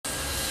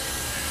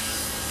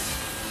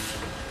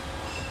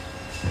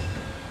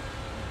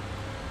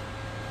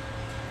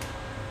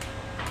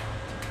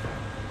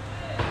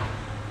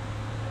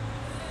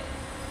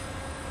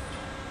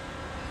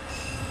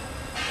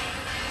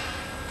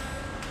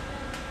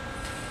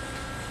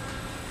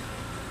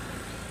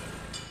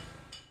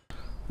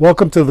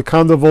Welcome to the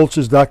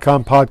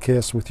CondoVultures.com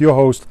podcast with your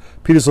host,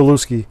 Peter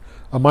Zalewski,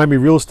 a Miami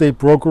real estate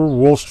broker,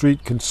 Wall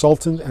Street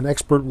consultant, and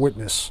expert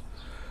witness.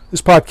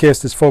 This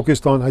podcast is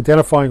focused on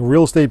identifying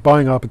real estate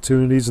buying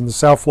opportunities in the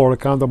South Florida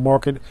condo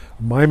market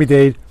of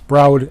Miami-Dade,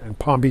 Broward, and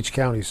Palm Beach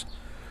counties.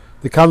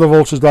 The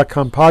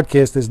CondoVultures.com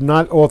podcast is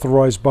not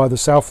authorized by the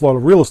South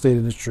Florida real estate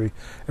industry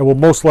and will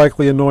most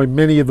likely annoy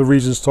many of the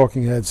region's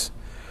talking heads.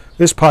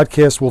 This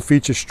podcast will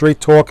feature straight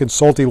talk and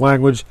salty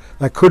language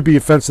that could be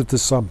offensive to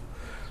some.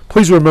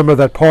 Please remember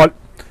that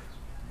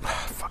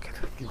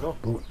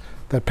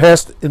that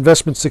past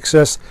investment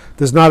success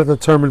does not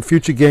determine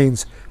future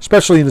gains,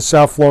 especially in the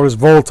South Florida's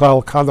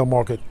volatile condo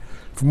market.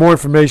 For more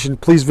information,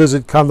 please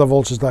visit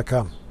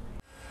CondoVultures.com.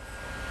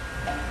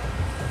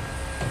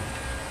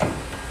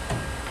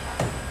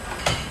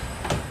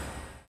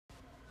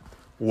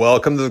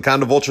 Welcome to the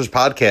Condo Vultures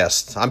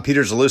podcast. I'm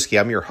Peter Zalewski.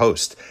 I'm your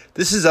host.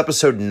 This is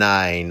episode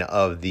 9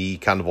 of the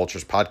Condo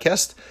Vultures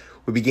podcast.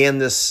 We began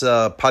this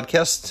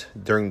podcast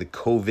during the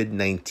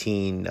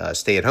COVID-19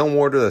 stay-at-home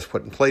order that's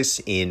put in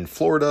place in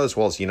Florida as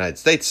well as the United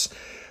States.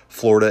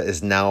 Florida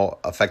is now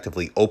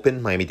effectively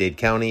open, Miami-Dade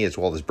County as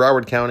well as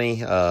Broward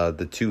County.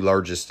 The two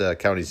largest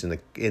counties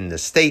in the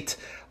state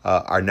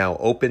are now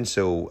open.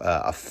 So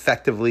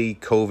effectively,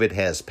 COVID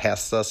has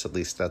passed us. At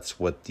least that's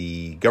what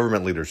the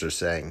government leaders are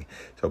saying.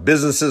 So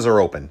businesses are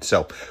open.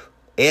 So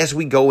as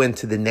we go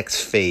into the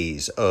next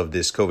phase of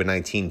this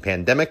COVID-19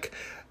 pandemic,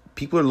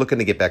 people are looking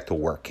to get back to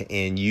work.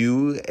 And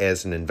you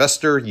as an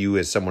investor, you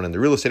as someone in the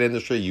real estate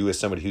industry, you as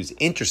somebody who's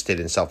interested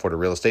in South Florida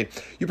real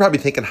estate, you're probably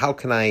thinking, how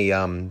can I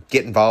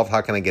get involved?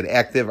 How can I get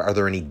active? Are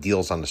there any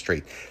deals on the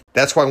street?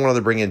 That's why I wanted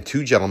to bring in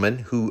two gentlemen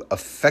who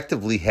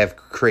effectively have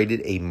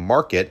created a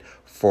market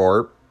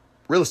for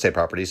real estate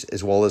properties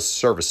as well as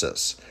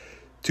services.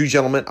 Two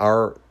gentlemen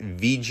are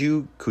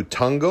Viju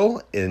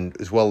Kutungo and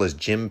as well as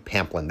Jim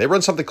Pamplin. They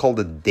run something called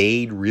the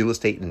Dade Real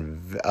Estate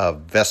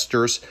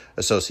Investors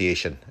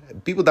Association.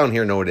 People down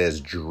here know it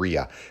as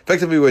DREA.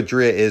 Effectively, what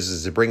DREA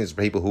is it brings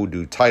people who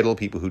do title,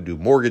 people who do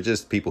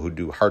mortgages, people who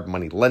do hard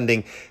money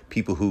lending,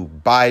 people who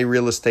buy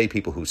real estate,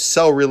 people who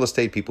sell real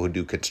estate, people who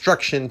do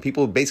construction,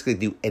 people who basically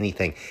do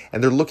anything.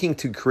 And they're looking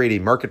to create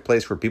a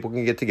marketplace where people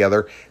can get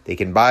together. They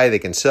can buy, they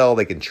can sell,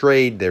 they can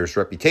trade. There's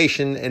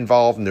reputation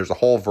involved, and there's a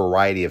whole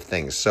variety of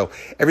things. So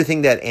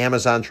everything that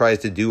Amazon tries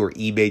to do or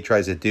eBay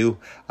tries to do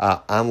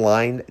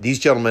online, these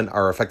gentlemen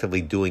are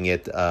effectively doing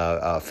it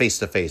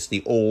face-to-face,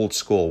 the old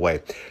school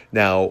way.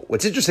 Now,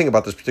 what's interesting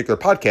about this particular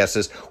podcast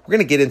is we're going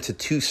to get into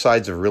two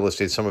sides of real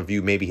estate some of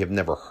you maybe have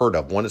never heard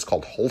of. One is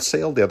called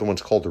wholesale. The other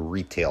one's called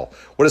retail.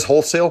 What is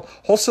wholesale?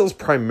 Wholesale is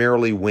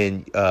primarily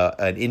when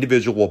an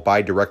individual will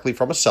buy directly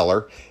from a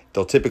seller.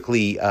 They'll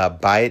typically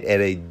buy it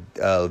at a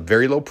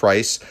very low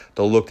price.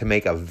 They'll look to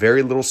make a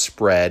very little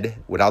spread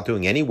without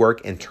doing any work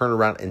and turn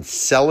around and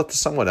sell it to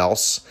someone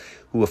else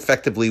who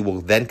effectively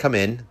will then come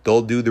in.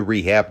 They'll do the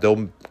rehab.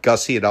 They'll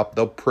gussy it up.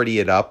 They'll pretty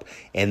it up.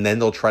 And then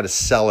they'll try to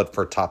sell it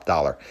for top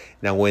dollar.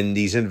 Now, when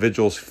these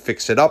individuals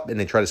fix it up and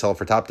they try to sell it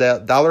for top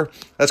dollar,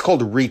 that's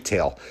called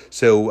retail.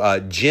 So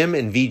Jim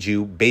and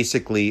Viju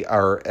basically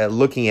are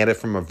looking at it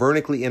from a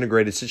vertically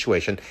integrated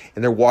situation,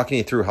 and they're walking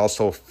you through how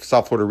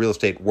South Florida real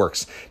estate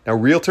works. Now,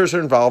 realtors are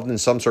involved in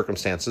some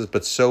circumstances,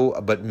 but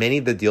many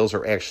of the deals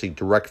are actually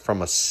direct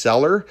from a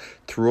seller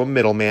through a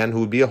middleman who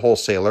would be a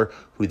wholesaler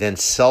who then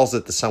sells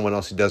it to someone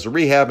else who does a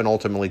rehab and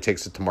ultimately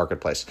takes it to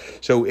marketplace.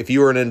 So if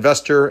you are an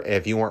investor,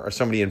 if you are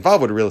somebody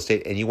involved with real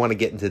estate and you want to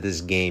get into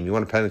this game, you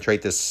want to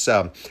penetrate this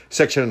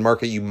section of the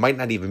market you might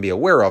not even be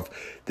aware of,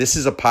 this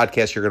is a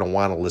podcast you're going to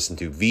want to listen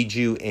to.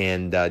 Viju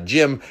and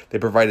Jim, they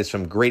provided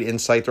some great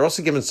insight. They're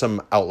also giving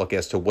some outlook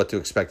as to what to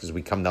expect as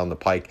we come down the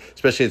pike,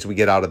 especially as we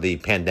get out of the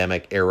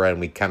pandemic era and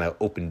we kind of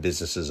open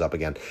businesses up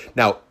again.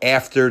 Now,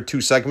 after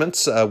two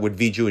segments with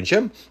Viju and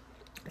Jim,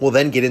 we'll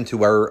then get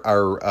into our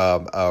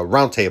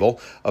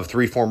roundtable of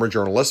three former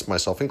journalists,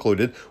 myself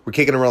included. We're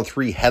kicking around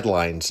three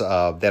headlines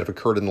that have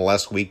occurred in the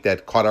last week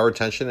that caught our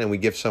attention, and we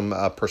give some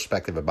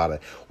perspective about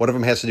it. One of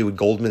them has to do with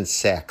Goldman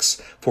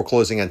Sachs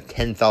foreclosing on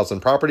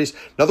 10,000 properties.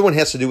 Another one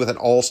has to do with an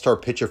all-star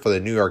pitcher for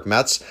the New York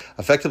Mets,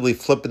 effectively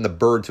flipping the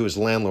bird to his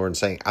landlord and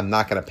saying, I'm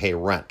not going to pay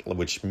rent,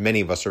 which many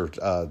of us are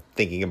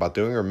thinking about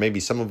doing, or maybe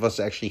some of us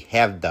actually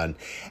have done.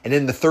 And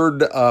then the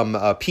third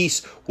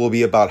piece will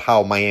be about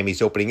how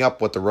Miami's opening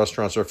up, what the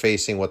restaurants are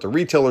facing, what the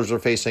retailers are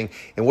facing,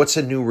 and what's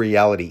a new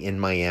reality in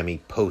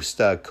Miami post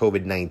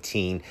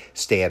COVID-19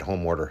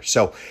 stay-at-home order.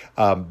 So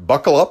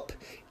buckle up.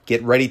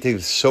 Get ready to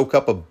soak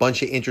up a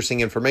bunch of interesting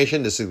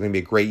information. This is going to be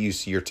a great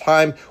use of your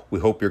time. We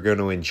hope you're going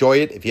to enjoy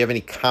it. If you have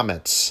any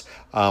comments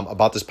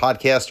about this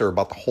podcast or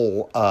about the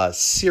whole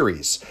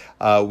series,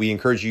 we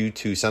encourage you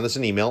to send us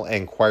an email,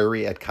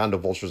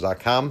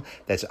 inquiry@condovultures.com.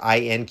 That's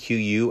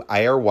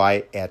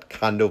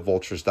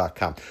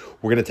INQUIRY@condovultures.com.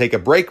 We're going to take a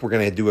break. We're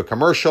going to do a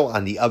commercial.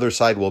 On the other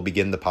side, we'll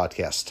begin the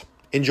podcast.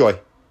 Enjoy.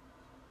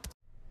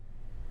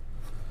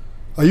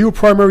 Are you a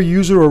primary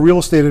user or real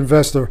estate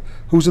investor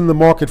who's in the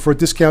market for a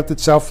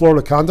discounted South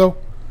Florida condo?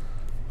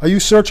 Are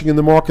you searching in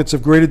the markets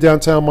of greater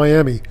downtown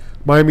Miami,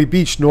 Miami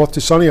Beach north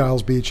to Sunny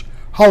Isles Beach,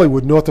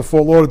 Hollywood, north of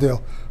Fort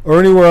Lauderdale, or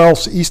anywhere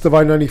else east of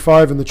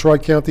I-95 in the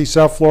Tri-County,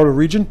 South Florida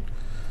region?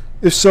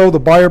 If so, the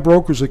buyer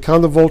brokers at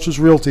Condo Vultures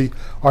Realty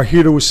are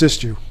here to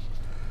assist you.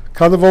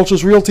 Condo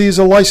Vultures Realty is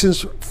a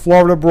licensed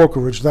Florida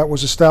brokerage that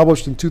was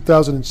established in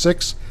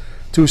 2006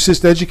 to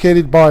assist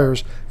educated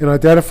buyers in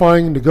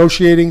identifying,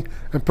 negotiating,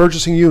 and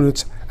purchasing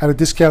units at a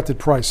discounted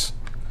price.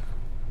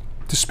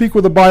 To speak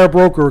with a buyer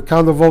broker at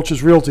Condo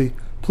Vultures Realty,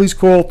 please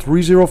call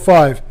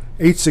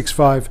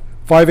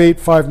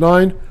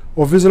 305-865-5859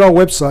 or visit our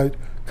website,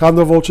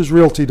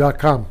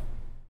 condovulturesrealty.com.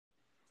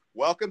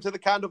 Welcome to the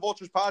Condo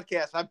Vultures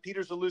podcast. I'm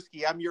Peter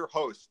Zalewski. I'm your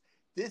host.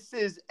 This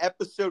is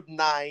episode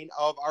 9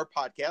 of our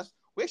podcast.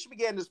 We actually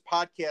began this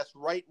podcast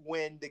right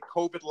when the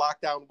COVID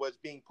lockdown was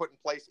being put in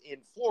place in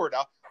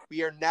Florida.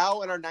 We are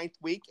now in our 9th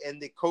week,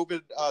 and the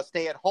COVID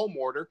stay-at-home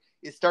order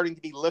is starting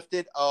to be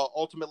lifted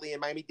ultimately in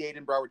Miami-Dade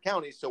and Broward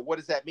counties. So what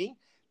does that mean?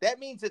 That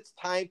means it's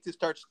time to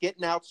start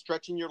getting out,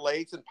 stretching your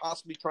legs, and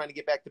possibly trying to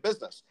get back to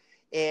business.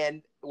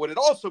 And what it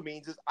also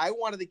means is I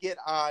wanted to get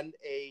on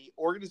a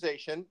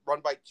organization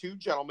run by 2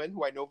 gentlemen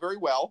who I know very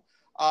well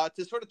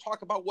to sort of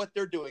talk about what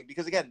they're doing.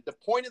 Because, again, the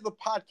point of the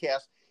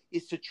podcast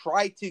is to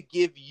try to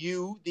give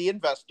you, the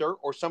investor,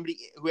 or somebody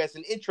who has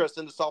an interest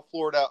in the South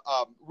Florida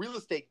real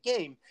estate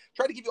game,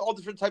 try to give you all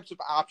different types of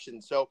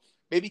options. So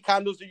maybe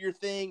condos are your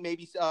thing.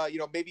 Maybe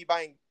maybe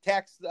buying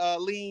tax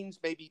liens,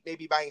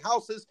 maybe buying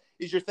houses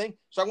is your thing.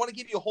 So I want to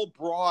give you a whole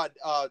broad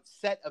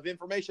set of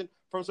information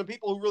from some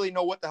people who really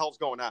know what the hell's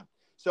going on.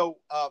 So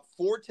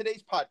for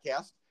today's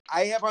podcast,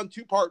 I have on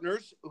 2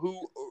 partners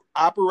who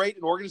operate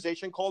an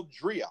organization called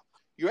DREA.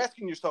 You're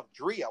asking yourself,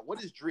 DREA,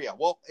 what is DREA?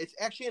 Well, it's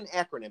actually an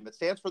acronym. It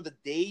stands for the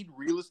Dade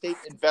Real Estate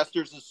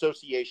Investors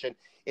Association.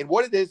 And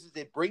what it is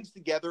it brings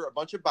together a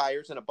bunch of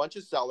buyers and a bunch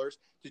of sellers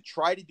to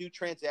try to do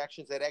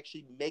transactions that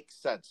actually make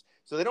sense.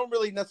 So they don't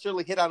really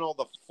necessarily hit on all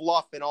the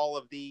fluff and all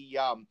of the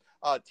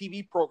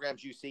TV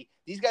programs you see.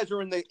 These guys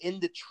are in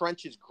the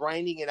trenches,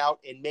 grinding it out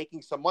and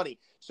making some money.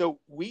 So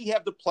we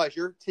have the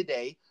pleasure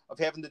today of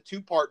having the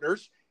 2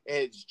 partners.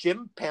 It's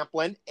Jim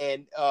Pamplin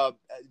and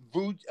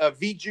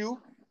Viju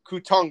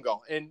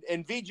Kutungo.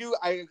 And Viju,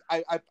 I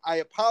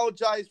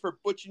apologize for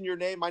butchering your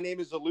name. My name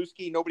is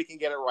Zalewski. Nobody can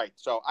get it right,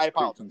 so I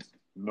apologize.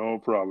 No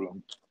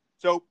problem.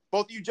 So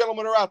both of you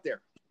gentlemen are out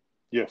there.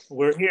 Yes,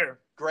 we're here.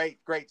 Great.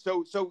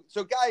 So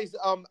guys,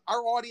 our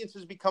audience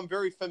has become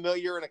very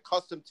familiar and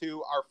accustomed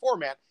to our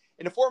format.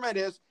 And the format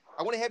is,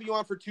 I want to have you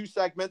on for 2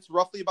 segments,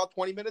 roughly about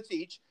 20 minutes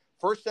each.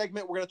 First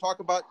segment, we're going to talk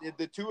about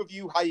the 2 of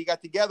you, how you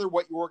got together,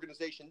 what your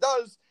organization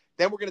does.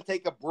 Then we're going to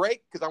take a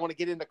break because I want to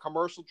get into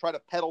commercial, try to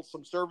peddle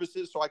some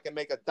services so I can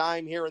make a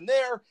dime here and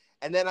there.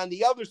 And then on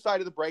the other side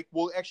of the break,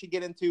 we'll actually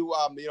get into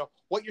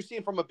what you're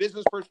seeing from a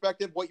business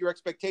perspective, what your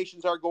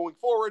expectations are going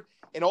forward,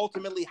 and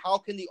ultimately how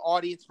can the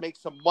audience make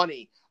some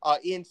money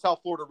in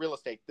South Florida real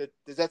estate.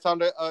 Does that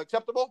sound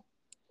acceptable?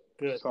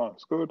 Good.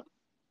 Sounds good.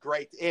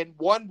 Great. And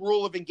one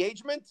rule of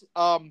engagement: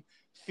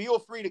 feel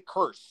free to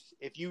curse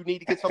if you need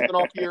to get something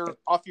off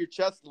your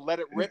chest. Let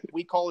it rip.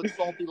 We call it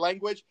salty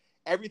language.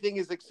 Everything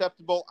is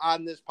acceptable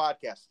on this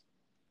podcast.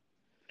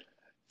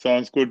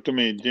 Sounds good to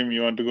me. Jim,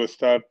 you want to go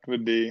start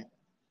with the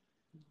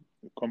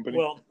company?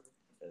 Well,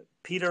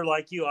 Peter,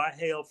 like you, I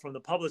hail from the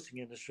publishing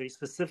industry,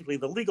 specifically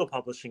the legal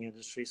publishing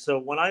industry. So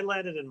when I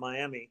landed in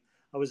Miami,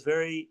 I was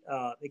very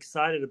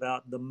excited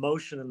about the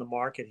motion in the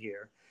market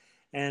here.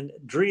 And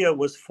DREA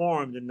was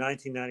formed in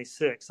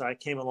 1996. I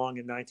came along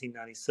in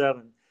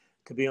 1997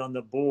 to be on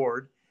the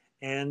board.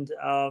 And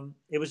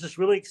it was just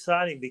really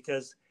exciting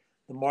because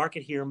the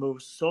market here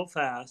moves so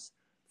fast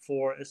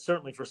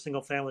certainly for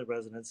single family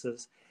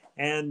residences.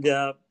 And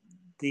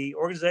the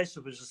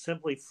organization was just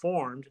simply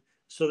formed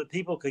so that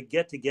people could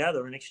get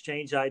together and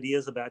exchange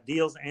ideas about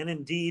deals and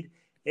indeed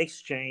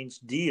exchange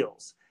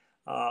deals.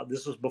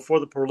 This was before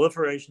the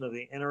proliferation of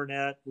the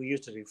internet. We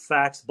used to do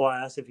fax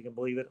blasts, if you can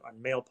believe it, on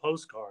mail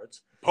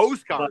postcards.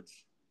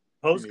 Postcards.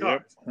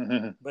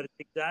 Yep. But it's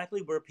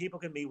exactly where people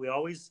can meet. We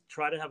always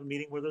try to have a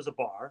meeting where there's a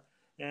bar,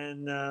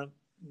 and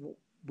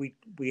we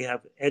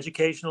have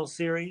educational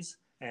series,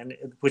 and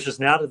which is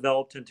now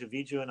developed into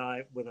Viju and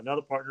I with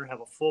another partner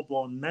have a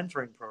full-blown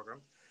mentoring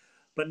program.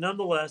 But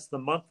nonetheless, the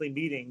monthly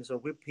meetings are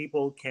where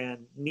people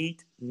can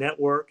meet,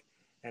 network,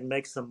 and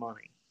make some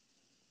money.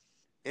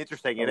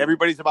 Interesting. And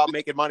everybody's about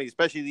making money,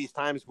 especially these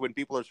times when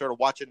people are sort of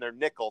watching their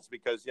nickels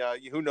because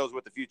who knows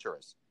what the future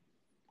is.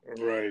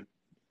 Right.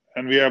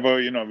 And we have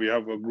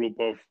a group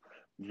of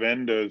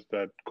vendors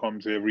that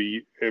comes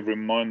every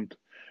month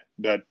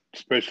that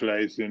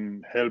specialize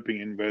in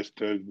helping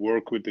investors,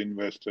 work with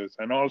investors.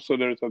 And also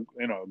there's a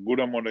good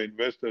amount of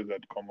investors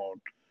that come out.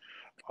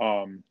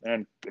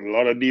 And a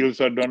lot of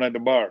deals are done at the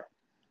bar.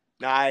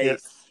 Nice.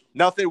 Yes.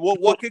 Nothing.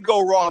 What could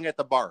go wrong at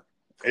the bar?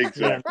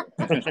 Exactly.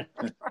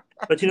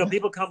 But,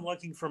 people come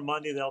looking for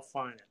money, they'll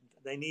find it.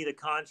 They need a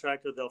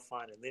contractor, they'll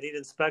find it. They need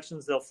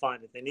inspections, they'll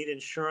find it. They need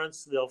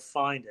insurance, they'll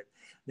find it.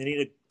 They need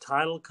a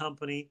title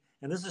company.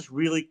 And this is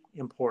really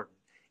important.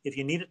 If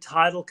you need a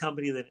title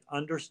company that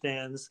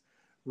understands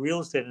real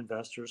estate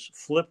investors,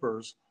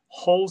 flippers,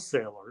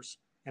 wholesalers,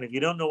 And if you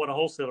don't know what a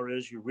wholesaler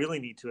is, you really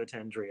need to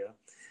attend DREA.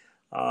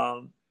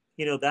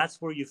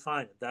 That's where you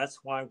find it. That's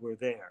why we're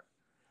there.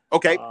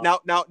 Okay.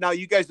 Now,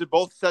 you guys have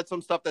both said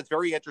some stuff that's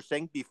very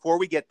interesting. Before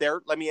we get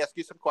there, let me ask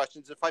you some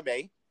questions, if I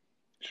may.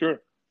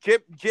 Sure.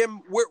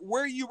 Jim,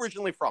 where are you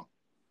originally from?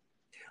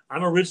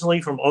 I'm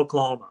originally from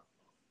Oklahoma.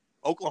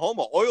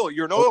 Oklahoma. Oil.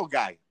 You're an oil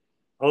guy.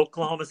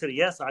 Oklahoma City.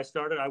 Yes, I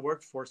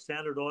worked for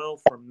Standard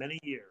Oil for many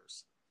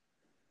years.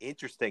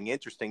 Interesting.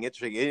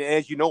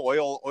 As you know,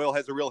 oil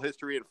has a real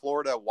history in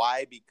Florida.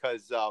 Why?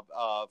 Because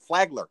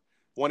Flagler,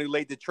 one who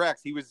laid the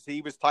tracks, he was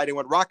tied in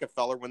with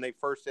Rockefeller when they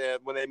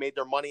made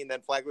their money, and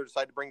then Flagler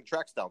decided to bring the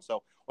tracks down.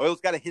 So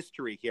oil's got a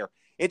history here.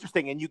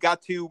 Interesting. And you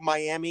got to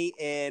Miami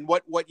in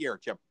what year,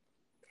 Jim?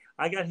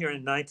 I got here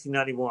in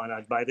 1991.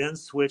 I by then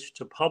switched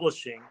to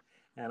publishing,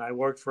 and I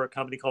worked for a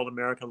company called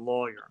American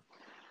Lawyer.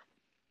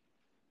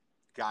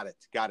 Got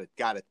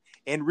it.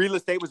 And real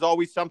estate was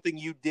always something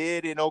you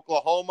did in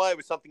Oklahoma. It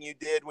was something you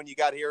did when you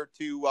got here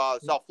to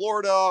South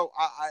Florida.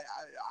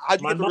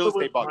 How'd you get the real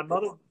estate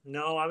bug?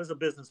 No, I was a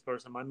business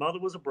person. My mother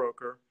was a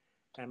broker,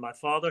 and my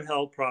father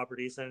held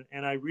properties, and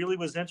I really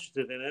was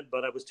interested in it,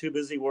 but I was too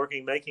busy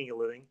working, making a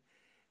living.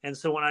 And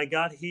so when I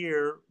got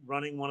here,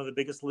 running one of the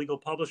biggest legal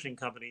publishing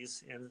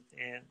companies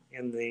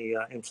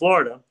in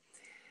Florida,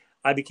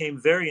 I became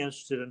very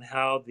interested in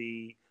how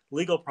the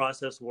legal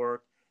process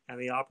worked and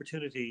the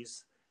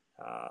opportunities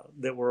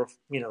that were,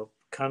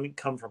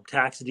 come from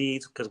tax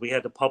deeds, because we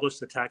had to publish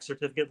the tax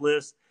certificate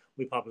list.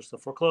 We published the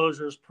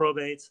foreclosures,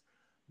 probates,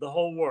 the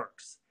whole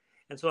works.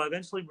 And so I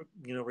eventually,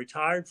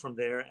 retired from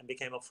there and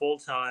became a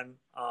full-time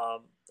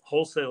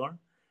wholesaler,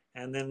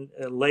 and then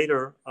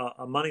later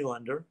a money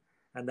lender.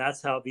 And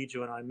that's how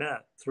Viju and I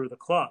met, through the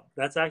club.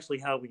 That's actually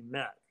how we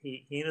met.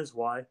 He and his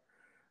wife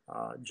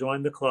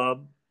joined the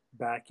club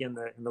back in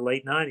the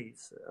late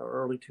 90s,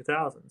 early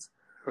 2000s.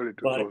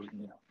 But,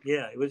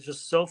 yeah, it was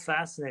just so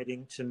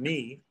fascinating to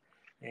me.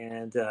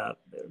 And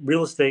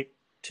real estate,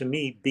 to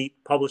me,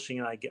 beat publishing.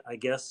 And I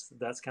guess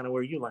that's kind of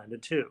where you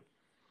landed, too.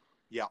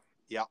 Yeah.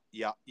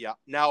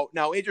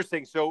 Now,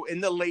 interesting. So in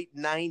the late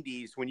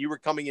 90s, when you were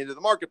coming into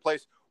the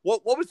marketplace,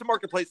 what was the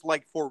marketplace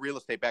like for real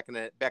estate back in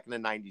the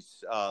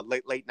 90s,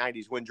 late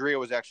 90s, when DREA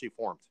was actually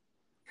formed?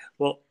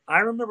 Well, I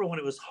remember when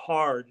it was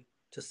hard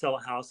to sell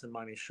a house in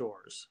Miami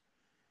Shores.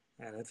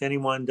 And if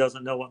anyone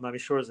doesn't know what Miami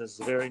Shores is, it's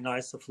a very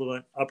nice,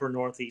 affluent, upper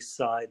northeast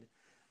side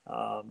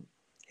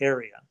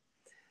area.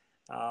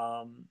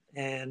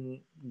 And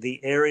the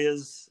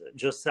areas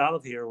just south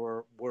of here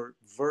were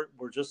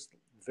just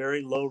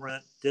very low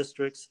rent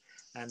districts.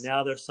 And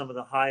now they're some of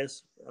the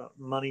highest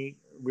money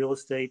real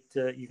estate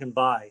you can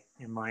buy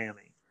in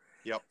Miami.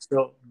 Yep.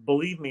 So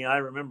believe me, I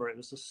remember it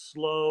was a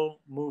slow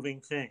moving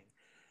thing.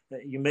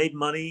 You made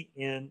money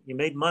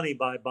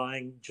by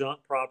buying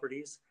junk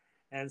properties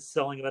and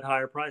selling them at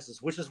higher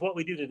prices, which is what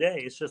we do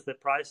today. It's just that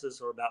prices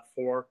are about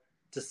 4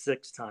 to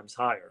 6 times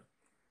higher.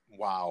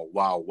 Wow.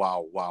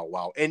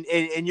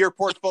 And your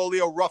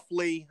portfolio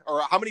roughly,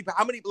 or how many,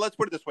 let's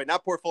put it this way,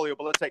 not portfolio,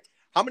 but let's say,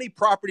 how many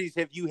properties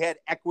have you had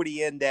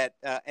equity in that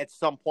at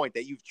some point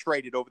that you've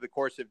traded over the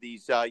course of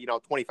these,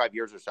 25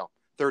 years or so,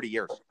 30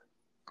 years?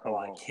 Oh,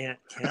 I can't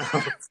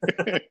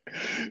count.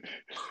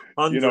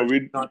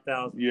 Hundreds, not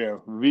thousands. Yeah,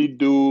 we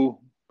do,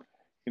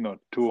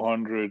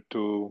 200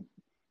 to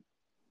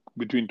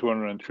between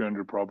 200 and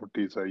 300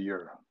 properties a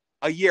year.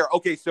 A year.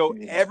 Okay, so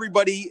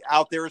everybody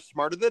out there is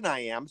smarter than I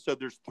am. So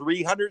there's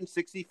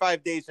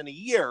 365 days in a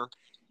year,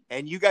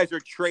 and you guys are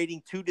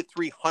trading 200 to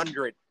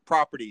 300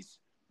 properties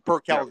per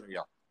calendar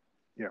year.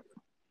 Yeah.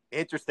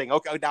 Interesting.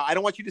 Okay, now I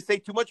don't want you to say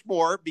too much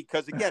more,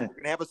 because again, we're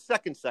going to have a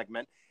second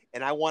segment,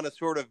 and I want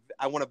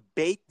to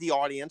bait the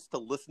audience to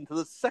listen to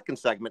the second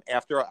segment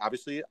after,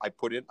 obviously, I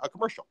put in a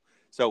commercial.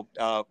 So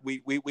we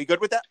good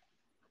with that?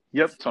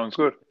 Yep, sounds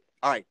good.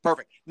 All right,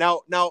 perfect.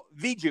 Now,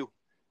 Viju,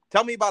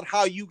 tell me about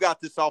how you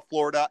got to South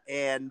Florida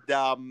and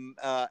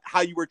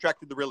how you were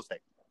attracted to real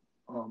estate.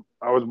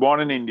 I was born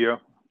in India,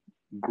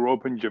 grew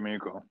up in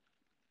Jamaica.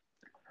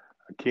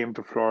 I came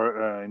to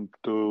Florida,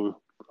 into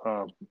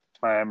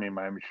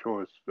Miami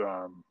Shores,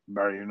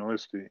 Barry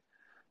University,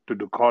 to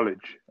do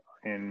college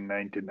in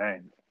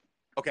 '99.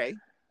 Okay.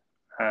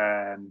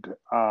 And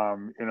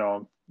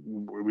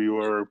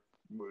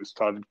we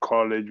started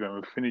college. When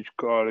we finished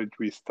college,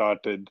 we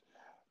started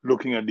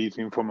looking at these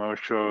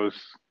infomercials.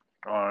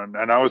 And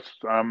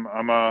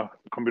I'm a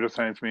computer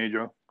science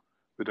major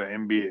with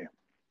an MBA.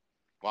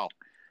 Wow.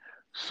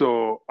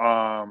 So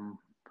I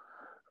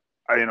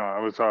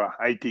was a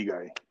IT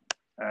guy,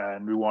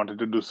 and we wanted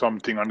to do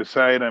something on the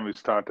side, and we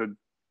started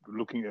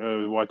watching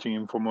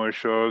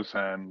infomercials.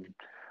 And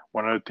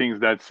one of the things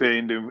that say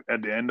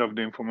at the end of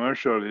the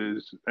infomercial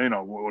is,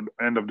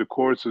 end of the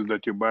courses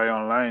that you buy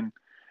online,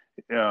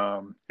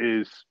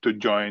 is to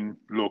join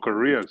local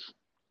REIAs.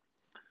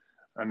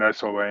 And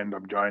that's how I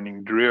ended up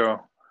joining DREA,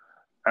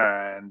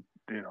 and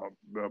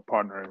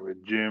partnering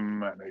with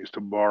Jim. And I used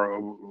to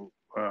borrow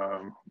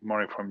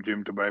money from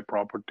Jim to buy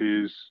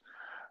properties,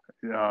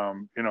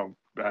 and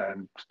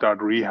start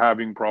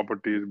rehabbing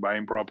properties,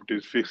 buying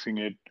properties, fixing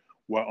it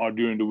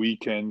during the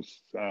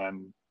weekends.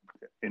 And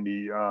in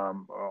the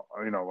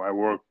I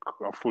work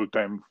a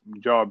full-time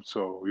job,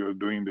 so we were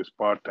doing this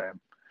part-time,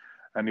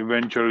 and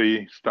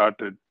eventually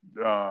started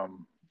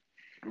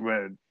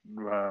when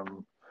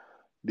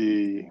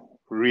the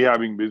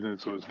rehabbing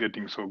business was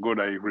getting so good,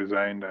 I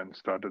resigned and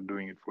started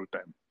doing it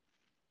full-time.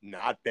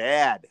 Not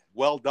bad.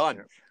 Well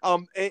done. Yeah.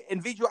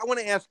 And Viju, I want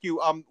to ask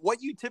you,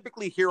 what you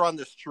typically hear on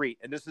the street,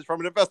 and this is from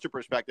an investor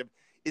perspective,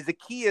 is the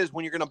key is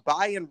when you're going to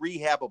buy and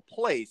rehab a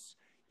place,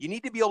 you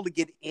need to be able to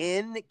get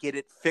in, get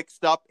it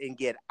fixed up, and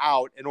get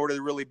out in order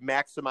to really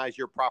maximize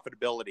your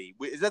profitability.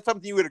 Is that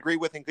something you would agree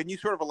with? And can you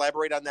sort of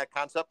elaborate on that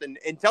concept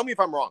and tell me if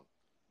I'm wrong?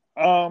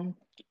 I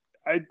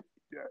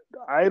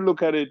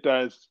look at it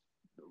as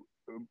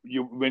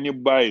when you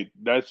buy it,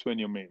 that's when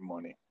you make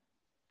money.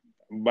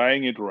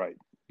 Buying it right,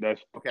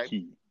 that's the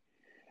key.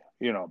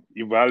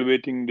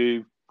 Evaluating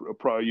you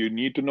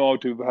need to know how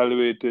to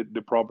evaluate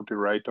the property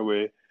right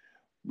away.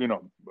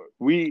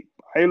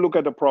 I look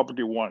at the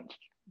property once,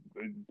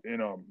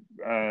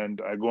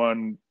 and I go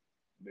and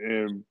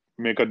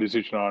make a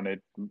decision on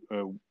it.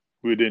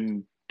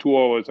 Within 2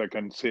 hours, I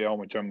can say how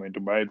much I'm going to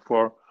buy it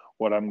for,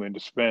 what I'm going to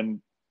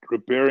spend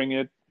repairing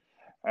it,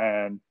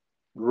 and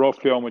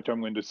roughly how much I'm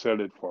going to sell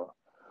it for.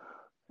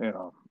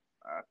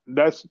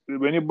 That's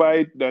when you buy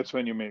it, that's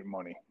when you make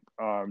money.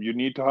 You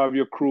need to have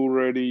your crew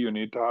ready. You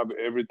need to have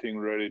everything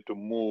ready to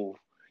move.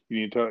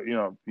 You need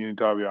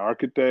to have your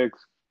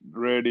architects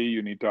ready.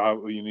 You need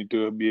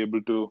to be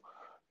able to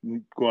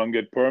go and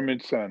get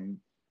permits and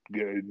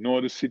know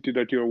the city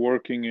that you're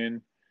working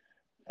in.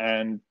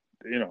 And,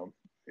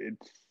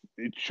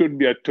 it should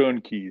be a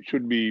turnkey. It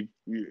should be,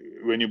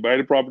 when you buy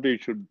the property, you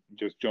should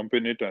just jump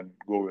in it and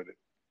go with it.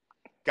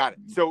 Got it.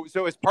 So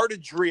as part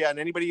of DREA, and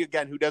anybody,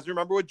 again, who doesn't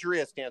remember what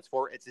DREA stands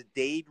for, it's a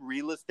Dade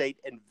Real Estate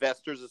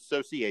Investors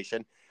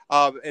Association.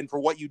 And for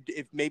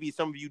if maybe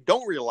some of you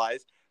don't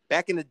realize,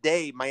 back in the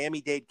day,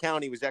 Miami-Dade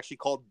County was actually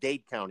called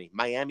Dade County.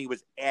 Miami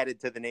was added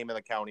to the name of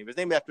the county. It was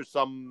named after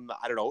some,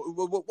 I don't know,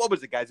 what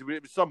was it, guys? It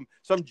was some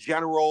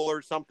general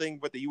or something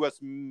with the U.S.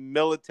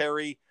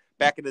 military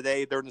back in the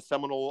day during the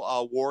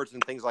Seminole Wars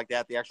and things like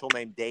that. The actual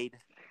name Dade.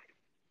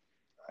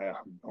 I have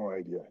no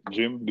idea.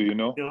 Jim, do you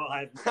know? No,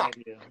 I have no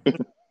idea.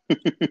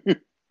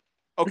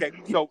 Okay,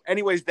 so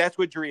anyways, that's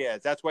what DREA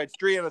is. That's why it's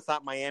DREA, and it's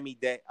not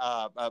Miami-Dade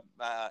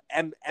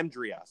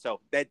MDREA.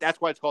 So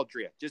that's why it's called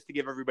DREA, just to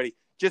give everybody,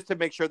 just to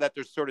make sure that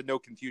there's sort of no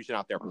confusion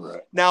out there.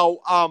 Right. Now,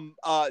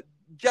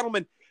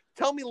 gentlemen,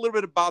 tell me a little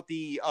bit about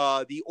the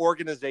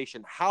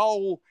organization.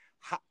 How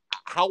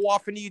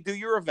often do you do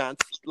your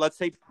events? Let's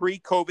say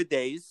pre-COVID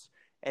days,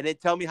 and then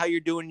tell me how you're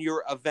doing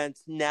your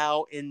events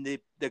now in the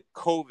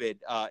COVID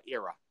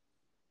era.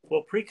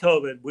 Well,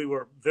 pre-COVID, we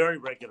were very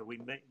regular. We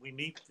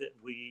meet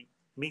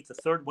the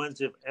third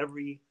Wednesday of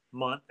every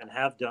month and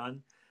have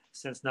done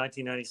since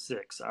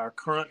 1996. Our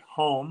current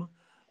home,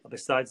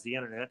 besides the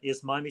internet,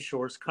 is Miami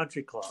Shores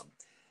Country Club.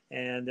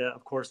 And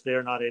of course,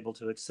 they're not able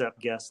to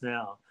accept guests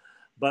now.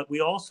 But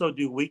we also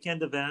do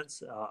weekend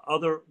events,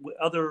 other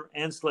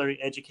ancillary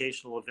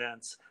educational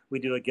events. We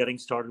do a Getting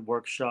Started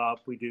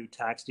workshop. We do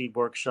tax deed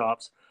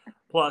workshops.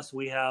 Plus,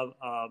 we have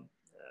a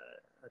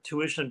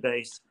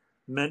tuition-based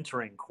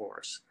mentoring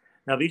course.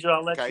 Now, Viju,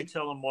 I'll let you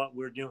tell them what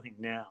we're doing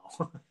now.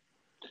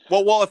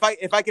 Well,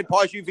 if I could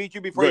pause you, Viju,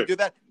 before you do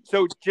that.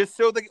 So just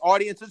so the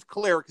audience is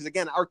clear, because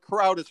again, our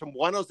crowd is from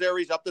Buenos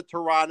Aires up to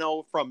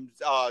Toronto, from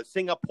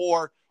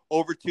Singapore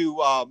over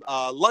to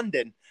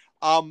London.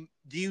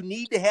 Do you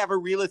need to have a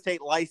real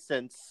estate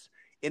license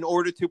in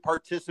order to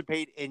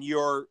participate in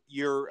your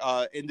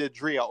in the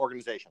DREA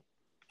organization?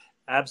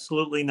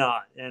 Absolutely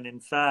not. And in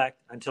fact,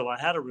 until I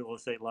had a real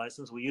estate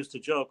license, we used to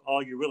joke,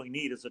 all you really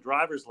need is a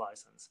driver's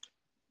license.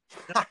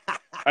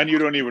 And you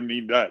don't even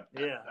need that.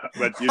 Yeah.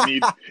 But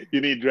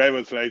you need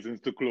driver's license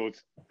to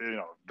close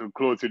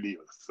your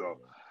deals. So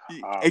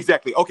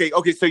exactly. Okay.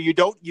 So you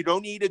don't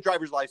need a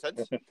driver's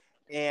license,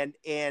 and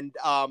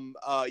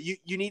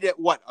you need a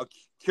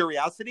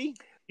curiosity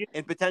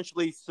and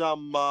potentially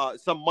some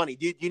money.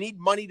 Do you need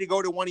money to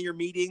go to one of your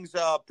meetings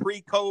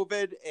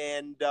pre-COVID,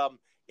 and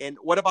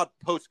what about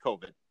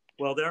post-COVID?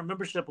 Well, there are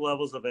membership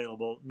levels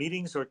available.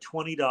 Meetings are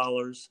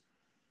 $20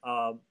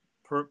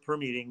 per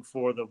meeting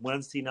for the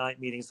Wednesday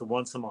night meetings, the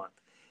once a month.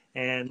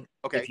 And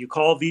if you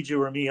call Viju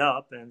or me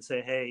up and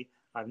say, hey,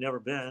 I've never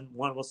been,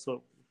 one will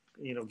still,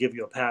 give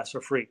you a pass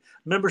for free.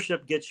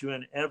 Membership gets you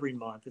in every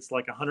month. It's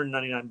like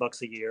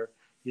 $199 a year.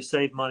 You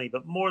save money,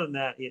 but more than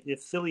that, it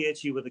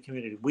affiliates you with the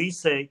community. We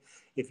say,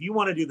 if you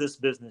want to do this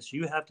business,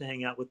 you have to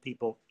hang out with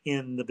people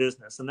in the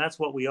business. And that's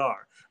what we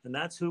are. And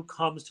that's who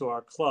comes to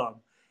our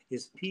club,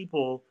 is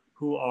people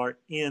who are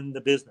in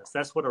the business.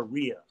 That's what a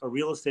REIA, a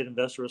Real Estate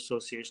Investor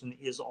Association,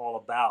 is all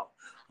about.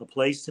 A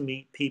place to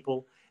meet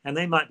people, and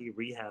they might be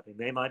rehabbing,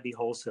 they might be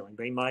wholesaling,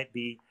 they might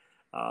be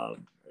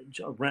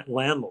rent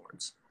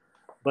landlords.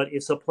 But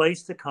it's a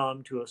place to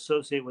come to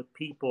associate with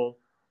people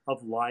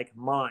of like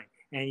mind.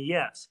 And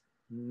yes,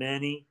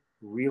 many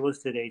real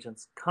estate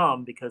agents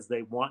come because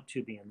they want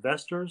to be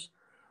investors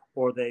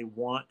or they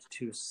want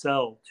to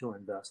sell to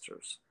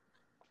investors.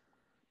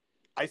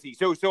 I see.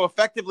 So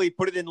effectively,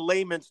 put it in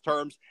layman's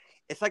terms,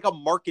 It's like a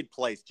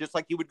marketplace, just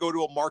like you would go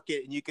to a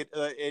market and you could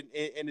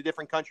in a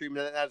different country,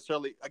 not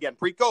necessarily again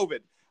pre-COVID,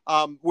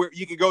 where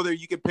you could go there,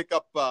 you could pick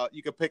up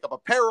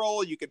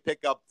apparel, you could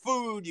pick up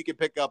food, you could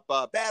pick up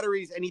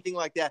batteries, anything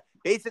like that.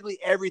 Basically,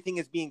 everything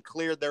is being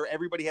cleared there.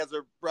 Everybody has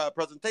their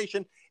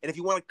presentation, and if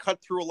you want to cut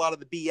through a lot of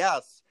the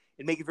BS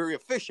and make it very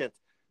efficient,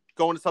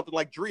 going to something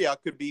like DREA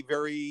could be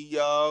very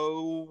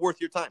worth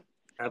your time.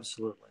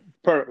 Absolutely.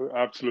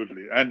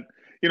 Absolutely. And,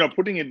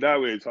 putting it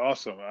that way is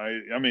awesome.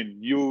 I mean,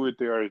 you with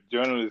your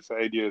journalist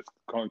ideas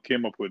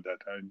came up with that.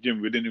 Jim,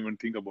 we didn't even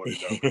think about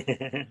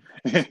it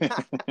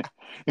that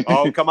way.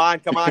 Oh, come on.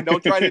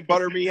 Don't try to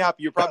butter me up.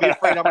 You're probably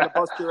afraid I'm going to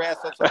bust your ass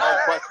on some hard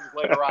questions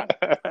later on.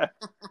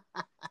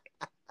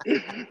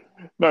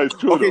 No, it's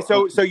true. Okay,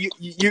 so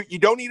you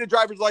don't need a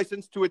driver's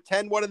license to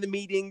attend one of the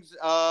meetings.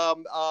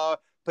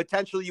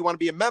 Potentially you want to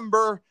be a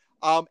member.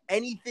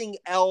 Anything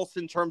else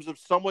in terms of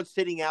someone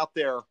sitting out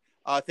there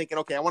thinking,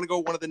 okay, I want to go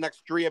to one of the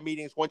next DREA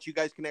meetings once you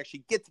guys can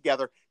actually get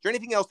together. Is there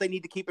anything else they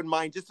need to keep in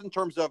mind just in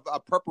terms of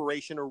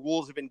preparation or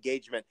rules of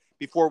engagement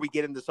before we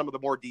get into some of the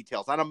more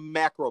details on a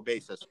macro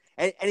basis?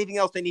 Anything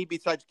else they need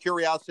besides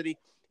curiosity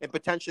and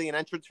potentially an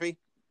entrance fee?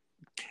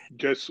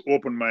 Just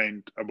open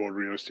mind about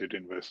real estate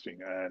investing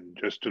and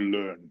just to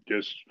learn.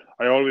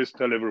 I always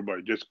tell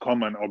everybody, just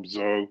come and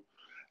observe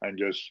and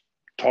just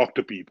talk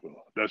to people.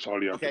 That's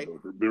all you have to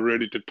do. Be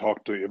ready to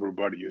talk to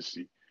everybody you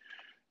see.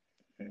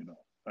 And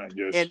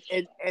just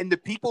and the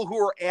people who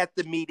are at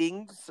the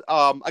meetings,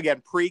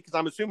 again, because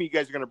I'm assuming you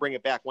guys are going to bring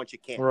it back once you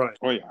can. Right.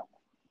 Oh yeah.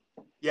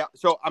 Yeah.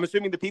 So I'm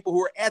assuming the people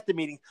who are at the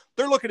meeting,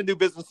 they're looking to do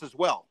business as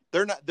well.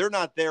 They're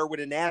not there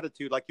with an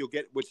attitude like you'll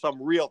get with some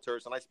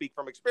realtors. And I speak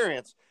from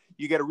experience.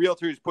 You get a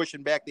realtor who's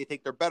pushing back. They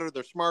think they're better.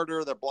 They're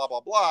smarter. They're blah,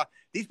 blah, blah.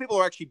 These people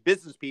are actually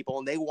business people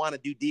and they want to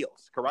do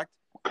deals. Correct?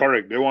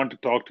 Correct. They want to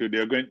talk to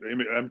you.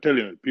 I'm telling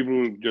you,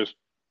 people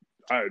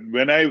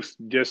when I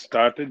just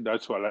started,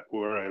 that's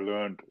where I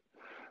learned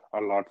a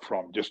lot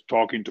from. Just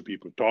talking to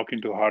people,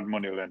 talking to hard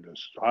money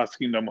lenders,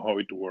 asking them how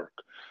it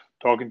works,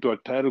 talking to a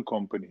title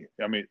company.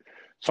 I mean,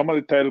 some of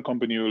the title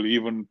company will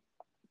even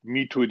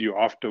meet with you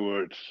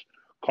afterwards,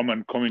 come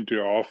into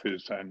your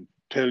office and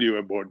tell you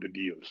about the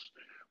deals.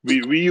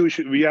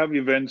 We have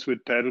events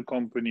with title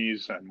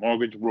companies and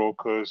mortgage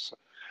brokers,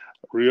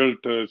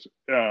 realtors,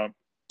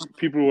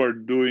 people who are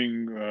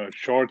doing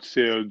short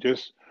sale.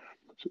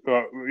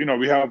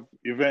 We have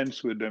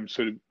events with them,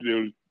 so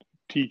they'll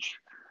teach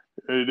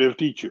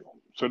you.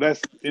 So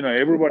that's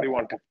everybody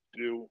wants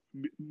to.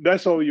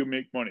 That's how you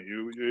make money.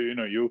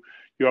 You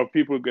have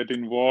people get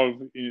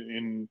involved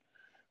in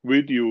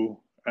with you,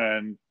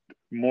 and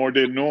more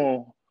they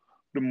know,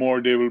 the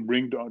more they will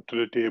bring to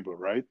the table,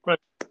 right? Right.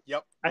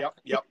 Yep.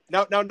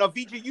 Now,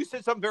 Vijay, you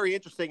said something very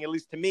interesting, at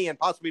least to me and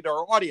possibly to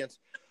our audience.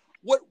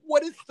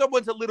 What if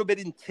someone's a little bit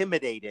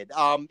intimidated?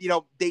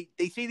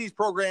 They see these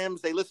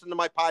programs, they listen to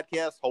my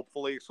podcast,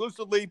 hopefully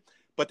exclusively,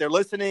 but they're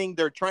listening,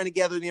 they're trying to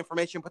gather the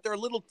information, but they're a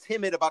little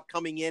timid about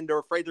coming in. They're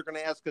afraid they're going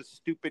to ask a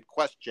stupid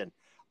question.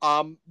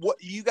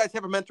 You guys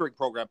have a mentoring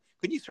program.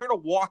 Can you sort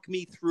of walk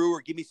me through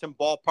or give me some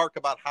ballpark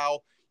about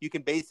how you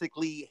can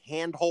basically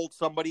handhold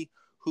somebody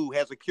who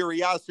has a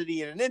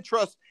curiosity and an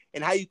interest,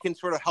 and how you can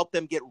sort of help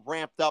them get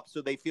ramped up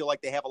so they feel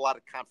like they have a lot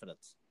of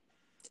confidence?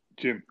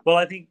 Jim. Well,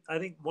 I think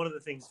one of the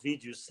things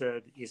Viju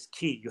said is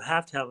key. You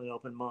have to have an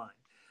open mind,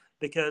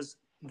 because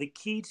the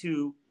key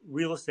to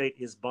real estate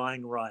is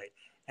buying right.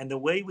 And the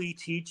way we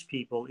teach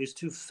people is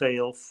to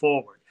fail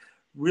forward.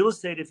 Real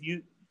estate,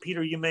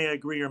 Peter, you may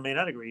agree or may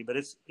not agree, but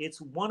it's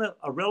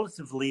a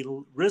relatively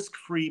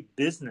risk-free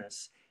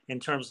business in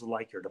terms of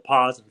like your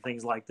deposit and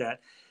things like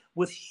that,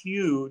 with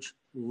huge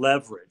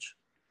leverage.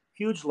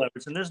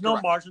 And there's no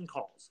Correct. margin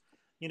calls.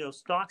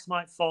 Stocks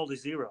might fall to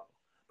zero,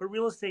 but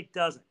real estate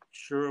doesn't.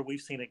 Sure,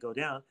 we've seen it go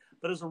down,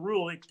 but as a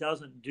rule, it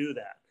doesn't do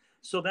that.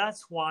 So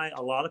that's why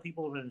a lot of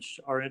people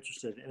are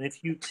interested. And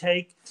if you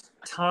take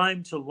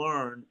time to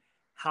learn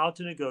how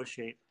to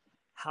negotiate,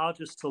 how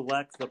to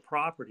select the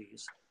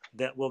properties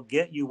that will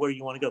get you where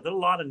you want to go. There are a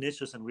lot of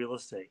niches in real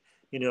estate.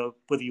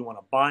 Whether you want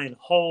to buy and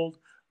hold,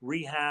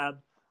 rehab,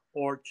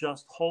 or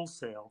just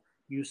wholesale,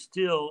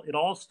 it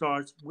all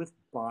starts with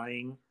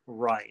buying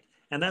right.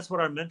 And that's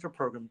what our mentor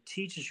program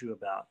teaches you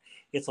about.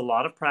 It's a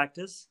lot of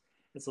practice.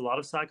 It's a lot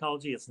of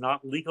psychology. It's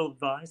not legal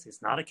advice.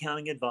 It's not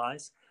accounting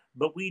advice.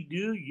 But we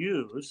do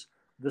use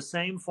the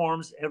same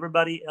forms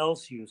everybody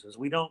else uses.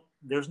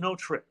 There's no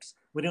tricks.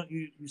 We don't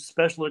use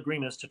special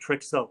agreements to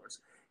trick sellers.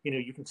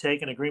 You can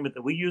take an agreement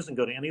that we use and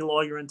go to any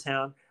lawyer in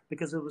town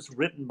because it was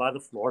written by the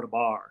Florida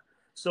bar.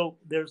 So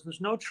there's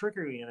no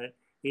trickery in it.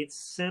 It's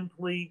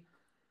simply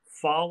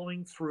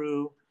following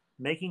through,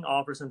 making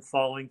offers and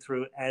following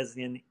through as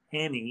in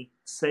any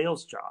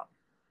sales job.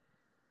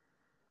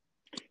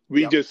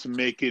 We just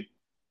make it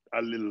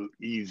a little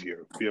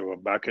easier. We have a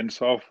back-end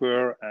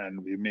software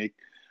and we make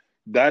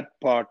that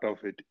part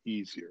of it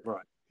easier.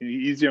 Right.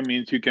 Easier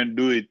means you can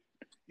do it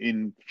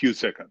in few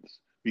seconds.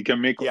 We can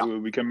make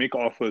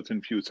offers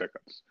in few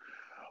seconds.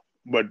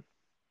 But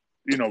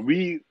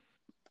we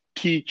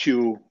teach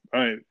you.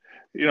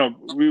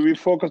 We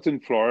focus in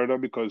Florida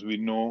because we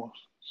know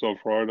so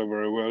Florida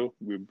very well.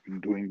 We've been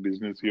doing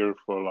business here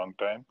for a long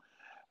time,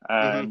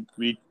 and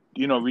we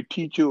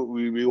teach you.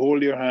 We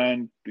hold your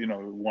hand,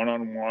 one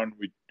on one.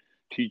 We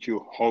teach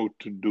you how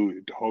to do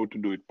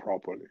it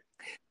properly.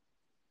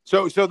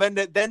 So then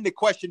the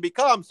question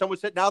becomes: someone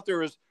sitting out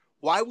there is,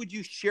 why would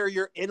you share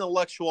your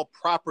intellectual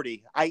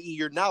property, i.e.,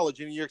 your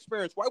knowledge and your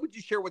experience? Why would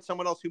you share with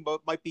someone else who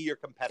might be your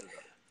competitor?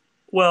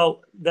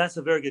 Well, that's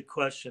a very good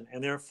question.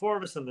 And there are 4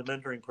 of us in the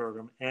mentoring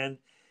program. And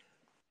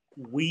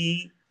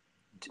you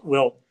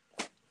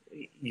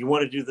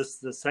want to do this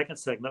the second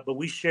segment, but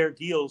we share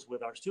deals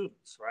with our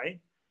students, right?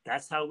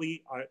 That's how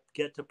we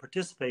get to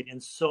participate in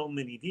so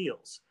many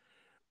deals.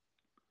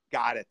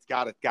 Got it.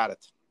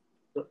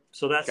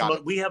 So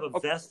we have a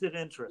vested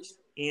interest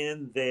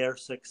in their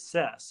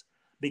success,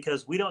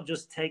 because we don't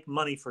just take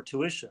money for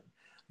tuition.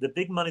 The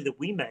big money that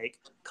we make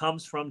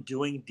comes from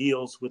doing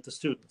deals with the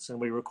students, and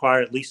we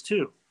require at least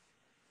 2.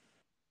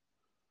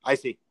 I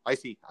see.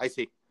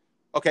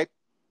 Okay,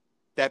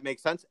 that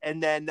makes sense.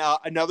 And then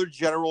another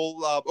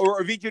general,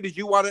 or Vijay, did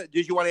you want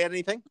to add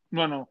anything?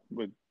 No,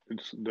 but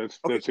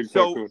that's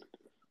exactly what.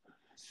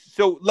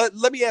 So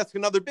let me ask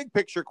another big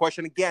picture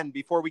question again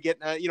before we get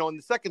in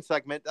the second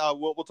segment.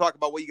 We'll talk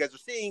about what you guys are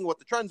seeing, what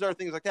the trends are,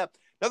 things like that.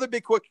 Another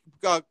big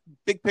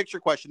picture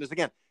question is,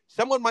 again,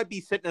 someone might be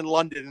sitting in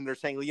London and they're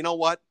saying, well, you know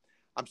what?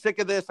 I'm sick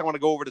of this. I want to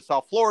go over to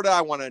South Florida.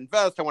 I want to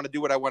invest. I want to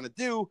do what I want to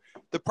do.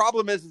 The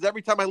problem is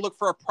every time I look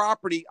for a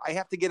property, I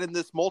have to get in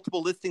this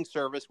multiple listing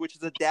service, which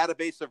is a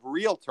database of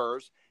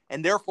realtors.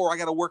 And therefore, I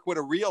got to work with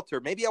a realtor.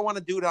 Maybe I want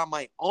to do it on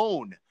my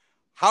own.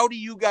 How do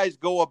you guys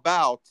go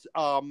about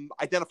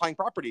identifying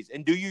properties?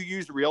 And do you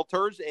use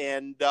realtors?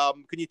 And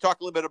can you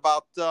talk a little bit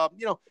about,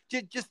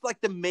 just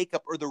like the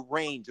makeup or the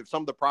range of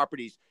some of the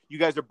properties you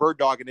guys are bird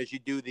dogging as you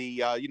do the,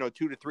 200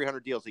 to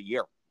 300 deals a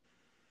year?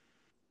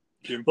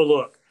 But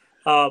look,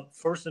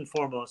 first and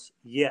foremost,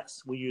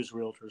 yes, we use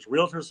realtors.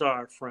 Realtors are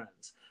our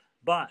friends.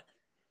 But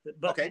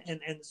okay.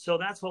 And so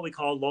that's what we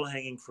call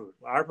low-hanging fruit.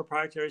 Our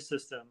proprietary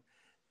system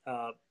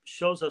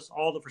shows us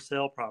all the for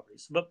sale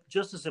properties, but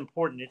just as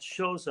important, it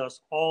shows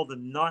us all the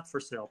not for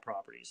sale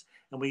properties,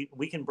 and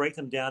we can break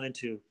them down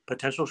into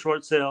potential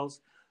short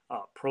sales,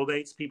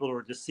 probates, people who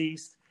are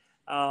deceased,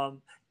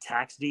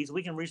 tax deeds.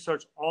 We can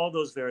research all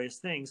those various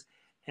things,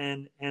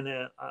 and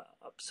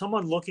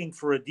someone looking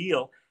for a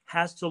deal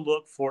has to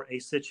look for a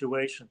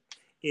situation.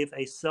 If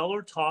a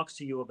seller talks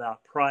to you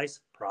about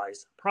price,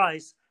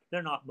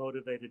 they're not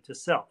motivated to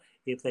sell.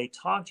 If they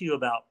talk to you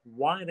about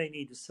why they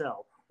need to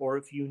sell, or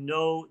if you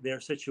know their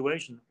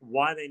situation,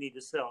 why they need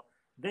to sell,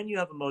 then you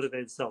have a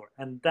motivated seller.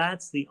 And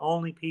that's the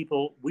only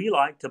people we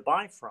like to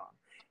buy from,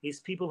 is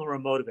people who are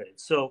motivated.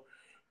 So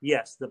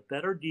yes, the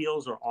better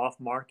deals are off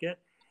market,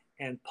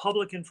 and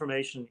public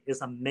information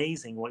is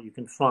amazing what you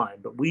can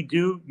find. But we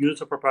do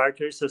use a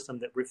proprietary system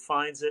that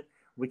refines it.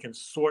 We can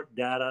sort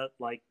data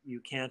like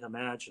you can't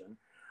imagine.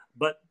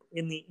 But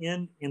in the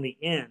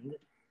end,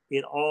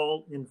 it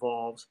all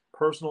involves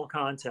personal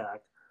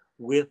contact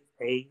with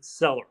a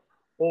seller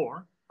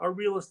or a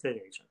real estate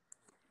agent.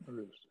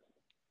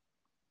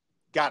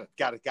 Got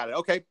it.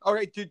 Okay. All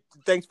right. Dude,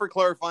 thanks for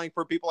clarifying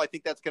for people. I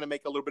think that's going to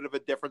make a little bit of a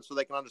difference so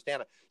they can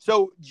understand it.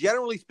 So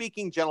generally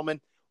speaking,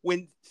 gentlemen,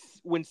 when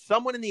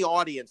someone in the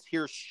audience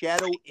hears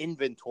shadow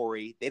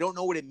inventory, they don't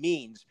know what it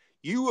means.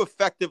 You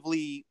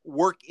effectively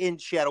work in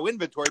shadow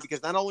inventory,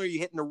 because not only are you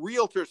hitting the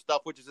realtor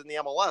stuff, which is in the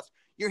MLS,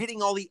 you're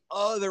hitting all the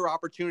other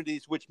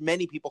opportunities, which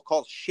many people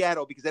call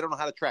shadow because they don't know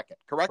how to track it.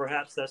 Correct?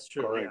 Perhaps that's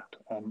true. Correct.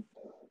 Yeah.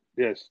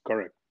 Yes,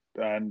 correct.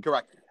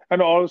 Correct.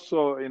 And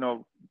also,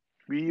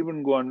 we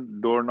even go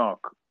on door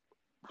knock,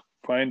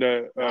 find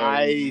a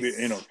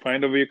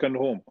vacant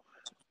home,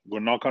 go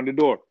knock on the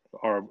door.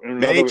 Or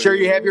make sure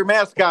you have your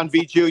mask on,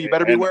 Viju. You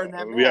better be wearing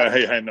that mask.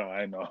 Yeah,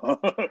 I know.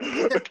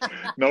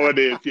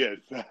 Nowadays, yes.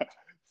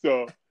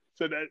 So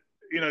that,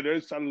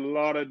 there's a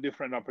lot of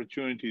different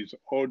opportunities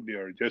out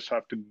there. Just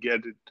have to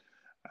get it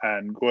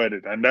and go at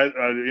it. And that,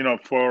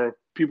 for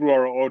people who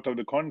are out of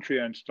the country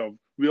and stuff,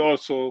 we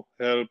also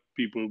help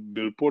people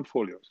build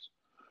portfolios.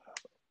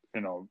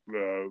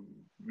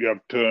 We have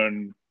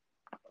turned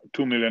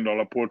 $2 million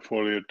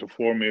portfolio to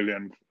 $4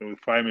 million,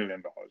 $5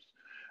 million.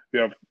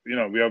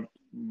 We have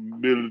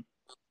built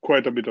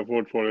quite a bit of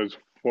portfolios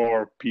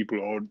for people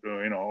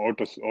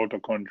out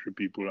of country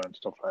people and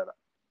stuff like that.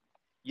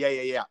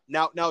 Yeah.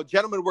 Now,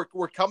 gentlemen,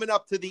 we're coming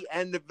up to the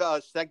end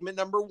of segment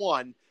number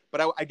 1,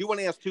 but I do want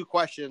to ask 2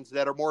 questions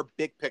that are more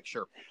big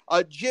picture.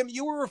 Jim,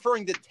 you were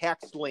referring to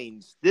tax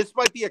liens. This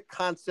might be a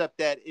concept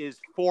that is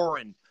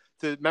foreign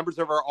to members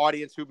of our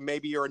audience who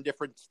maybe are in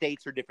different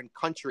states or different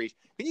countries.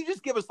 Can you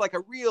just give us like a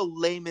real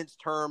layman's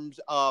terms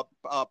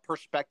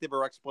perspective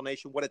or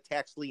explanation what a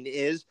tax lien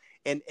is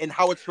and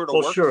how it sort of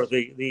works? Well, sure.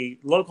 The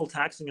local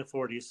taxing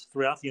authorities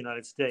throughout the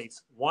United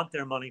States want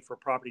their money for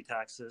property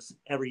taxes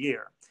every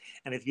year.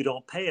 And if you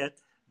don't pay it,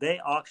 they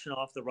auction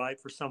off the right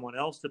for someone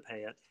else to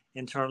pay it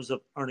in terms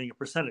of earning a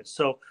percentage.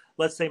 So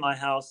let's say my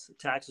house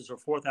taxes are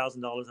 $4,000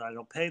 and I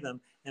don't pay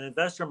them. An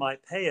investor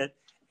might pay it,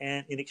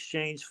 and in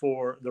exchange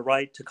for the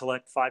right to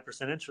collect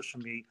 5% interest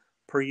from me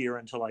per year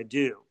until I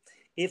do.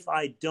 If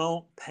I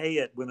don't pay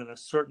it within a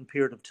certain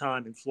period of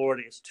time, in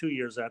Florida, it's 2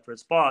 years after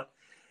it's bought,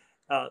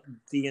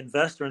 the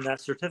investor in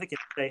that certificate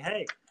say,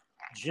 hey,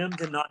 Jim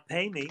did not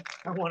pay me.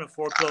 I want to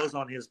foreclose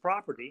on his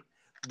property.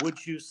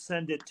 Would you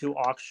send it to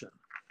auction?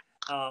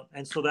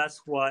 And so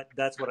that's what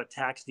a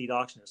tax deed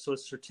auction is. So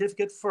it's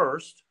certificate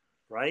first,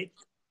 right?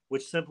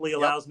 Which simply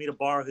allows me to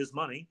borrow his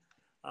money,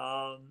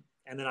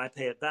 and then I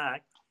pay it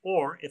back.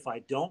 Or if I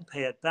don't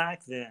pay it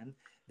back, then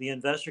the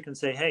investor can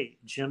say, hey,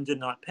 Jim did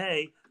not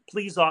pay.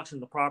 Please auction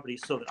the property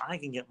so that I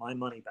can get my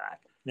money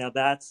back. Now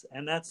that's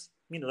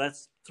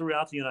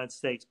throughout the United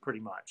States pretty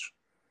much.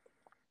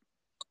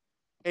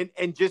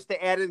 And just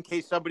to add in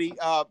case somebody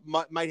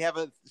might have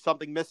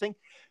something missing,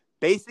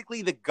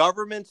 basically the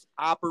governments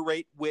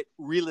operate with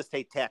real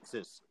estate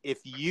taxes. If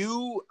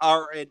you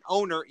are an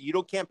owner,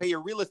 can't pay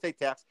your real estate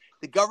tax.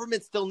 The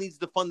government still needs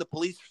to fund the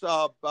police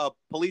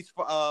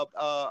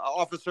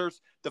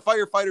officers, the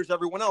firefighters,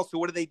 everyone else. So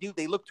what do?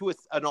 They look to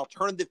an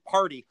alternative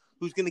party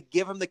who's going to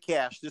give them the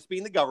cash, this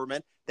being the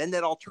government. Then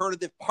that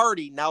alternative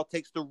party now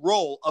takes the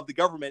role of the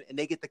government, and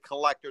they get to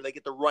collect or they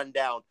get to run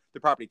down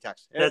the property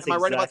tax. That's Am I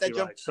right about that, exactly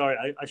Jim? right. Sorry,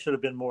 I should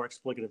have been more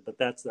explicative, but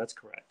that's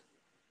correct.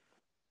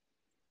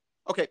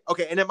 Okay.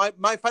 And then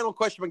my final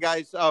question,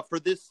 guys, for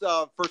this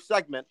first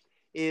segment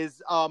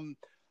is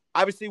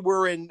obviously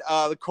we're in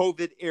the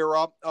COVID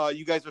era.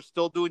 You guys are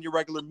still doing your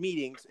regular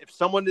meetings. If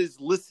someone is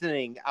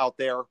listening out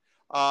there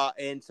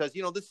and says,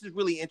 this is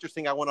really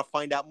interesting, I want to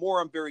find out more,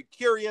 I'm very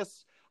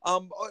curious.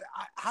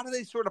 How do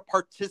they sort of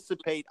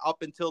participate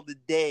up until the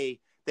day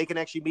they can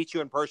actually meet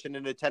you in person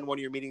and attend one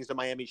of your meetings in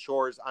Miami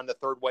Shores on the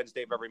third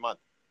Wednesday of every month?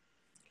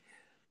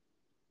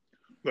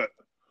 But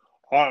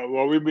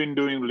what we've been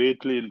doing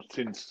lately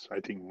since, I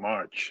think,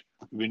 March,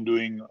 we've been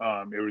doing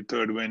every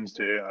third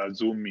Wednesday a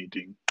Zoom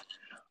meeting.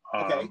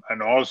 Okay.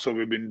 And also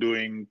we've been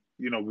doing,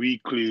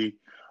 weekly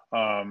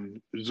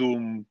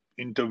Zoom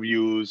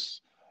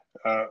interviews.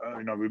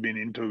 We've been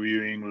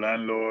interviewing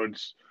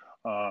landlords,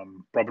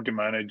 property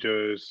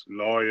managers,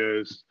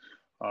 lawyers.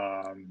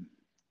 I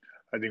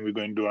think we're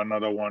going to do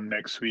another one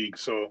next week.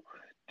 So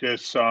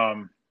just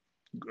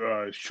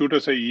shoot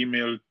us an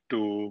email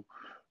to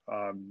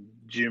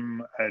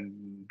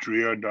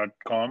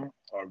jim@dreher.com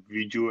or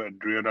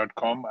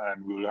viju@dreher.com,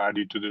 and we'll add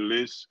you to the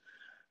list.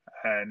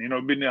 And,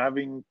 we've been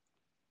having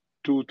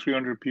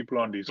 200-300 people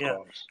on these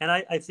calls. And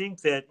I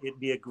think that it'd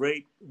be a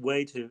great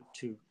way to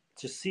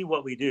see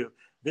what we do.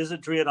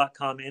 Visit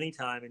dreher.com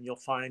anytime, and you'll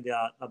find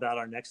out about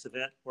our next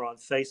event. We're on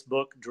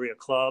Facebook, Dreher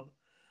Club.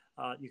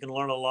 You can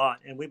learn a lot.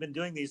 And we've been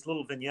doing these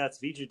little vignettes.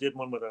 Viju did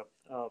one with a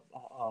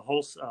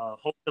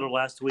wholesaler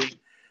last week.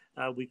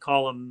 We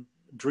call them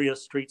Dreher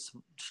Street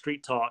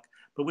Talk.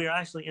 But we are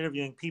actually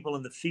interviewing people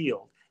in the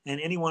field,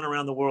 and anyone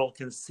around the world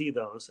can see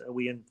those.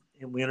 We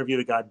interviewed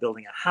a guy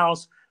building a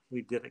house.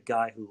 We did a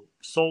guy who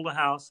sold a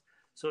house.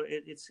 So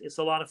it's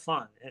a lot of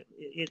fun.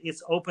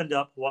 It's opened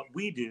up what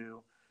we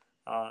do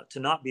to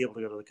not be able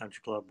to go to the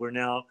country club. We're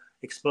now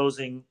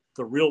exposing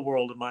the real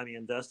world of Miami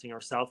investing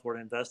or South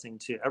Florida investing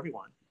to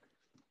everyone.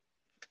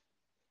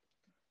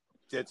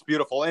 It's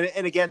beautiful.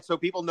 And again, so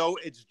people know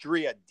it's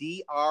Dreher,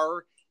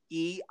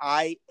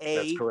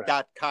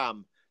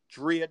 DREIA.com,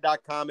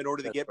 Dreher.com in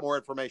order to get more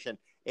information.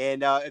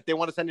 And if they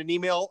want to send an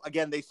email,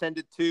 again, they send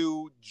it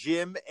to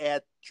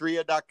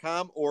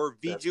jim@dreher.com or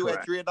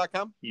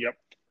viju@dreher.com. Yep.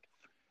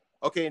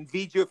 Okay, and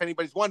Viju, if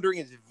anybody's wondering,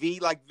 is V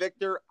like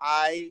Victor,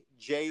 I,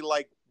 J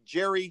like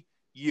Jerry,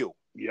 U.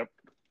 Yep.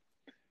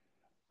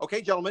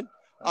 Okay, gentlemen.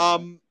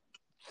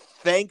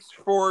 Thanks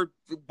for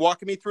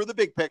walking me through the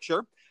big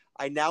picture.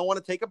 I now want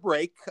to take a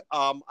break.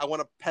 I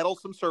want to peddle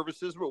some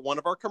services with one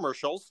of our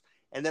commercials.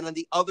 And then on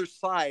the other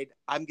side,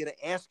 I'm going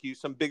to ask you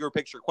some bigger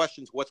picture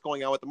questions. What's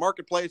going on with the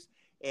marketplace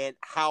and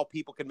how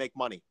people can make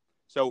money.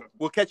 So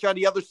we'll catch you on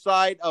the other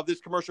side of this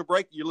commercial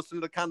break. You're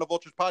listening to the Condo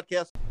Vultures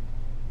podcast.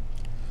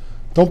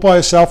 Don't buy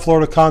a South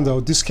Florida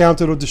condo,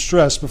 discounted or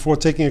distressed, before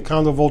taking a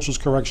Condo Vultures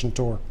correction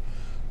tour.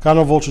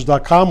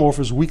 CondoVultures.com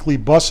offers weekly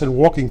bus and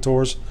walking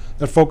tours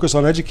that focus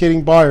on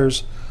educating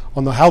buyers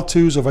on the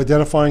how-tos of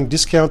identifying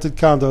discounted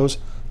condos,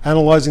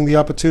 analyzing the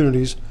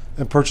opportunities,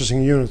 and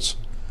purchasing units.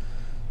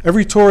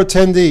 Every tour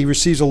attendee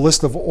receives a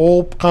list of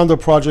all condo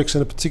projects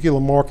in a particular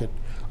market,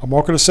 a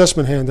market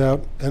assessment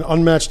handout, and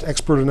unmatched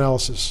expert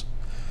analysis.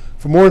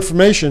 For more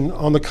information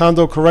on the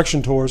condo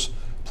correction tours,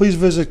 please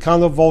visit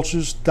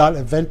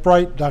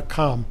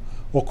condovultures.eventbrite.com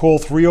or call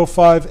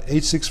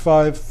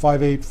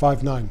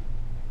 305-865-5859.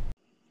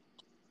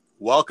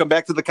 Welcome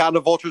back to the Condo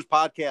Vultures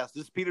podcast.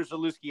 This is Peter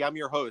Zalewski. I'm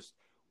your host.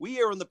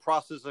 We are in the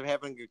process of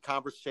having a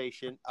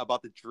conversation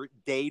about the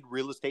Dade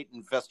Real Estate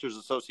Investors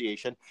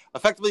Association.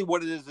 Effectively,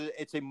 what it is,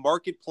 it's a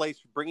marketplace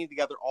for bringing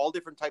together all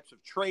different types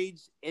of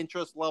trades,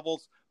 interest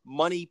levels,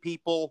 money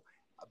people,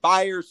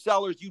 buyers,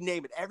 sellers, you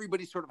name it.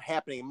 Everybody's sort of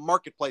happening. A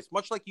marketplace,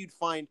 much like you'd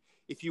find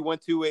if you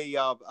went to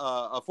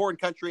a foreign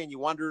country and you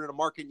wandered in a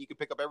market and you could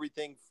pick up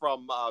everything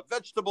from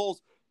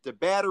vegetables to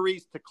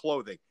batteries to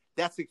clothing.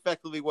 That's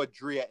effectively what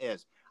Dreher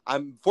is.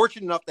 I'm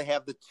fortunate enough to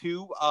have the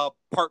two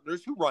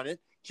partners who run it,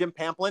 Jim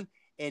Pamplin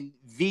and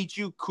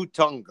Viju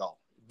Kutungo.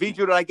 Viju,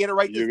 did I get it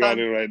right this You time? got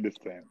it right this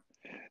time.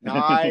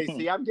 Nice.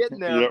 See, I'm getting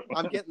there. Yep.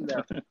 I'm getting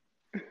there.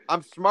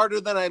 I'm smarter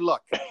than I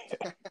look.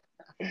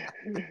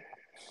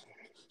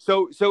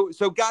 So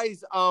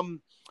guys,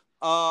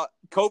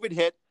 COVID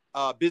hit.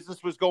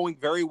 Business was going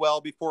very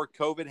well before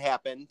COVID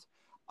happened.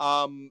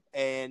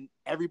 And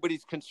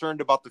everybody's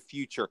concerned about the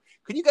future.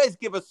 Can you guys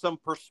give us some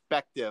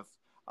perspective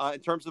in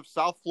terms of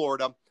South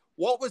Florida?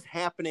 What was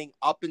happening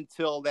up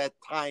until that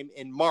time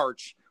in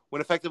March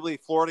when effectively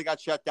Florida got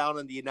shut down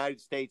and the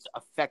United States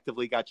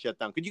effectively got shut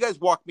down? Could you guys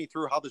walk me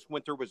through how this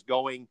winter was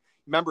going?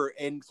 Remember,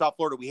 in South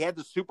Florida, we had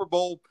the Super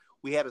Bowl.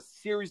 We had a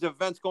series of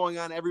events going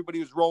on. Everybody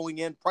was rolling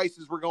in.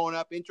 Prices were going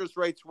up. Interest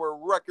rates were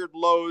record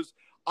lows.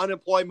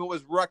 Unemployment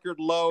was record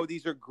low.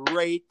 These are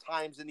great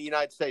times in the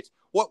United States.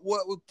 What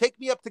take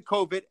me up to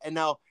COVID, and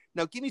now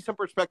give me some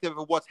perspective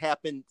of what's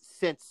happened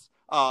since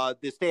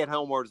the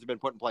stay-at-home orders have been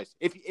put in place,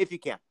 if you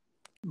can.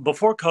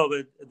 Before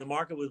COVID, the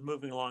market was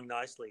moving along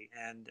nicely,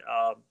 and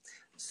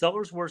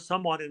sellers were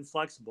somewhat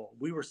inflexible.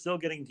 We were still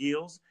getting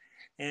deals,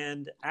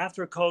 and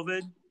after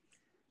COVID,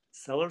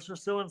 sellers are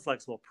still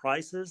inflexible.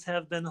 Prices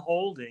have been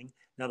holding.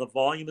 Now the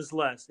volume is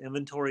less.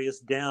 Inventory is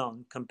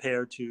down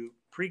compared to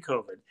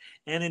pre-COVID.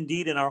 And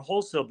indeed, in our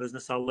wholesale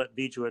business, I'll let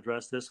Viju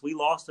address this, we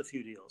lost a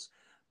few deals.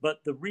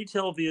 But the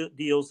retail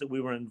deals that we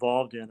were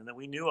involved in and that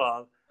we knew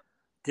of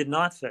did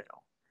not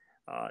fail.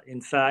 In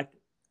fact,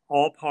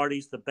 all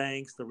parties, the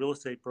banks, the real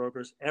estate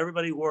brokers,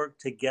 everybody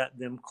worked to get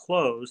them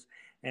closed.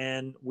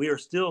 And we are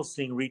still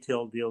seeing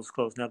retail deals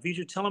closed. Now,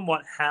 Viju, tell them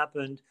what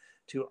happened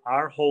to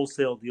our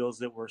wholesale deals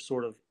that were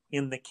sort of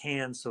in the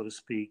can, so to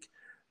speak,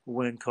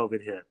 when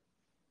COVID hit.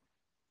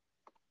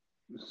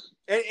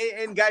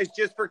 And guys,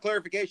 just for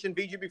clarification,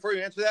 Viju, before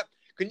you answer that,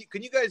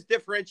 can you guys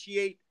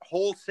differentiate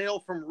wholesale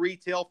from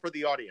retail for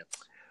the audience?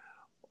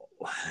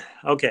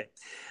 Okay.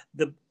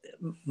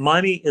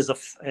 Miami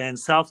and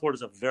South Florida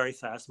is a very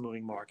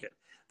fast-moving market.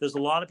 There's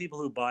a lot of people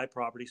who buy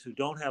properties who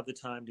don't have the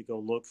time to go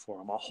look for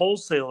them. A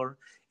wholesaler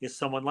is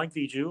someone like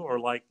Viju or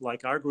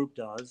like our group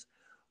does,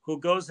 who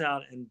goes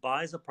out and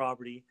buys a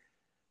property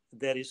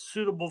that is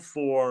suitable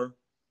for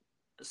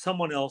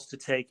someone else to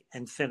take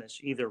and finish,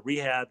 either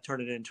rehab,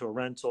 turn it into a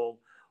rental,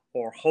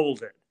 or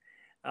hold it.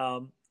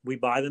 We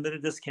buy them at a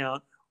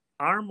discount.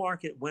 Our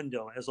market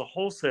window as a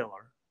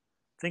wholesaler,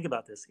 think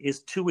about this, is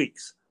 2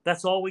 weeks.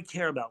 That's all we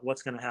care about,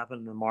 what's going to happen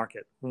in the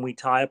market when we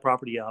tie a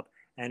property up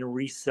and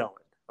resell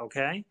it,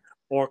 okay?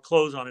 Or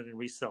close on it and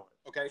resell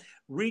it. Okay.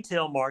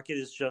 Retail market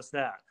is just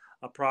that,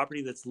 a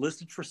property that's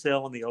listed for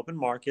sale in the open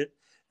market,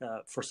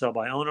 for sale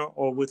by owner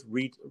or with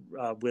real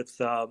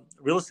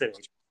estate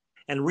agents.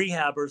 And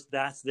rehabbers,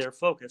 that's their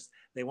focus.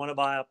 They want to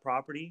buy a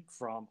property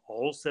from a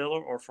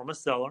wholesaler or from a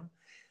seller,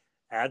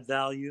 add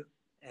value,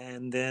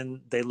 and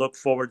then they look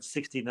forward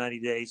 60, 90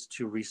 days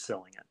to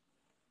reselling it.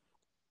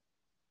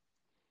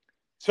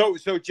 So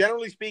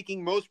generally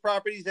speaking, most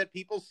properties that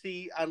people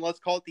see on, let's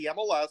call it the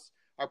MLS,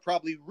 are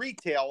probably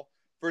retail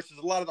versus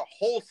a lot of the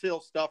wholesale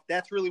stuff.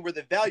 That's really where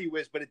the value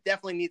is, but it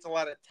definitely needs a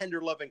lot of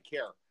tender love and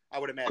care, I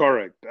would imagine.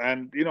 Correct.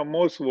 And,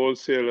 most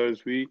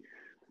wholesalers,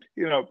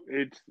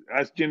 it's,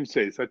 as Jim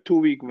says, a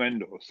 2-week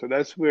window. So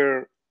that's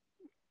where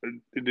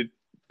the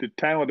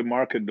time of the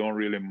market don't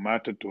really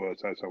matter to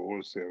us as a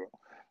wholesaler.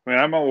 When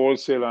I'm a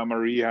wholesaler, I'm a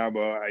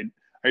rehabber.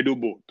 I do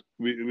both.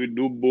 We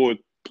do both,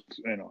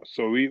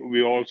 So we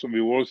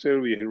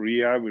wholesale, we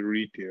rehab, we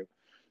retail.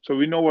 So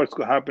we know what's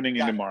happening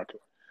in the market.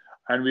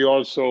 And we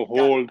also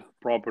hold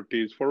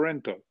properties for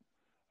rental.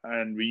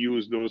 And we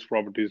use those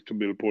properties to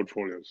build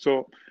portfolios.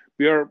 So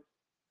we are,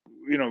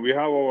 we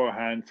have our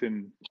hands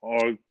in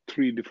all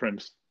 3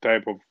 different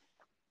type of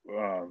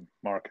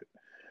market.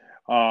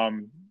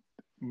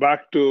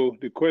 Back to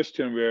the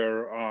question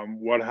where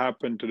what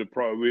happened to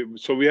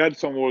so we had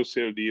some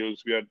wholesale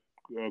deals. We had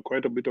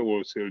quite a bit of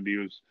wholesale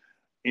deals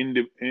in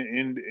the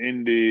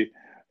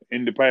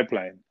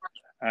pipeline,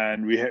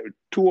 and we had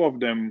 2 of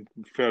them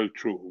fell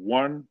through.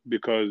 One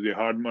because the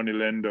hard money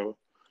lender,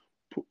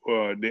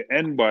 the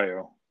end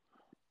buyer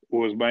who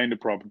was buying the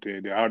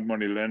property, the hard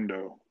money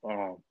lender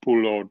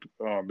pulled out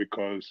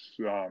because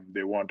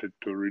they wanted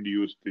to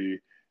reduce the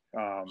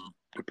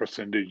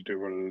percentage they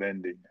were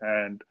lending,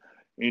 and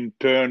in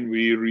turn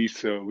we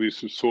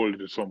sold it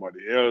to somebody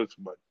else,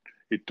 but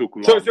it took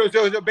long. So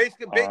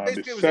basically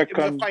it was a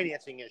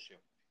financing issue.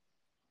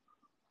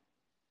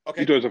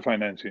 Okay. It was a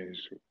financing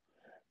issue.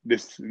 The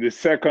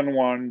second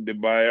one, the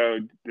buyer,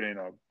 they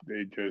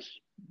just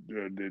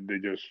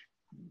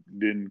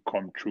didn't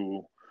come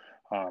through.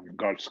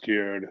 Got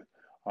scared,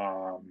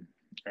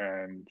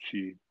 and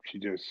she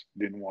just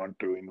didn't want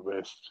to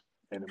invest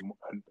anymore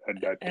at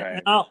that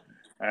time.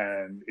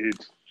 And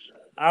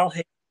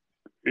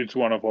it's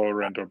one of our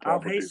rental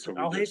properties.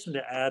 I'll hasten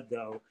to add,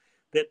 though,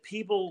 that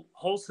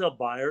wholesale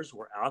buyers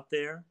were out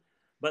there,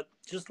 but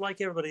just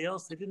like everybody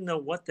else, they didn't know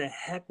what the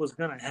heck was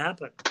going to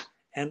happen.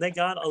 And they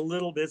got a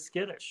little bit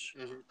skittish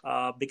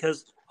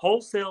because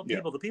wholesale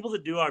people, the people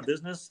that do our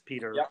business,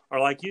 Peter, are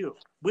like you.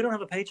 We don't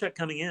have a paycheck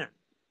coming in.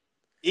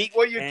 Eat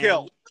what you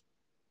kill.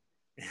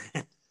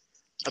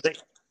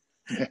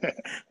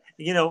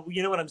 You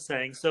know what I'm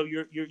saying. So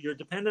you're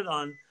dependent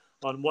on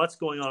what's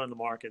going on in the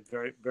market,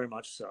 very very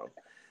much so.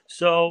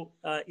 So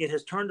it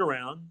has turned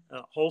around.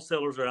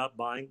 Wholesalers are out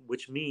buying,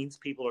 which means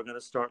people are going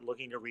to start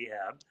looking to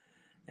rehab.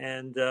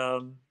 And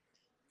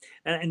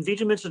and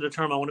Vijay mentioned a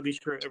term. I want to be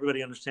sure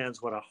everybody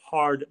understands what a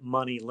hard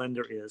money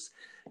lender is.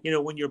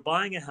 When you're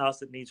buying a house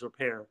that needs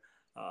repair,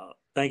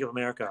 Bank of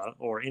America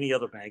or any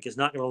other bank is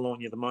not going to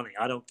loan you the money.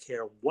 I don't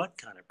care what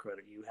kind of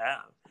credit you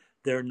have.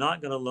 They're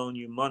not going to loan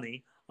you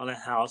money on a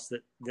house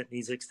that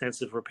needs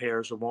extensive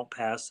repairs or won't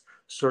pass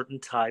certain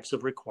types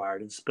of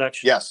required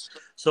inspections. Yes.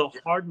 So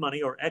hard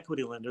money or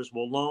equity lenders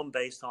will loan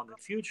based on the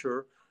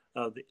future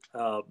of the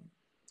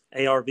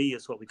ARV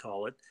is what we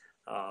call it,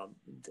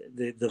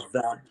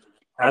 the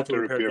after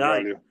repair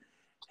value.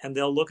 And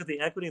they'll look at the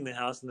equity in the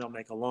house and they'll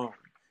make a loan.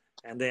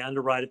 And they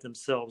underwrite it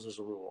themselves as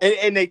a rule.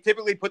 And they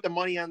typically put the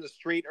money on the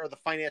street or the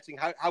financing.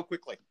 How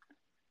quickly?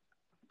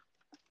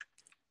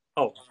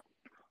 Oh.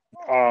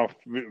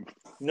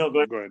 No, go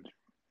ahead.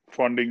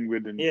 Funding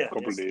within a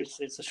couple of days.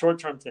 It's a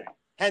short-term thing.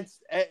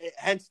 Hence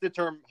the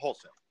term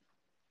wholesale.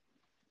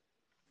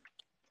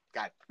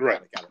 Got it.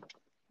 Right. Got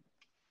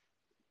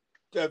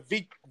it.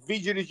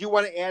 Vijay, did you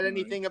want to add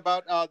anything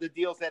about the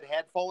deals that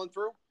had fallen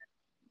through?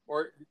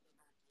 Or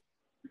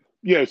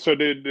yeah, so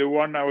the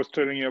one I was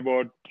telling you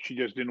about, she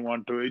just didn't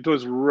want to. It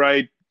was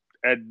right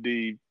at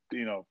the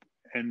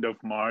end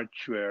of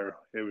March where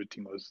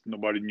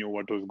nobody knew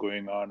what was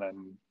going on,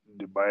 and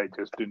the buyer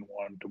just didn't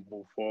want to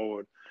move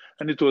forward.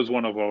 And it was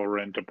one of our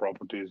rental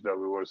properties that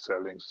we were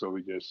selling, so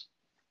we just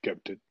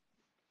kept it.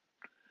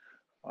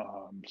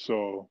 And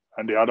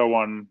the other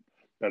one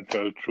that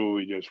fell through,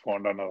 we just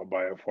found another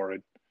buyer for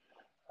it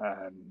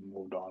and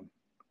moved on.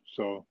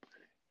 So,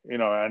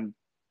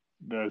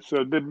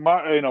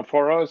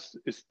 for us,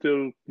 it's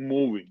still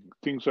moving.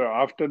 Things are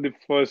after the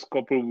first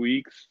couple of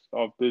weeks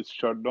of this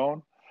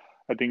shutdown.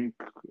 I think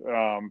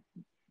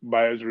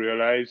buyers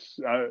realize,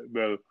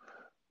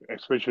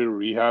 especially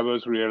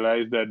rehabbers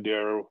realize that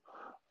their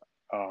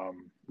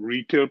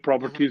retail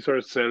properties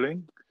are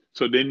selling,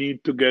 so they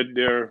need to get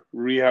their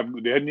rehab.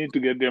 They need to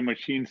get their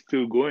machines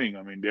still going.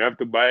 I mean, they have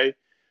to buy,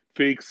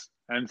 fix,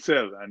 and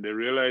sell, and they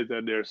realize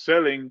that they're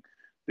selling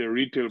their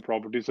retail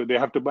properties, so they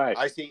have to buy.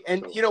 I see.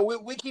 And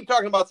we keep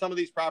talking about some of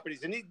these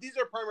properties, and these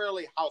are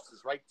primarily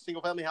houses, right?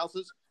 Single family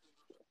houses.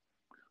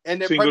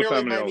 And they're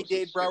primarily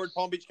Miami-Dade, Broward, yes.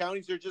 Palm Beach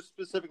counties, or just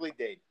specifically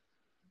Dade?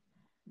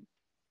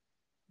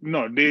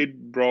 No,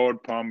 Dade,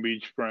 Broward, Palm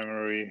Beach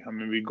primary. I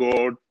mean, we go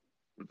out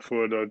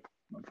further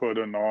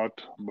north,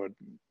 but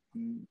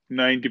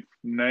 90%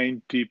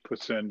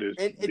 is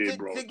Dade,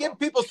 Broward. To give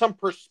people some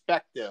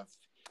perspective,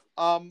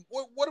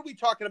 what are we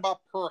talking about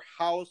per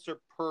house or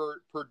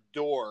per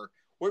door?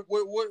 What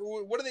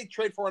do they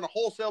trade for on a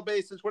wholesale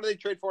basis? What do they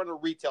trade for on a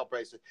retail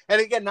basis?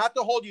 And again, not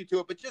to hold you to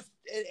it, but just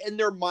in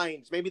their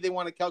minds, maybe they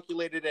want to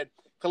calculate it in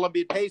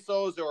Colombian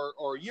pesos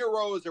or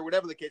euros or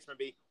whatever the case may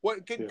be.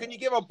 Can you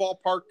give a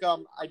ballpark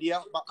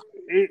idea?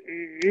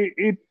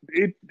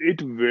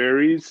 It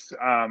varies.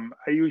 I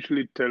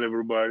usually tell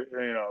everybody,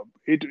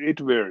 it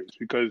varies,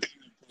 because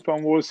if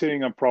I'm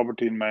wholesaling a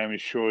property in Miami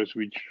Shores,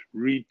 which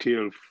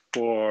retail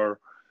for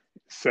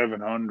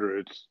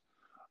 $700,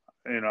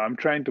 I'm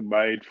trying to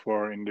buy it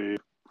for in the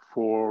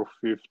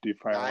 $450,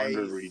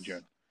 $500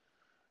 region.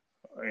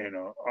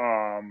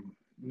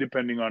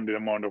 Depending on the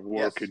amount of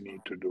work you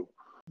need to do.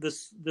 The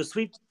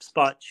sweet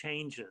spot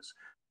changes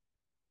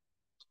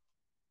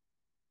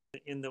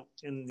in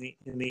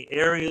the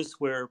areas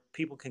where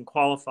people can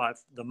qualify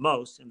the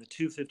most, in the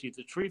 250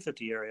 to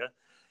 350 area.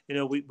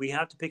 We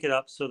have to pick it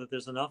up so that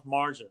there's enough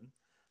margin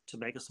to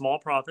make a small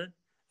profit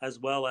as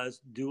well as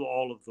do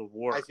all of the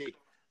work. I see.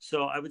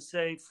 So I would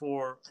say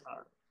for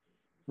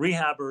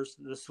rehabbers,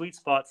 the sweet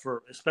spot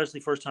for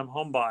especially first-time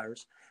home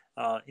buyers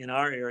in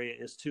our area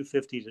is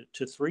 250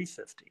 to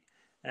 350,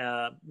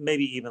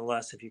 maybe even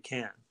less if you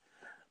can.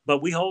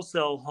 But we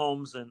wholesale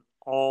homes in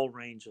all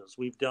ranges.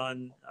 We've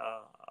done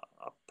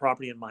a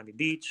property in Miami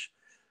Beach,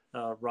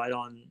 right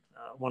on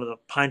one of the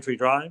Pine Tree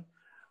Drive,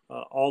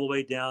 all the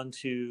way down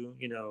to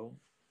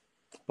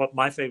what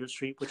my favorite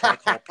street, which I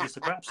call Piece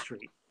of Crap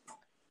Street.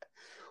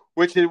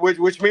 Which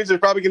means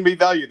there's probably going to be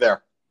value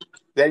there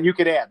that you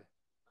could add.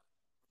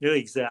 Yeah,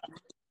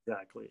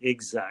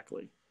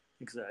 exactly.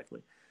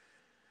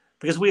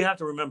 Because we have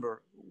to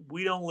remember,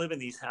 we don't live in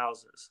these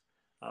houses.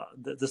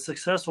 The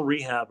successful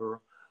rehabber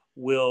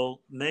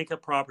will make a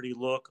property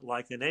look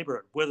like the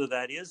neighborhood, whether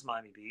that is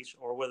Miami Beach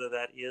or whether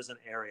that is an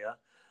area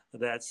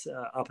that's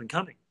up and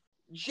coming.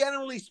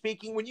 Generally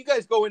speaking, when you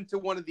guys go into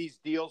one of these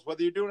deals,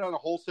 whether you're doing it on a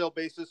wholesale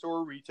basis or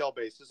a retail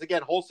basis,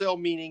 again, wholesale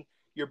meaning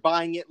you're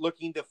buying it,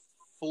 looking to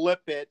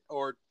flip it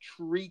or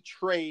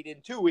trade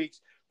in 2 weeks,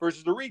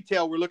 versus the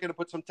retail, we're looking to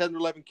put some 10 or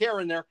 11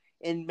 care in there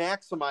and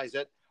maximize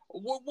it.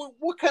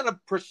 What kind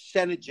of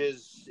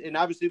percentages, and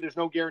obviously there's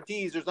no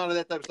guarantees, there's none of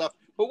that type of stuff,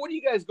 but what do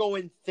you guys go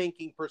in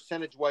thinking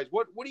percentage-wise?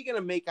 What are you going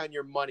to make on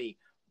your money?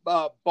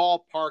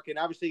 Ballpark, and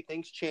obviously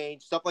things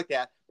change, stuff like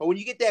that. But when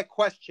you get that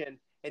question,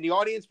 and the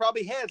audience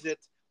probably has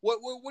it, what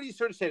do you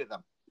sort of say to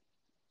them?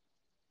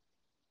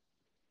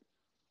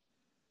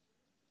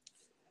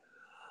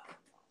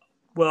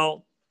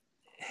 Well,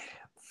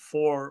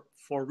 for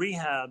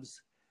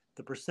rehabs,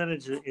 the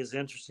percentage is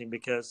interesting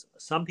because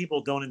some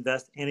people don't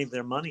invest any of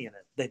their money in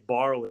it. They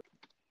borrow it.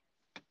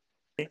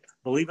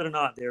 Believe it or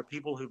not, there are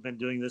people who've been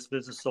doing this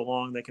business so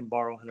long they can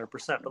borrow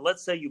 100%. But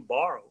let's say you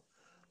borrow.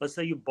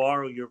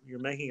 You're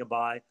making a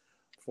buy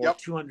for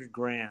 200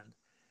 grand,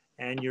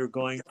 and you're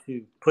going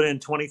to put in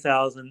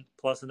 20,000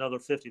 plus another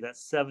 50. That's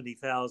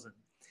 70,000.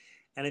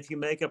 And if you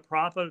make a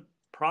profit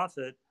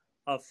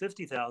of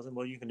 50,000,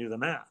 well, you can do the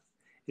math.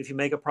 If you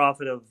make a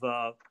profit of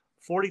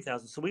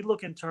 40,000, so we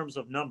look in terms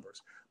of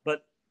numbers.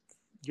 But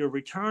your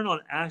return on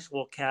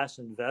actual cash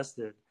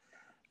invested,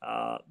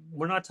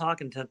 we're not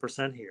talking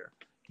 10% here.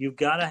 You've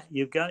got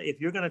if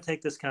you're going to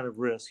take this kind of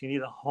risk, you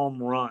need a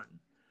home run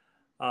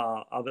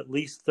of at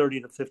least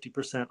 30 to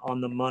 50%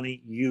 on the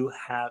money you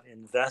have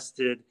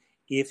invested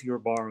if you're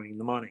borrowing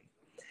the money.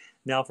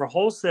 Now, for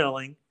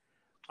wholesaling,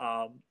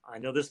 I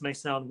know this may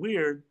sound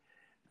weird.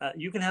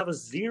 You can have a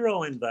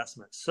zero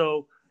investment.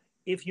 So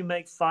if you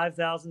make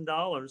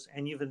 $5,000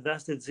 and you've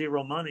invested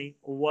zero money,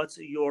 what's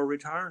your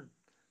return?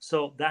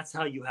 So that's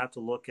how you have to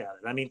look at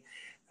it. I mean,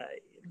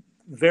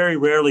 very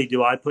rarely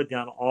do I put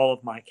down all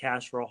of my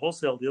cash for a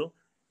wholesale deal.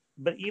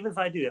 But even if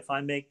I do, if I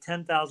make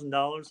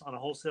 $10,000 on a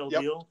wholesale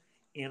deal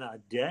in a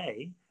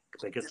day,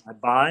 because I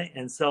buy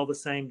and sell the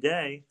same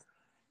day,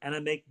 and I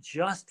make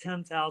just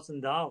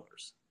 $10,000,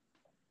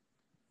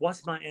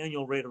 what's my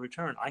annual rate of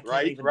return? I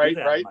can't even do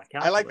that in my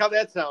calculator. I like how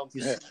that sounds.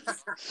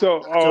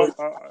 So,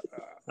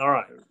 all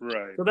right.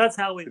 Right. So that's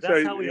how we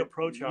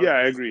approach our. Yeah,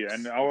 I agree.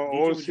 And our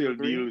wholesale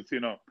deals,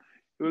 it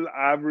will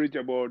average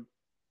about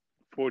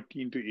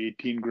 14 to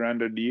 18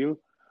 grand a deal.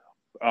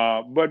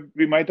 But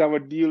we might have a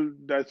deal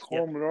that's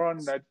home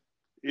run that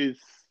is,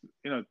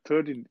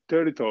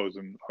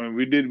 30,000. I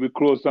mean, we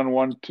closed on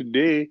one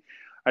today.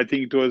 I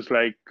think it was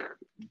like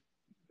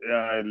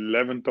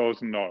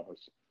 $11,000.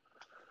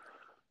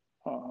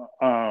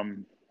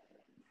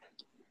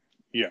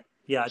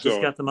 Yeah, I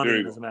just got the money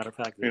in, as a matter of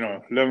fact.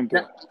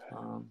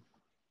 11,000.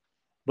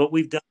 But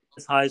we've done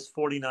as high as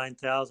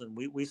 49,000.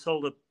 We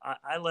sold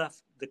I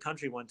left the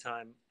country one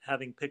time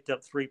having picked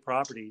up 3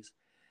 properties,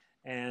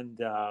 and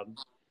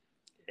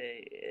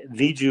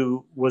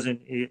Viju was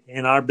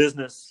in our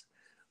business.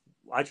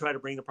 I try to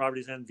bring the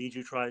properties in.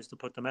 Viju tries to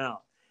put them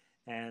out.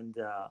 And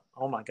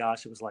oh my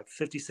gosh, it was like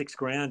 56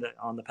 grand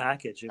on the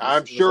package.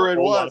 I'm sure it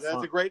was.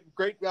 That's a great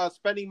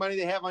spending money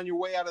to have on your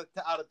way out of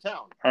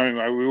town. I mean,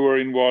 we were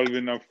involved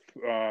in a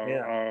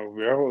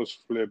warehouse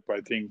flip,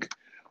 I think,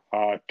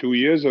 2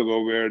 years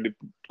ago, where the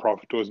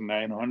profit was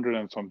 $900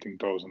 and something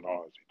thousand.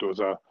 It was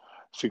a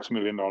 $6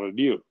 million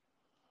deal.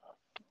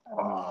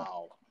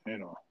 Wow.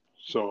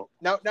 So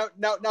now,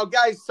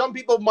 guys, some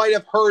people might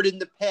have heard in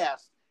the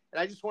past,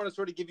 and I just want to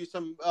sort of give you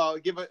some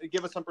give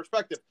us some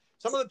perspective.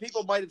 Some of the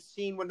people might have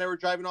seen when they were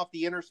driving off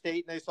the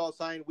interstate and they saw a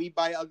sign, "We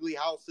buy ugly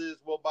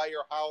houses, we'll buy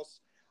your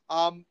house."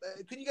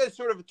 Can you guys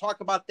sort of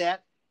talk about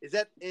that? Is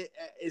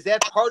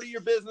that part of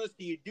your business?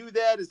 Do you do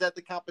that? Is that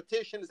the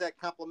competition? Is that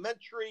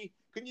complementary?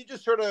 Can you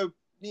just sort of,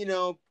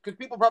 because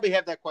people probably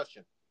have that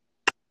question.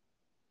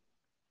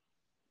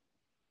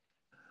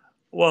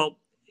 Well,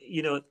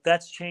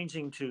 that's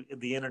changing to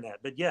the internet.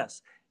 But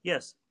yes,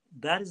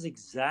 that is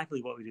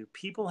exactly what we do.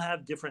 People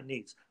have different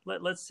needs.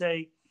 Let's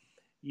say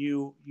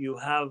you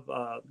have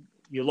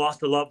you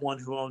lost a loved one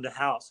who owned a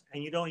house,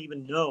 and you don't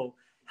even know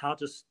how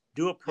to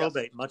do a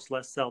probate, much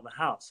less sell the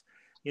house.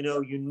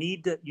 You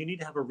need to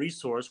have a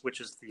resource,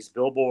 which is these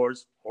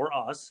billboards or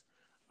us,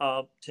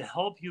 to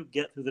help you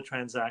get through the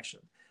transaction,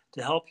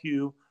 to help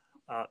you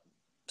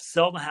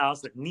sell the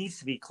house that needs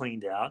to be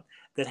cleaned out,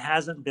 that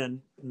hasn't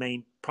been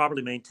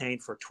properly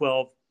maintained for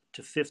 12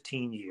 to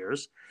 15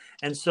 years.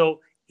 And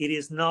so it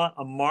is not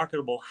a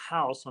marketable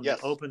house on the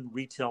open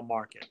retail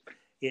market.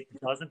 It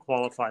doesn't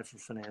qualify for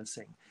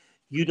financing.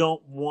 You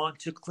don't want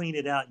to clean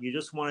it out. You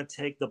just want to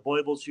take the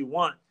foibles you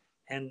want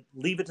and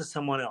leave it to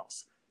someone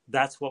else.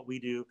 That's what we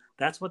do.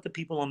 That's what the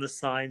people on the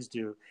signs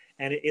do.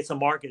 And it's a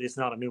market. It's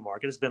not a new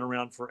market. It's been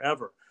around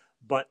forever.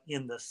 But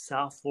in the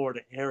South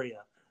Florida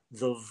area,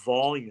 the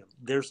volume,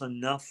 there's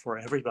enough for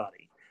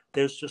everybody.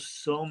 There's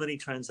just so many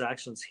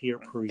transactions here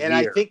per year. And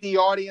I think the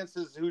audience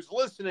who's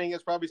listening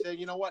is probably saying,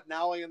 you know what,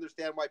 now I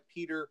understand why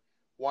Peter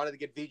wanted to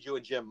get Viju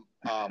and Jim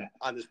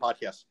on this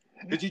podcast.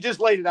 Because you just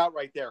laid it out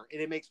right there,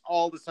 and it makes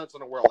all the sense in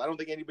the world. I don't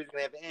think anybody's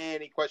going to have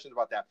any questions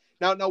about that.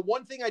 Now,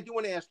 one thing I do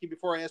want to ask you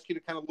before I ask you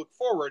to kind of look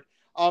forward,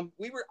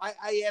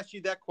 I asked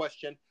you that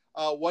question.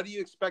 What do you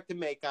expect to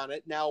make on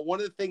it? Now, one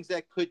of the things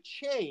that could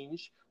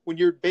change when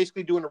you're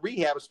basically doing a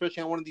rehab,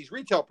 especially on one of these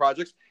retail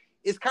projects,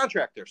 is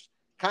contractors,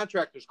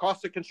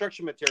 cost of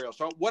construction materials.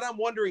 So what I'm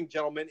wondering,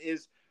 gentlemen,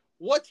 is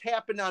what's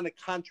happened on the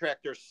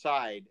contractor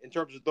side in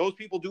terms of those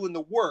people doing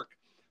the work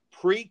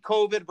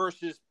pre-COVID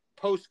versus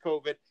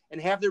post-COVID,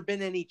 and have there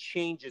been any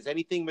changes,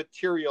 anything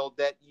material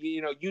that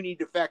you need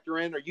to factor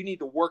in or you need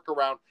to work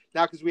around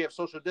now because we have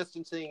social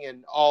distancing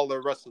and all the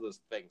rest of those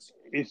things?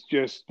 It's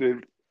just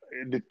the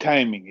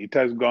timing. It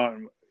has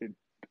gone.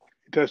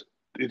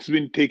 It's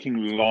been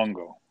taking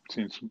longer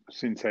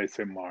since I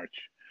say March.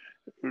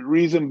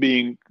 Reason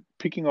being,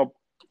 picking up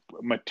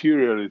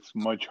material is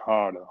much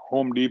harder.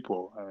 Home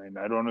Depot. I mean,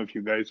 I don't know if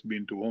you guys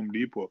been to Home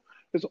Depot.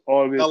 It's The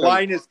always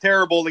line is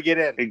terrible to get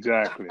in.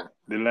 exactly.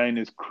 The line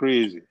is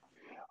crazy.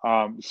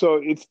 So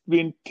it's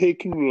been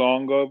taking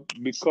longer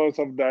because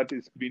of that.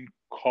 It's been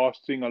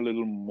costing a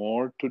little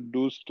more to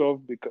do stuff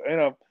because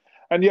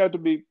and you have to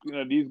be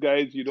these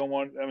guys. You don't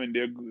want. I mean,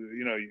 they're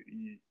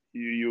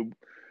you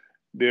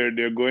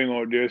they're going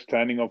out there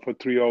standing up for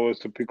 3 hours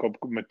to pick up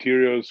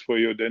materials for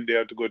you. Then they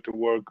have to go to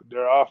work.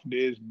 Their off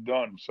day is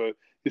done. So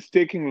it's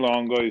taking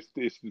longer.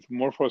 It's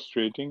more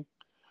frustrating.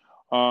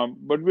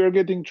 But we are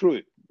getting through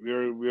it.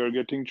 We are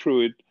getting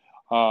through it.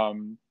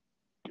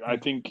 I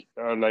think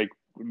like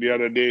the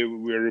other day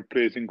we were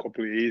replacing a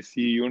couple of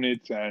AC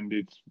units, and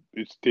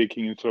it's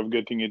taking, instead of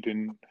getting it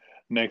in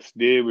next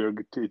day,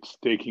 it's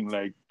taking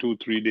like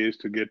 2-3 days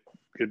to get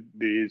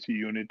the AC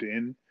unit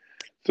in.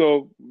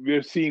 So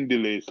we're seeing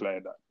delays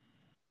like that.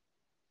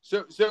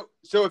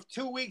 So if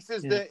 2 weeks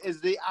is Yeah.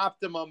 the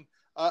optimum,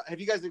 have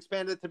you guys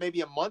expanded to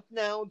maybe a month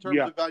now in terms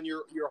Yeah. of on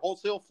your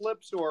wholesale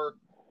flips or?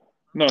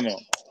 No.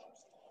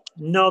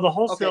 No, the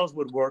wholesales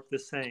would work the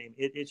same.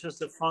 It's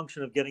just a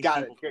function of getting Got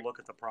people it. to look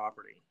at the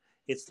property.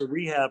 It's the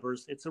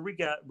rehabbers. It's the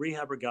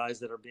rehabber guys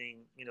that are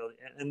being,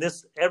 and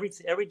this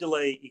every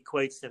delay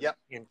equates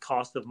in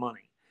cost of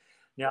money.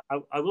 Now,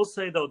 I will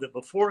say though that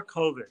before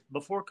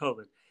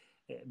COVID,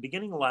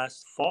 beginning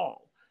last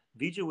fall,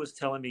 Vijay was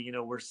telling me,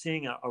 we're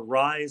seeing a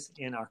rise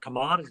in our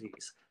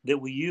commodities that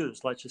we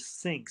use, like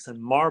just sinks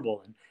and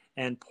marble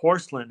and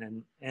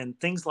porcelain and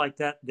things like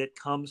that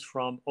comes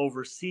from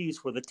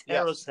overseas where the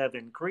tariffs have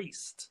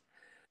increased.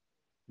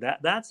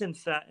 That's in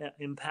fact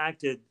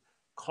impacted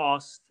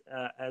cost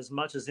as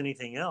much as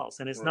anything else,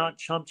 and it's not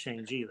chump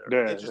change either.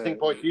 Interesting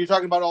point. So you're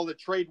talking about all the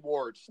trade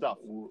war stuff.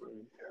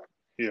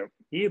 Yeah.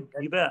 You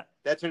bet.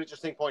 That's an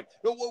interesting point.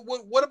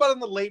 What about on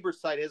the labor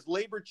side? Has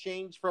labor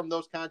changed from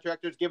those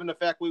contractors, given the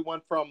fact we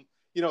went from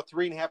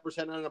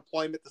 3.5%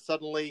 unemployment to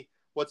suddenly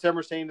what some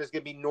are saying is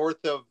going to be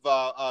north of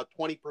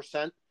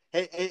 20%?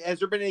 Has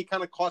there been any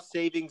kind of cost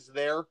savings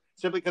there,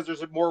 simply because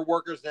there's more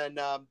workers than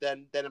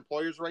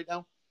employers right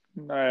now?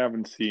 I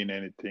haven't seen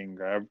anything.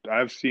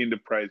 I've seen the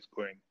price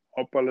going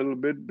up a little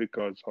bit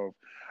because of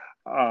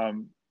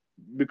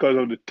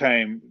the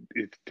time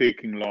it's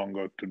taking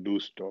longer to do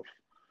stuff.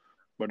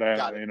 But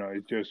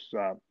it just.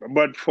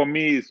 But for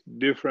me, it's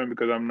different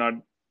because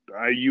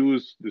I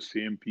use the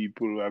same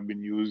people I've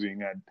been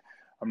using, and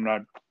I'm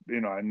not.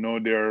 I know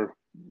they're,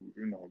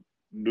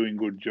 doing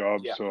good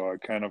jobs, so I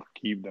kind of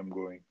keep them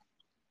going.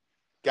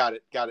 Got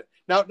it.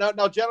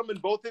 Now, gentlemen,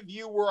 both of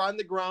you were on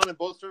the ground, and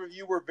both of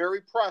you were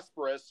very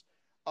prosperous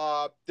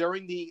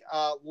during the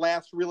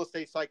last real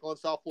estate cycle in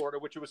South Florida,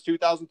 which was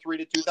 2003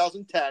 to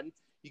 2010.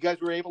 You guys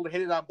were able to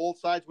hit it on both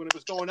sides when it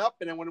was going up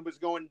and then when it was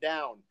going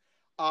down.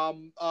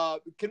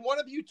 Can one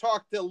of you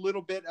talk a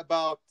little bit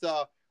about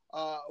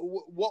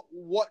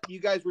what you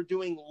guys were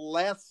doing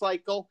last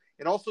cycle,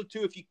 and also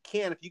too, if you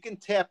can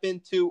tap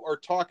into or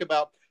talk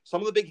about some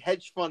of the big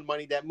hedge fund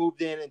money that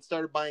moved in and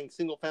started buying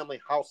single family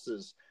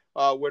houses?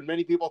 When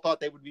many people thought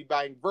they would be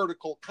buying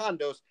vertical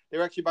condos,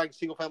 they're actually buying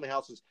single family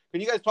houses. Can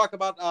you guys talk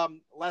about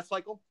last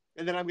cycle?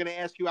 And then I'm going to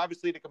ask you,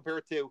 obviously, to compare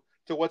it to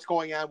what's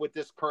going on with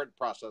this current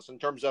process in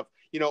terms of,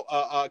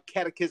 a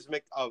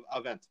cataclysmic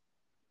event.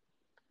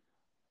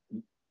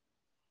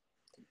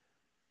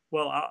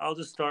 Well, I'll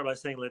just start by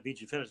saying, let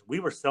Vijay finish. We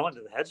were selling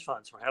to the hedge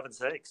funds, for heaven's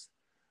sakes.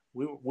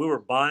 We were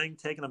buying,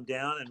 taking them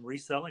down, and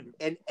reselling.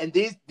 And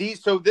these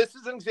so this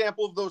is an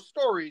example of those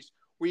stories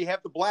where you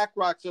have the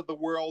BlackRocks of the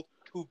world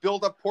who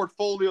build up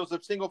portfolios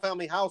of single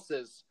family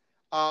houses.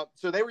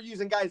 So they were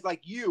using guys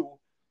like you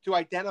to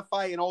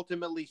identify and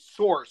ultimately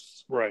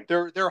source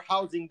their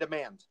housing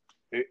demand.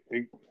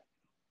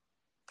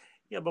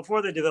 Yeah,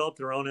 before they developed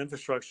their own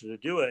infrastructure to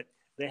do it,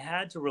 they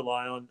had to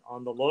rely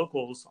on the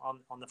locals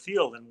on the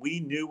field, and we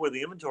knew where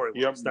the inventory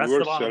was. Yep, That's we were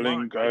the bottom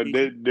selling. line.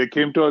 Right? They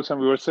came to us and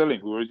we were selling.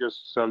 We were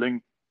just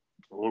selling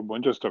a whole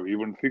bunch of stuff,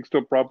 even fixed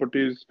up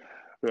properties.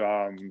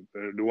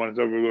 The ones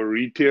that we were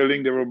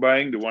retailing, they were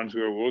buying. The ones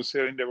we were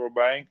wholesaling, they were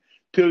buying.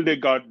 Till they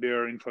got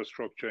their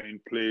infrastructure in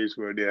place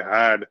where they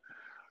had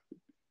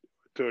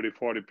 30,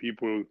 40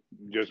 people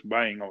just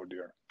buying out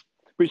there,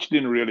 which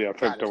didn't really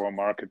affect our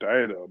market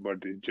either.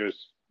 But it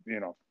just,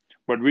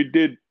 but we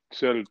did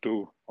sell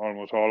to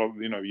almost all of,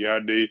 you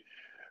had the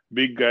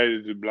big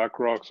guys, the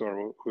BlackRocks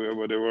or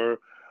whoever they were,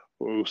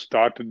 who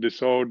started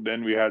this out.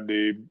 Then we had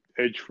the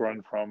hedge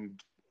fund from,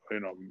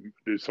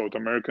 the South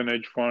American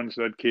hedge funds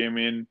that came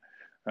in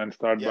and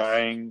started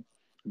buying.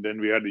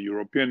 Then we had the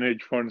European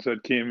hedge funds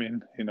that came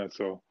in,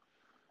 so.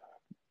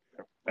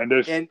 And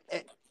there's.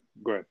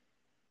 Go ahead.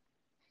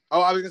 Oh,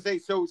 I was going to say,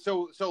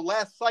 so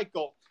last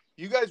cycle,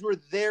 you guys were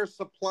there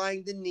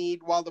supplying the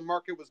need while the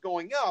market was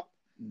going up,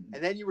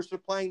 and then you were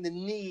supplying the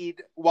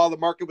need while the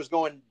market was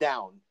going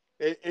down.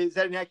 Is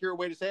that an accurate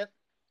way to say it?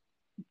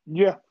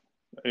 Yeah.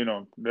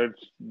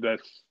 That's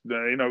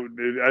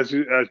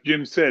as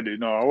Jim said,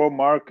 our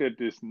market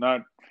is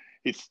not,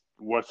 it's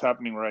what's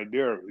happening right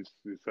there. It's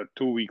a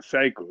 2-week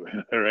cycle,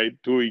 right?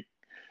 2 week.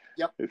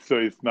 Yep. So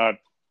it's not,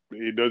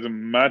 it doesn't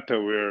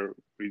matter where,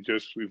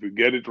 if we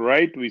get it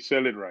right, we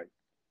sell it right.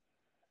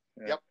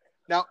 Yeah.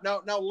 Yep.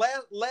 Now,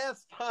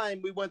 last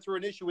time we went through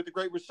an issue with the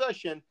Great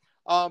Recession,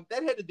 that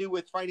had to do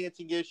with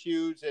financing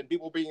issues and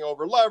people being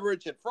over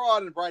leveraged and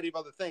fraud and a variety of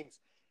other things.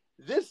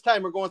 This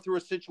time we're going through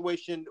a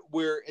situation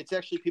where it's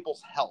actually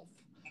people's health.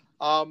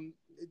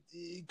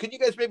 Could you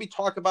guys maybe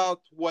talk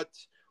about what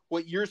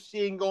you're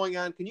seeing going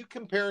on? Can you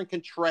compare and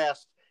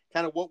contrast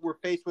kind of what we're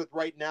faced with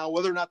right now,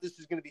 whether or not this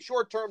is going to be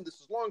short term, this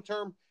is long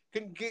term?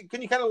 Can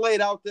you kind of lay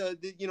it out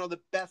the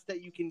best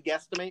that you can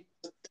guesstimate?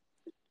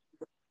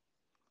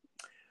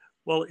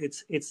 Well,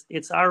 it's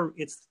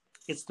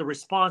the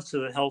response to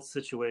the health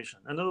situation.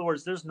 In other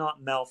words, there's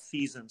not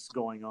malfeasance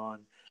going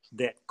on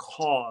that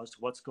caused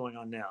what's going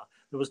on now.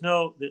 There's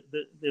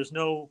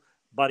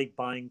nobody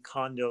buying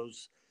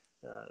condos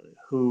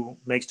who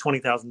makes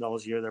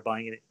 $20,000 a year. They're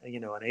buying an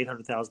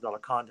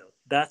 $800,000 condo.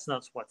 That's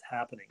not what's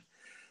happening.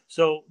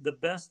 So the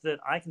best that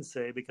I can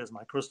say, because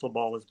my crystal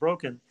ball is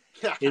broken,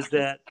 is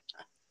that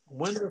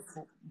when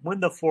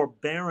the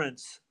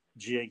forbearance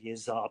jig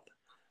is up,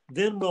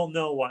 then we'll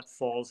know what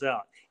falls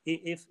out.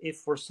 If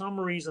for some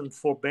reason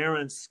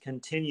forbearance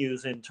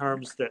continues in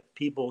terms that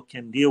people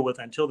can deal with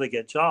until they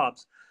get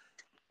jobs,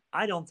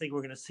 I don't think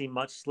we're going to see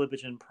much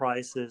slippage in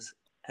prices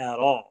at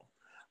all.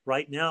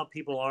 Right now,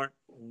 people aren't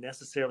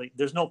necessarily,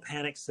 there's no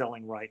panic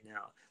selling right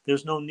now.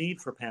 There's no need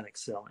for panic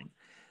selling.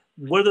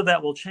 Whether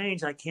that will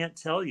change, I can't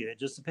tell you. It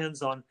just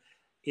depends on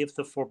if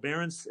the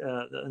forbearance,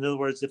 in other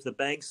words, if the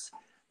banks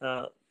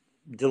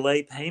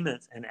delay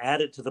payment and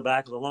add it to the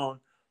back of the loan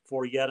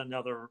for yet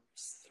another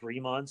 3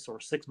 months or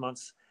 6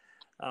 months,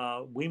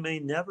 we may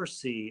never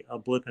see a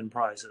blip in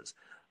prices.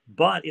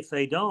 But if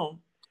they don't,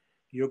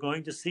 you're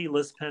going to see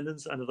list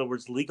pendants, in other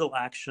words, legal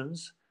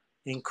actions,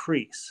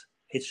 increase.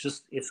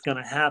 It's going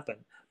to happen.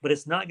 But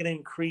it's not going to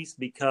increase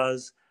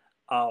because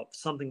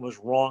something was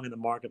wrong in the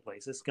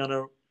marketplace. It's going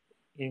to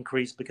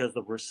increase because of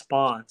the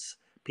response,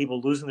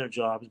 people losing their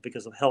jobs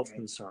because of health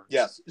concerns.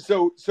 Yes.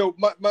 So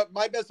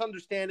my best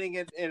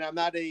understanding, and I'm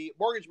not a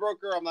mortgage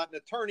broker, I'm not an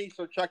attorney,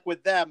 so check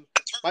with them.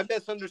 My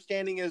best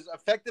understanding is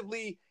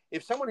effectively,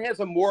 if someone has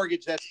a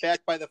mortgage that's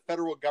backed by the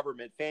federal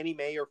government, Fannie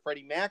Mae or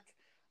Freddie Mac,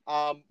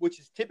 which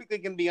is typically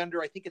going to be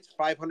under, I think it's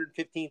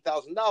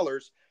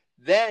 $515,000,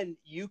 then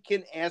you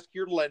can ask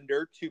your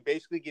lender to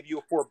basically give you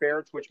a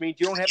forbearance, which means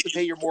you don't have to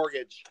pay your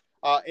mortgage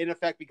in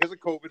effect because of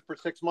COVID for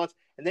 6 months.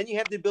 And then you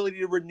have the ability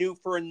to renew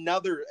for an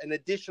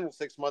additional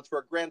 6 months for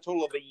a grand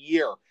total of a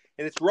year.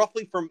 And it's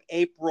roughly from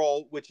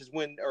April, which is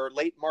or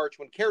late March,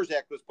 when CARES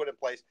Act was put in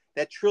place,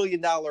 that $1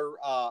 trillion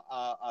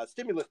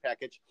stimulus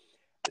package.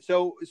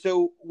 So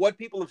what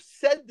people have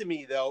said to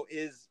me, though,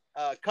 is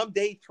come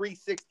day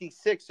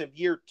 366 of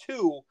year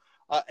 2,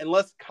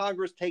 unless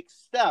Congress takes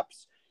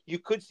steps, you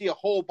could see a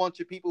whole bunch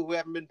of people who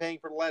haven't been paying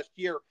for the last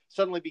year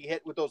suddenly be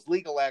hit with those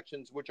legal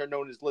actions, which are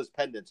known as list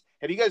pendants.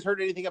 Have you guys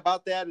heard anything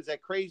about that? Is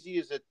that crazy?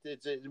 Is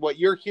it what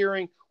you're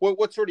hearing?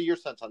 What's sort of your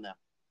sense on that?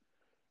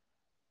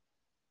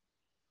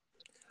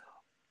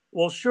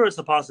 Well, sure, it's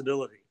a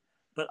possibility.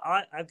 But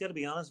I've got to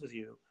be honest with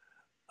you.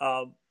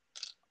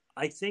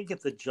 I think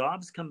if the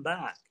jobs come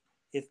back,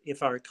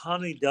 if our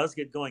economy does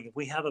get going, if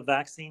we have a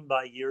vaccine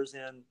by year's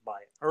end, by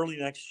early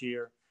next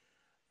year,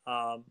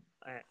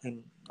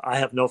 and I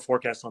have no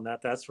forecast on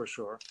that, that's for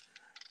sure.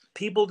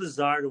 People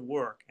desire to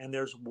work, and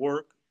there's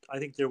work. I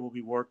think there will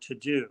be work to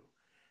do.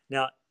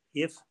 Now,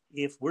 if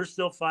we're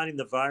still fighting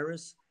the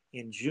virus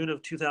in June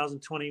of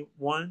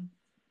 2021,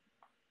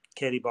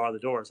 Katie, bar the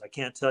doors. I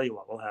can't tell you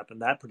what will happen.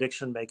 That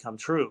prediction may come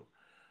true.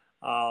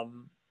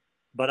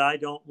 But I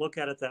don't look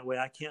at it that way.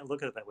 I can't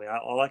look at it that way.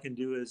 All I can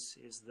do is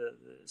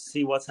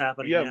see what's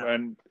happening now. Yeah,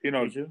 and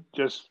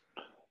just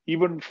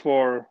even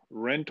for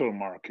rental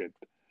market,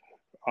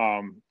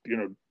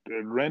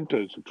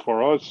 renters,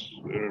 for us,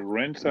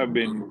 rents have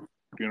been,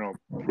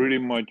 pretty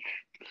much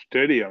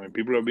steady. I mean,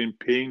 people have been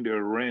paying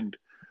their rent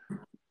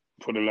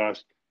for the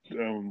last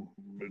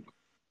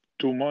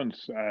 2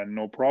 months and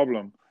no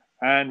problem.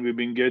 And we've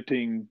been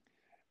getting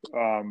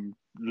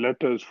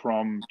letters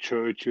from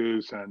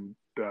churches and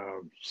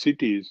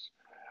cities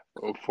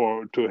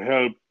to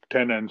help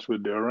tenants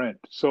with their rent.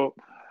 So,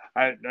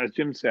 as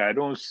Jim said, I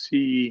don't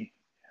see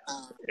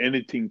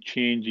anything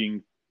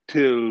changing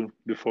till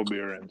the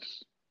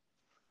forbearance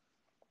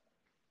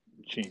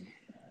change.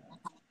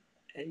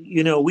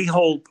 We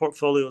hold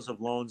portfolios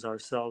of loans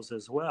ourselves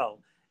as well,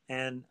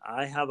 and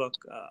I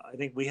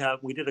think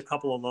we did a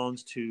couple of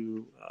loans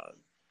to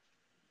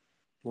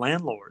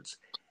landlords,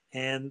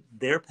 and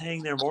they're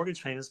paying their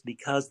mortgage payments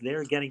because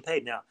they're getting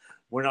paid. Now,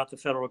 we're not the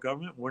federal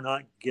government; we're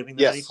not giving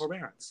them any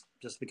forbearance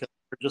just because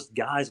we're just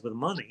guys with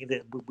money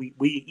that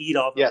we eat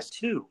off of it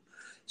too.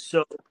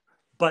 So,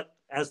 but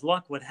as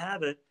luck would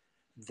have it,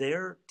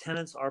 their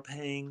tenants are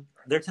paying.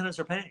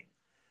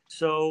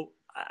 So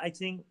I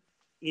think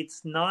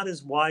it's not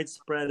as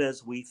widespread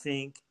as we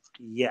think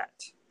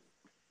yet.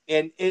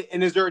 And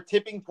is there a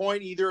tipping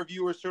point? Either of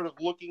you are sort of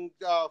looking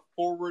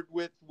forward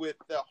with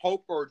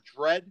hope or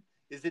dread?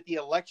 Is it the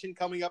election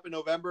coming up in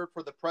November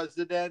for the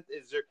president?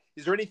 Is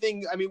there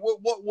anything? I mean,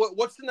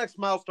 what's the next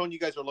milestone you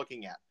guys are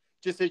looking at?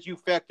 just as you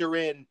factor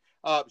in,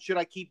 should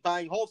I keep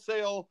buying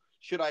wholesale?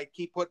 Should I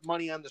keep putting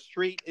money on the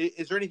street?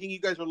 Is there anything you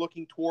guys are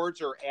looking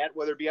towards or at,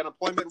 whether it be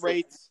unemployment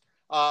rates,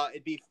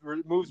 it'd be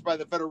moves by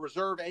the Federal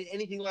Reserve,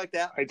 anything like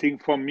that? I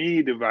think for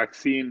me, the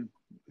vaccine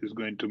is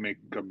going to make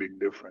a big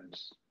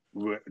difference.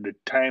 The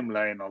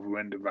timeline of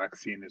when the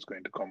vaccine is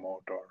going to come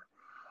out,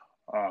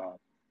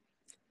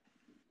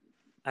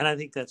 and I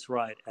think that's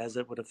right, as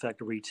it would affect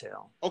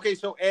retail. Okay,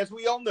 so as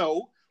we all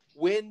know,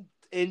 when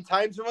in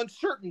times of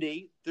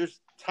uncertainty,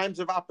 there's times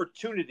of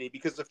opportunity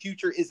because the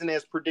future isn't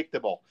as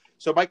predictable.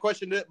 So my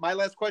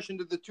last question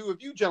to the two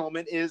of you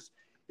gentlemen is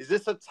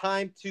this a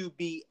time to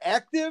be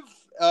active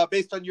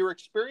based on your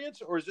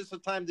experience, or is this a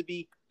time to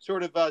be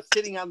sort of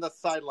sitting on the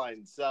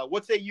sidelines?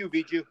 What say you,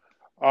 Viju?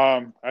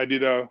 I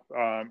did a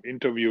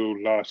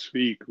interview last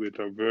week with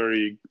a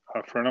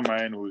friend of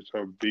mine who's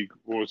a big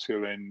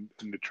wholesaler in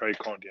the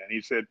Tri-County, and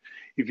he said,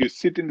 if you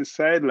sit in the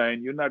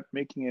sideline, you're not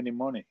making any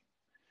money.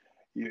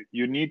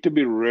 You need to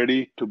be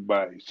ready to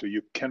buy, so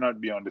you cannot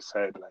be on the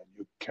sideline.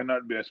 You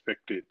cannot be a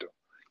spectator.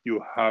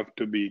 You have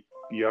to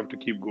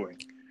keep going.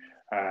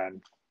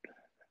 And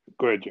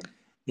go ahead, Jim.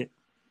 Yeah.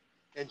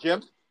 And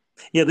Jim?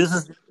 Yeah, this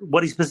is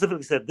what he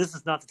specifically said. This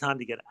is not the time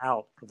to get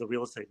out of the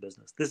real estate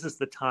business. This is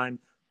the time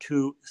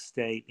to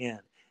stay in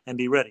and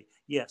be ready.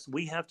 Yes,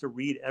 we have to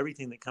read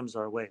everything that comes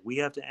our way. We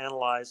have to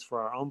analyze for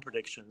our own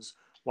predictions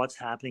what's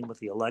happening with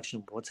the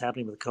election, what's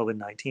happening with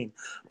COVID-19.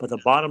 But the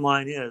bottom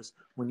line is,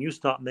 when you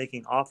stop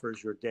making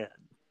offers, you're dead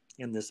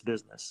in this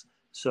business.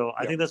 So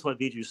I think that's what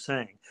Viju's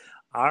saying.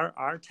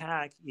 Our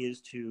tack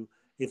is to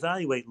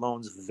evaluate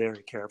loans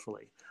very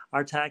carefully.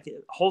 Our tack,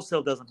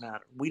 wholesale doesn't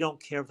matter. We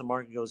don't care if the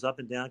market goes up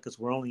and down because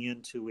we're only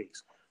in 2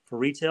 weeks. For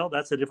retail,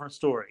 that's a different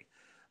story.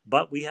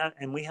 But we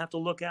have to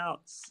look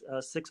out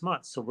 6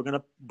 months. So we're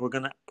gonna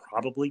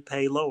probably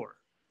pay lower.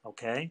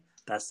 Okay,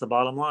 that's the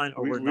bottom line.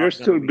 Or we're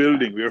still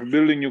building. We're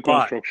building new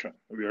construction.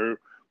 We're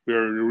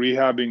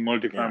rehabbing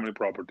multifamily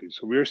properties.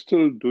 So we're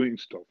still doing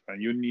stuff.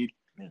 And you need.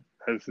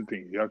 That's the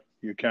thing.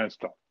 You can't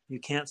stop. You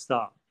can't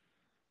stop.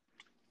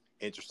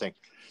 Interesting.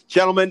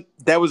 Gentlemen,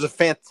 that was a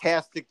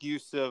fantastic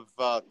use of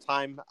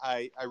time.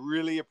 I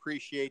really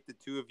appreciate the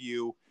two of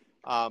you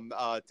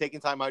taking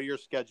time out of your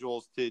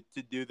schedules to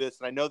do this.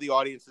 And I know the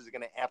audience is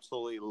going to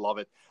absolutely love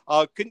it.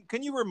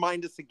 Can you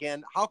remind us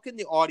again, how can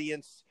the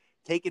audience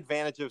take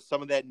advantage of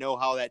some of that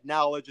know-how, that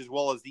knowledge, as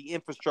well as the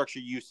infrastructure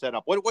you set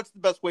up? What's the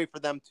best way for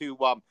them to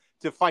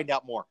find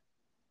out more?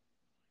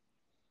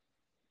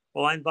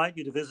 Well, I invite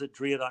you to visit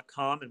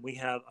drea.com, and we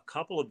have a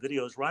couple of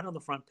videos right on the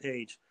front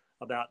page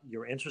about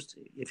your interest.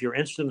 If you're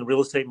interested in the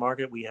real estate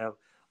market, we have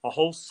a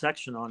whole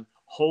section on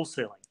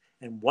wholesaling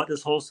and what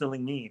does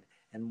wholesaling mean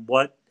and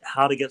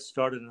how to get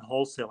started in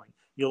wholesaling.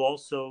 You'll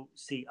also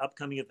see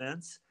upcoming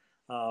events,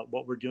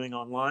 what we're doing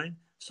online.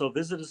 So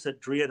visit us at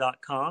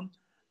drea.com,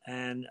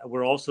 and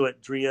we're also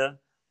at Drea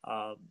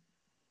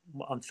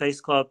on Face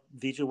Club.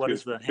 Viju, what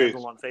is the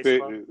handle on Face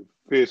Club?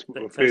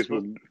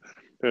 Facebook,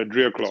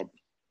 Drea Club.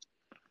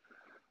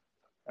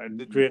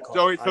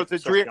 So it's a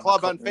Drea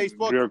Club on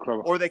Facebook,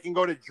 or they can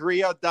go to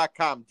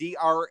drea.com,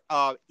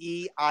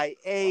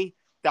 DREIA.com,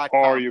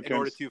 or in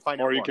order to find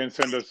out more. Or you can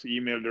send us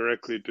email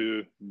directly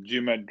to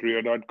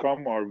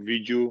jim@drea.com or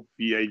Viju,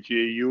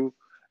 VIJU,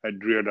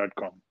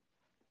 @drea.com.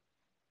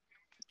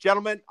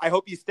 Gentlemen, I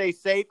hope you stay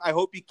safe. I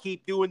hope you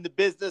keep doing the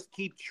business,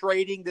 keep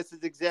trading. This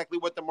is exactly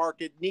what the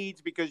market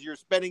needs because you're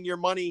spending your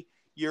money,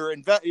 you're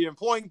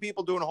employing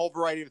people, doing a whole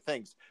variety of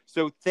things.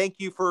 So thank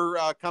you for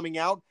coming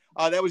out.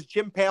 That was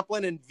Jim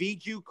Pamplin and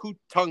Viju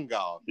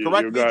Kutunga.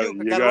 Correct, Viju?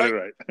 You got it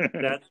right.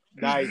 That's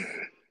nice.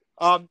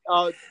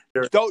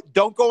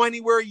 Don't go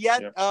anywhere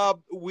yet. Yeah.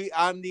 We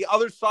on the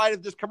other side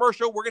of this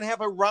commercial, we're going to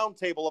have a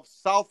roundtable of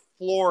South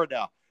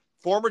Florida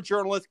former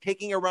journalists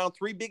kicking around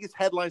 3 biggest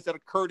headlines that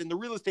occurred in the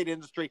real estate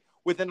industry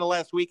within the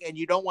last week, and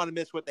you don't want to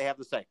miss what they have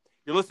to say.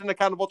 You're listening to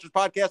Kind of Vultures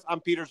Podcast. I'm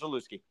Peter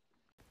Zalewski.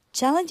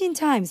 Challenging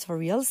times for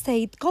real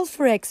estate call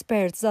for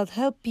experts that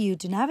help you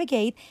to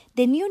navigate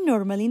the new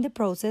normal in the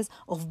process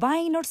of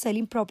buying or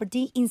selling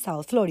property in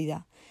South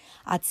Florida.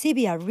 At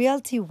CBR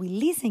Realty, we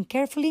listen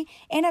carefully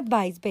and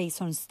advise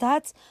based on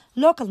stats,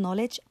 local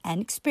knowledge,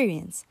 and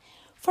experience.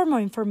 For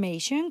more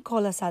information,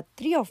 call us at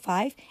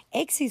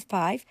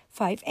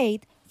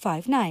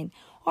 305-865-5859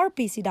 or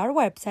visit our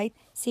website,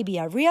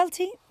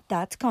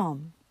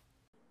 cbrrealty.com.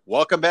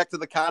 Welcome back to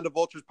the Kind of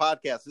Vultures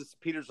Podcast. This is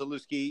Peter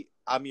Zalewski.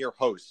 I'm your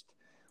host.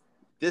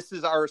 This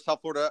is our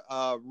South Florida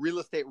real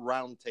estate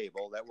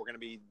roundtable that we're going to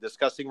be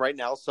discussing right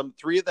now.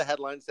 3 of the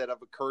headlines that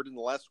have occurred in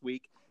the last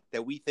week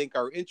that we think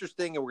are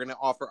interesting, and we're going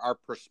to offer our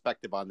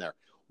perspective on there.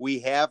 We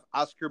have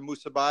Oscar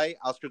Musabai.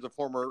 Oscar's a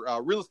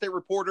former real estate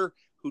reporter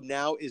who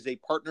now is a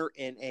partner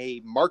in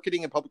a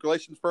marketing and public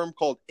relations firm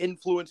called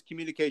Influence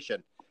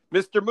Communication.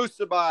 Mr.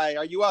 Musabai,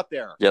 are you out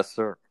there? Yes,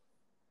 sir.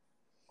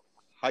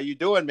 How you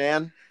doing,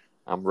 man?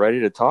 I'm ready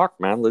to talk,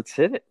 man. Let's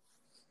hit it.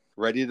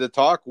 Ready to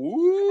talk?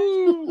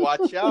 Woo!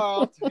 Watch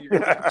out. You're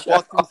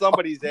busting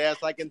somebody's ass,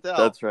 I can tell.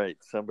 That's right.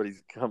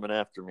 Somebody's coming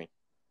after me.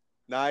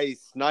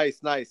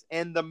 Nice.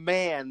 And the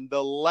man,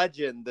 the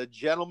legend, the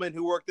gentleman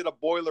who worked at a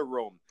boiler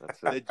room,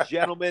 the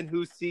gentleman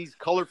who sees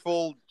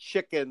colorful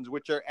chickens,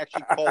 which are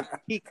actually called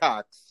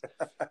peacocks.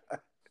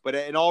 But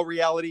in all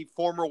reality,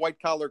 former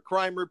white-collar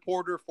crime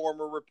reporter,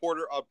 former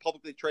reporter of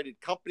publicly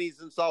traded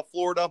companies in South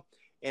Florida,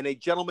 and a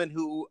gentleman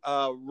who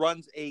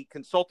runs a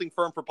consulting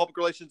firm for public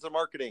relations and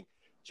marketing,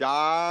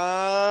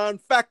 John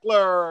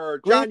Fackler.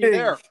 John, you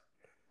there?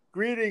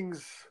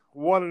 Greetings,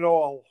 one and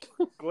all.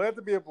 Glad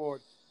to be aboard.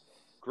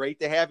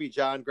 Great to have you,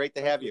 John. Great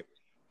to have you.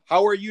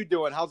 How are you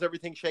doing? How's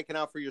everything shaking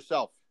out for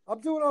yourself?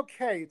 I'm doing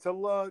okay.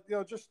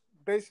 It's just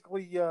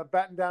basically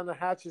batting down the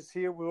hatches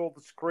here with all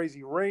this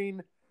crazy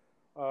rain.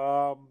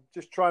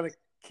 Just trying to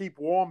keep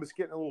warm. It's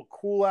getting a little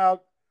cool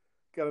out.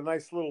 Got a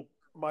nice little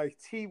my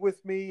tea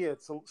with me.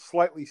 It's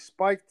slightly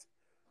spiked,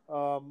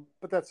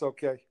 but that's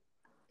okay.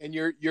 And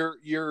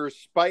your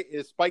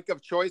spike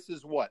of choice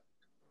is what?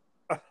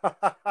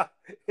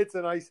 It's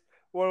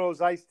one of those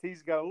iced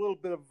teas. Got a little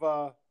bit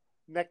of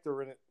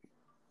nectar in it.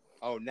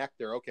 Oh,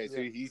 nectar. Okay, so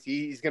Yeah.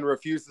 he's going to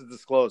refuse to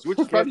disclose, which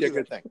is probably a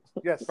good thing.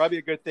 Yes, Probably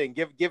a good thing,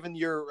 given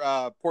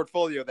your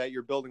portfolio that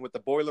you're building with the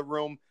boiler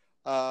room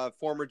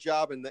former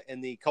job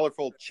and the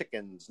colorful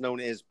chickens known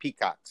as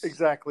peacocks.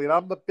 exactly. And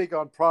I'm big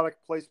on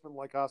product placement,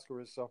 like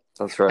Oscar is. So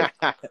That's right.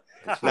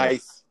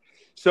 Nice.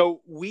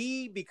 So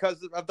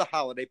because of the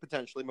holiday,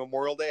 potentially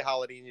Memorial Day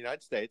holiday in the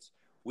United States,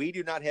 we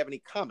do not have any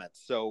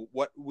comments. So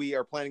what we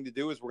are planning to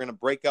do is we're going to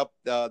break up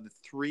the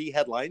three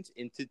headlines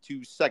into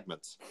two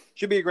segments.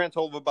 Should be a grand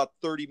total of about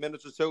 30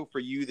 minutes or so for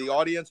you, the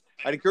audience.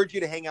 I'd encourage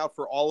you to hang out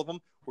for all of them.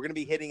 We're going to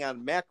be hitting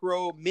on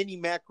macro, mini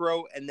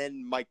macro, and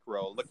then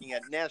micro, looking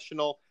at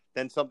national,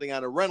 then something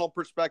on a rental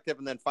perspective,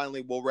 and then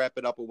finally we'll wrap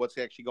it up with what's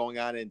actually going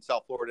on in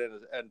South Florida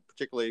and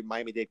particularly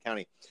Miami-Dade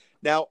County.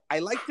 Now, I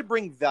like to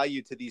bring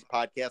value to these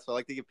podcasts. I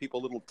like to give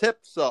people little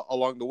tips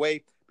along the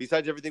way.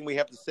 Besides everything we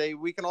have to say,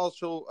 we can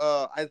also,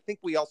 I think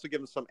we also give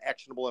them some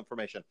actionable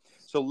information.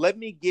 So let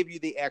me give you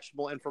the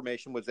actionable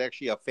information, was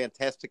actually a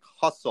fantastic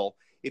hustle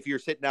if you're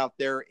sitting out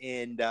there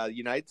in the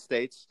United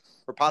States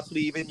or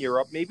possibly even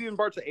Europe, maybe even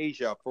parts of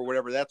Asia for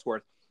whatever that's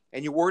worth,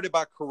 and you're worried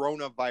about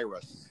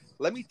coronavirus.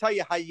 Let me tell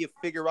you how you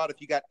figure out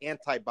if you got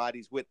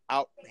antibodies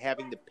without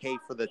having to pay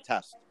for the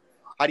test.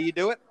 How do you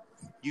do it?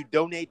 You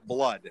donate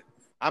blood.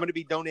 I'm going to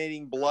be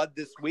donating blood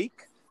this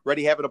week.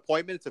 Already have an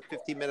appointment. It's a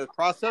 15-minute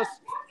process.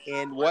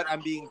 And what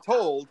I'm being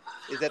told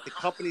is that the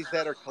companies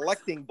that are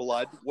collecting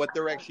blood, what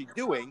they're actually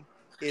doing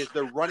is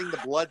they're running the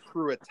blood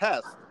through a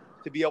test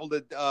to be able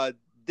to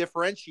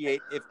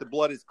differentiate if the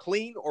blood is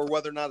clean or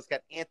whether or not it's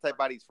got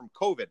antibodies from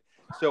COVID.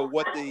 So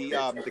what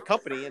the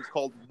company, it's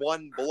called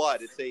One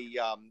Blood. It's a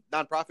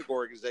nonprofit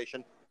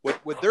organization.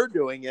 What they're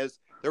doing is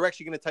they're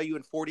actually going to tell you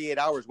in 48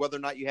 hours whether or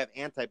not you have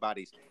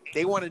antibodies.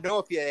 They want to know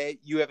if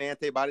you have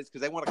antibodies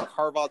because they want to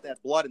carve out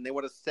that blood and they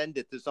want to send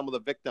it to some of the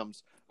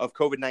victims of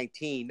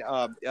COVID-19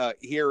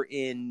 here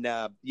in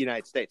the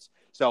United States.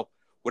 So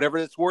whatever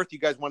it's worth, you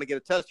guys want to get a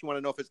test, you want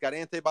to know if it's got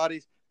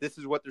antibodies, this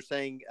is what they're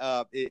saying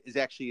is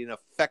actually an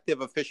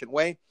effective, efficient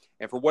way.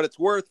 And for what it's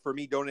worth, for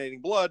me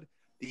donating blood,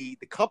 the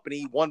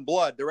company, One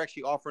Blood, they're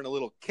actually offering a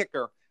little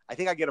kicker. I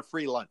think I get a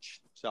free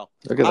lunch. So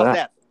Look at how's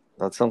that.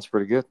 That sounds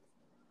pretty good.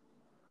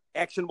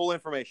 Actionable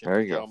information,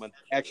 There you go. gentlemen.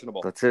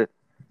 Actionable. That's it.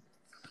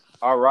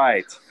 All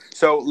right.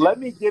 So let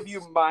me give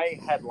you my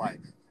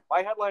headline.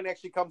 My headline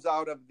actually comes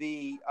out of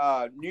the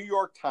New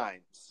York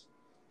Times.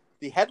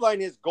 The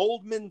headline is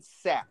Goldman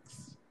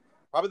Sachs,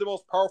 probably the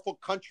most powerful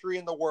country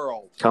in the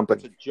world.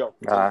 Company. It's a joke.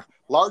 It's a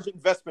large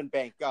investment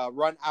bank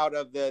run out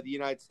of the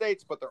United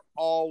States, but they're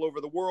all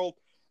over the world.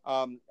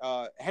 Hank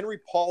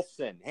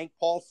Paulson,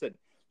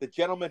 the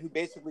gentleman who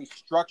basically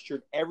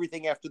structured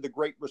everything after the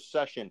Great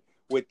Recession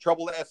with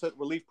Troubled Asset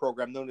Relief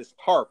Program known as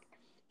TARP,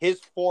 his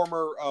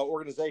former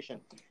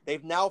organization.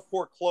 They've now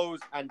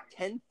foreclosed on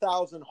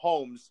 10,000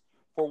 homes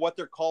for what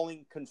they're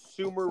calling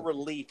consumer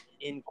relief,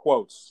 in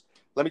quotes.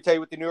 Let me tell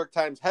you what the New York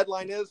Times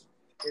headline is.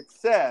 It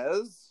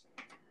says,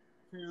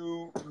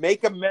 to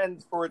make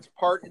amends for its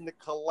part in the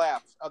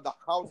collapse of the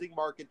housing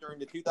market during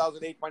the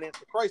 2008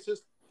 financial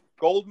crisis,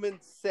 Goldman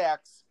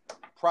Sachs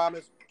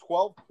promised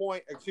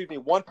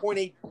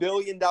 $1.8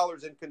 billion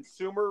in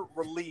consumer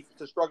relief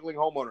to struggling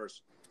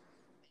homeowners.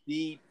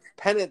 The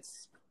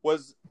penance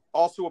was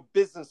also a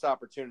business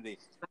opportunity.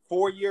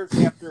 4 years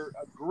after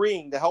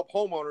agreeing to help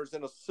homeowners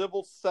in a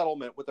civil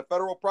settlement with the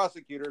federal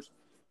prosecutors,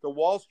 the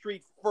Wall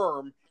Street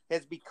firm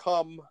has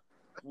become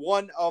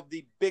one of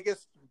the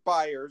biggest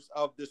buyers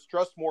of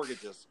distressed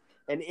mortgages,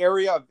 an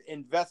area of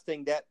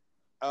investing that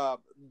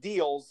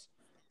deals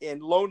in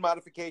loan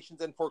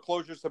modifications and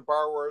foreclosures to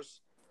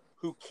borrowers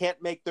who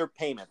can't make their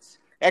payments.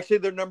 Actually,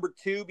 they're number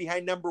two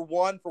behind number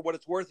one for what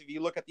it's worth. If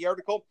you look at the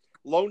article,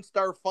 Lone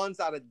Star Funds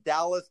out of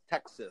Dallas,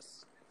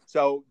 Texas.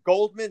 So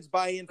Goldman's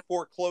buying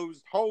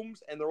foreclosed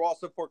homes, and they're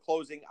also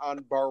foreclosing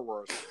on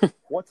borrowers.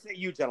 What say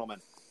you, gentlemen?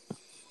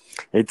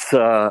 It's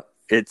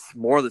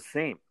more of the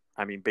same.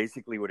 I mean,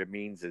 basically what it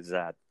means is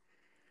that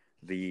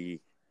the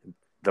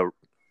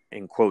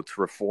in quotes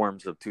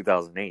reforms of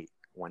 2008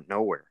 went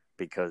nowhere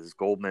because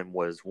Goldman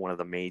was one of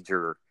the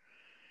major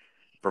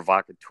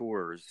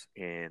provocateurs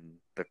in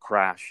the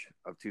crash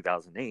of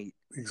 2008.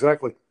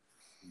 Exactly.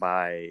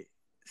 By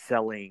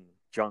selling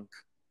junk,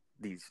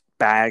 these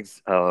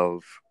bags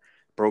of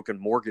broken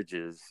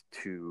mortgages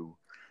to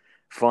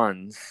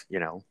funds,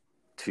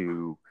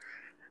 to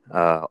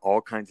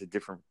all kinds of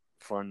different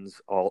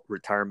funds, all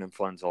retirement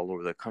funds all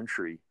over the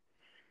country.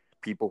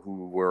 People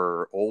who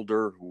were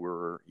older, who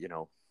were,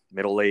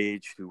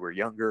 middle-aged, who were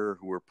younger,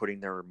 who were putting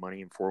their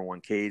money in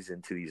 401ks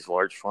into these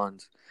large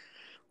funds,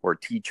 or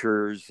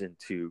teachers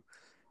into,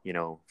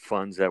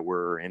 funds that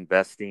were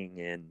investing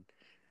in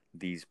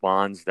these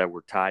bonds that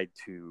were tied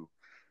to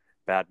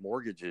bad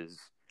mortgages.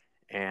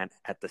 And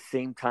at the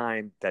same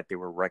time that they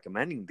were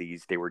recommending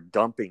these, they were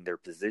dumping their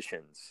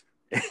positions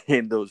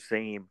in those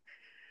same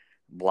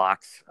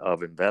blocks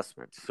of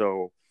investments.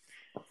 So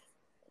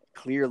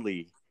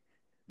clearly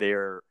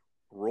their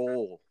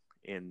role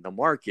in the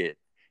market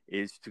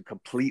is to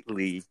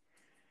completely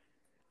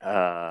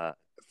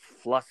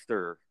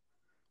fluster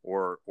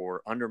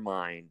or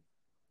undermine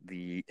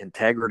the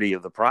integrity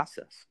of the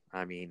process.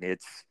 I mean,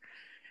 it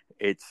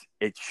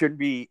shouldn't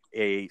be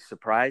a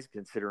surprise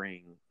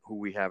considering who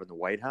we have in the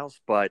White House,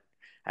 but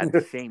at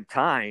the same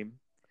time,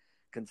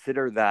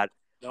 consider that.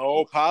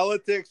 No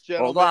politics,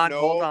 gentlemen.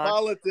 Hold on.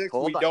 Politics.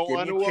 We don't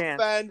want to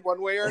offend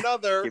one way or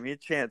another. Give me a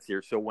chance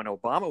here. So when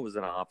Obama was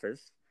in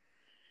office,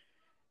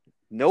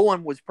 no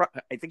one was.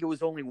 I think it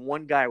was only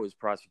one guy was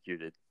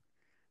prosecuted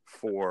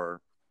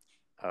for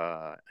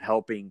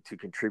helping to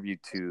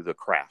contribute to the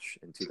crash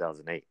in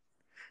 2008.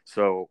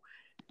 So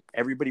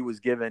everybody was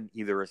given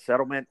either a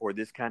settlement or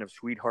this kind of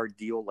sweetheart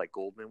deal like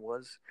Goldman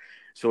was.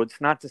 So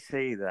it's not to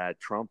say that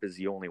Trump is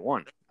the only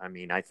one. I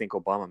mean, I think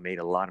Obama made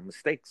a lot of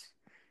mistakes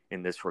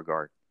in this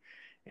regard,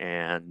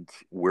 and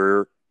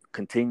we're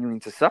continuing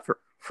to suffer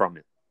from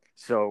it.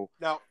 So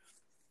now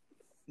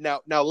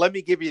let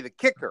me give you the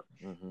kicker.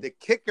 Mm-hmm. The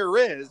kicker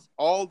is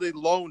all the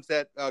loans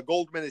that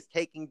Goldman is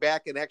taking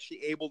back and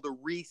actually able to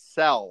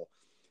resell.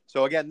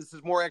 So again, this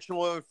is more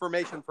actionable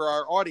information for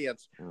our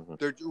audience. Mm-hmm.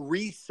 They're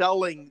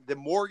reselling the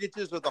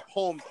mortgages of the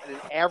homes at an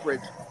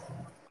average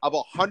of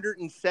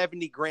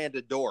 $170,000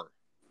 a door.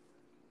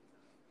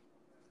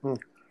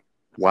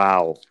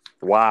 Wow.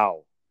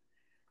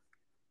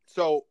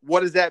 So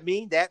what does that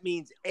mean? That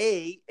means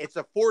A, it's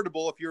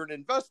affordable if you're an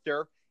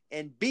investor,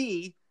 and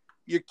B,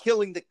 you're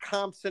killing the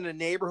comps in a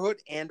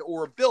neighborhood and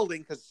or a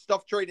building because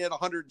stuff trading at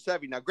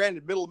 170. Now,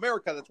 granted, middle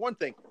America, that's one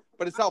thing,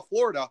 but in South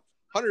Florida,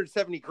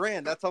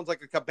 $170,000, that sounds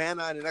like a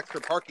cabana and an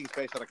extra parking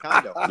space at a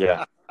condo.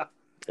 Yeah,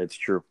 it's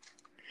true.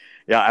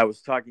 Yeah, I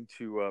was talking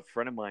to a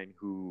friend of mine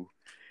whose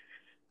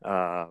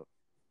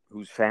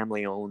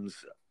family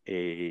owns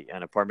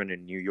an apartment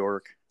in New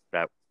York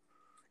that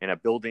in a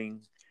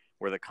building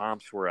where the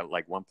comps were at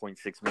like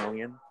 1.6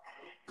 million.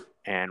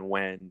 And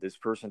when this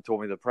person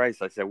told me the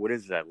price, I said, "What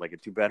is that? Like a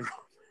 2-bedroom?"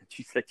 And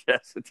she said,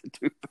 "Yes, it's a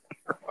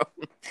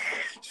 2-bedroom."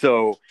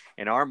 So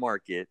in our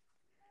market,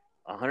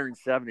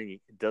 170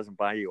 doesn't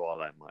buy you all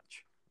that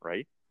much,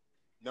 right?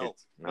 No.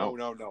 Not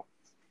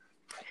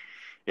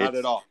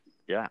at all.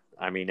 Yeah.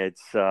 I mean,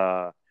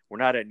 we're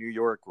not at New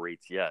York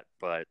rates yet,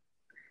 but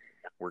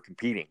we're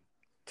competing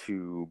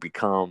to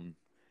become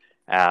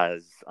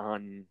as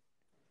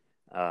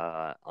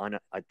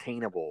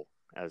unattainable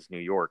as New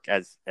York,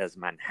 as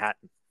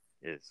Manhattan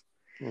is.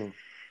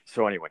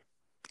 So anyway,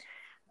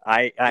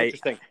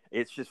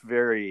 it's just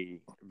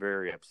very,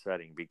 very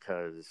upsetting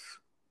because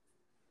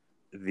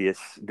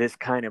this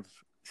kind of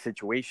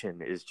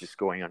situation is just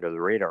going under the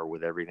radar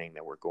with everything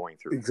that we're going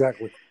through.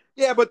 Exactly.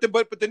 Yeah, but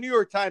the New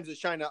York Times has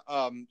shined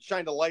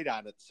a light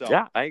on it. So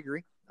yeah, I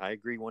agree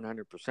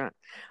 100%.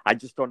 I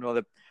just don't know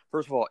that.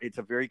 First of all, it's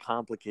a very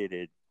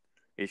complicated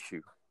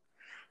issue.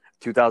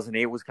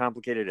 2008 was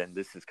complicated, and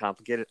this is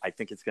complicated. I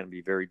think it's going to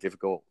be very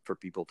difficult for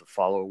people to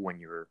follow when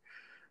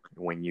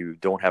you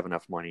don't have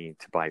enough money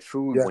to buy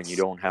food, yes. When you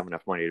don't have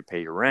enough money to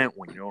pay your rent,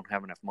 when you don't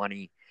have enough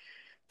money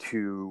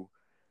to,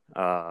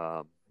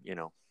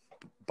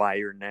 buy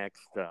your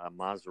next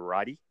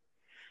Maserati,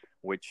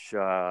 which,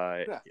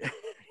 I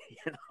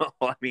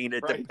mean,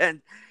 it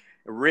depends.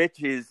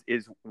 Rich is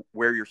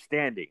where you're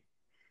standing.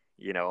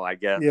 I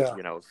guess,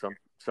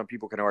 some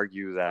people can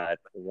argue that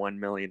 $1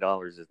 million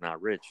is not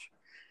rich.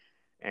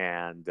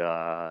 And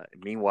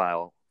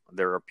meanwhile,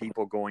 there are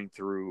people going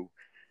through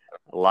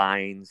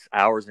lines,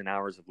 hours and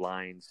hours of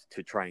lines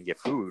to try and get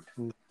food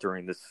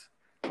during this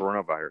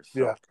coronavirus. So,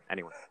 yeah.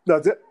 Anyway.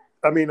 No,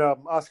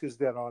 Oscar's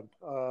dead on.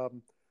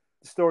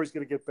 The story's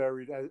going to get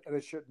buried, and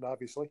it shouldn't,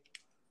 obviously.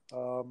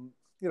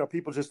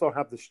 People just don't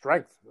have the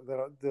strength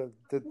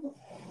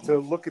to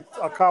look at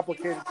a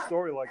complicated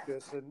story like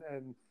this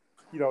and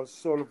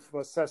sort of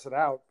assess it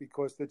out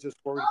because they're just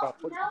worried about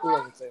putting food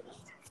on the table.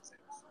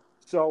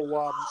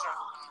 So,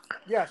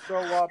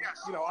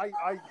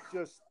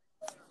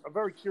 I'm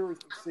very curious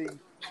to see.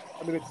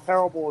 I mean, it's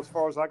terrible as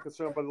far as I'm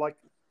concerned, but like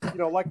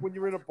when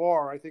you're in a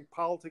bar, I think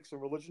politics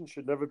and religion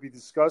should never be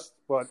discussed.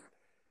 But,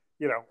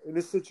 in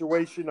this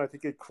situation, I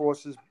think it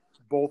crosses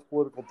both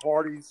political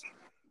parties.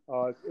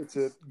 It's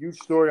a huge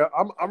story.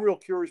 I'm real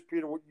curious,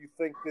 Peter, what you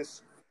think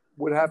this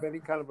would have any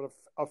kind of an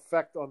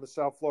effect on the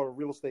South Florida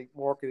real estate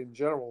market in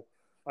general.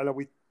 I know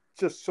we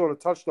just sort of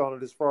touched on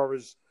it as far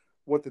as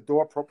what the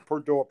per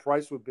door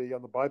price would be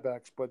on the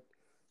buybacks, but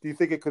do you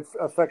think it could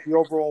affect the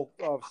overall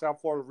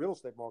South Florida real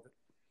estate market?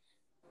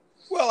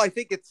 Well, I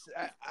think it's.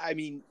 I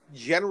mean,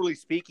 generally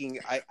speaking,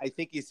 I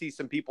think you see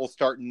some people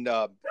starting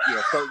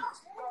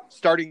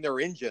their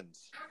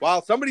engines.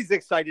 Wow, somebody's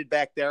excited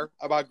back there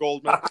about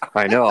Goldman.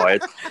 I know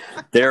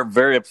they're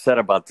very upset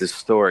about this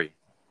story.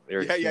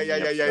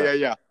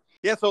 Yeah.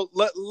 So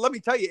let me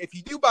tell you, if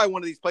you do buy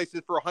one of these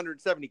places for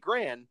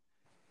 $170,000,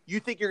 you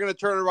think you're going to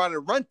turn around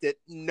and rent it?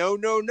 No,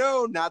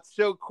 not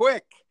so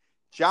quick.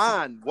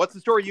 John, what's the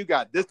story you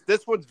got?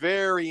 This one's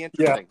very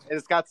interesting, and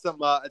it's got some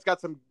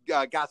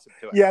gossip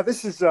to it. Yeah,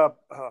 this is a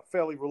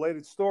fairly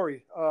related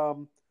story.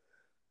 I'm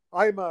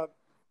a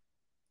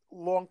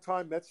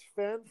longtime Mets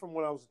fan from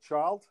when I was a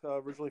child,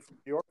 originally from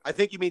New York. I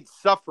think you mean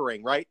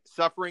suffering, right?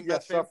 Suffering. Yeah,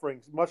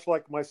 suffering, much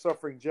like my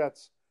suffering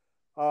Jets.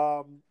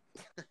 But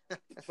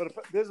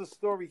there's a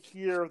story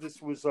here.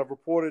 This was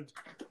reported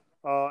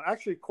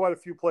actually quite a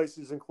few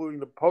places,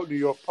 including the New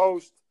York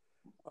Post.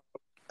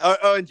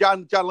 And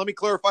John, let me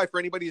clarify for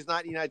anybody who's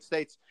not in the United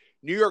States.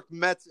 New York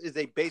Mets is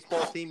a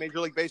baseball team, Major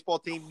League Baseball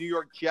team. New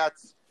York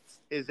Jets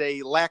is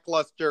a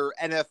lackluster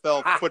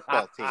NFL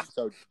football team.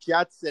 So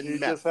Jets and you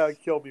Mets. Just had to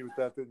kill me with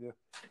that, didn't you?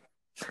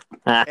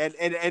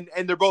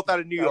 And they're both out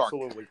of New York.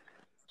 Absolutely.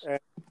 All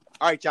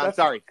right, John.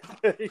 Sorry.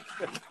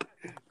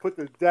 Put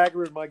the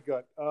dagger in my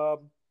gut.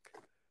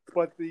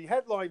 But the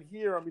headline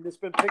here, I mean, it's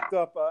been picked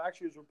up.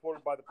 Actually, it was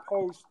reported by the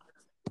Post.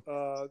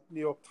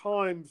 New York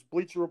Times,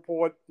 Bleacher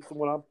Report is the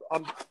one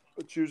I'm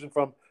choosing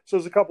from. So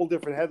there's a couple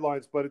different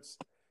headlines, but it's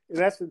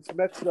in essence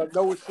Mets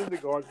Noah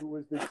Syndergaard, who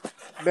was the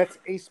Mets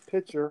ace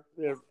pitcher,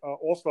 their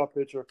all-star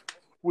pitcher,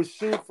 was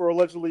sued for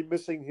allegedly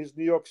missing his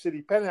New York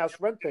City penthouse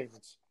rent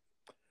payments.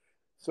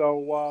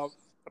 So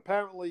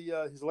apparently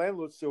his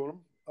landlord sued him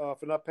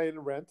for not paying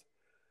the rent.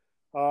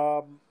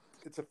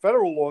 It's a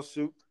federal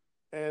lawsuit,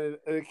 and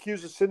it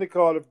accuses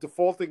Syndergaard of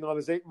defaulting on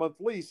his 8-month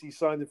lease he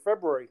signed in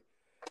February.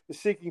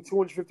 Is seeking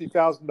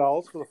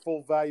 $250,000 for the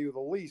full value of the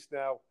lease.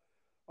 Now,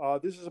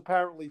 this is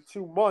apparently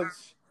 2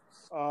 months,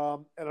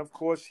 and of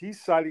course,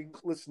 he's citing,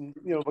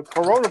 the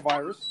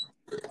coronavirus.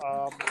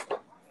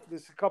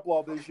 There's a couple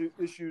of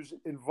issues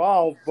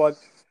involved, but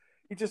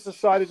he just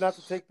decided not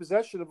to take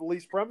possession of the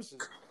leased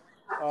premises,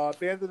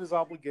 abandoned his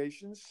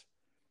obligations,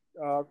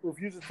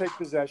 refused to take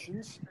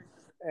possessions,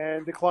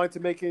 and declined to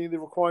make any of the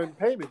required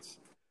payments.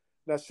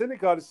 Now,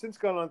 Syndergaard has since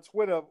gone on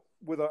Twitter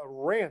with a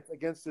rant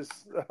against this.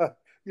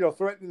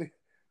 Threatening,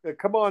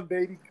 come on,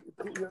 baby,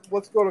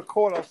 let's go to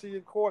court. I'll see you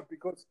in court,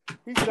 because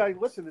he's saying,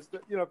 listen,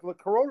 the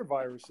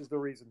coronavirus is the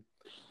reason.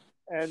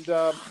 And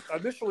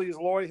initially,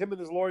 him and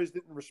his lawyers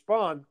didn't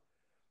respond,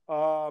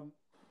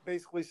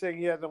 basically saying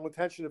he had no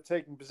intention of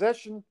taking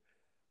possession,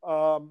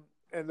 and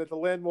that the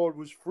landlord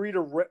was free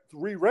to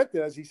re-rent it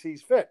as he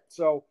sees fit.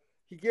 So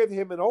he gave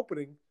him an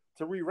opening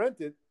to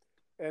re-rent it,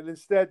 and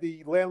instead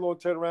the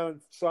landlord turned around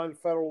and signed a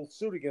federal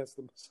suit against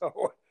him.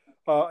 So.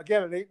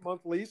 Again, an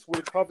 8-month lease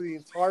would cover the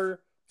entire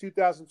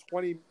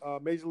 2020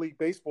 Major League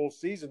Baseball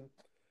season.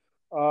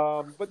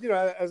 But,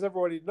 as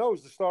everybody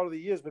knows, the start of the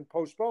year has been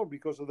postponed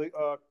because of the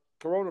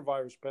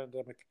coronavirus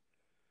pandemic.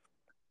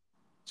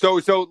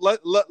 So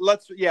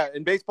let's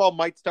and baseball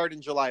might start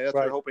in July. That's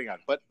what we're hoping on.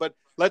 But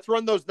let's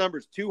run those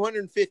numbers.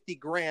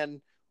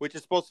 $250,000, which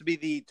is supposed to be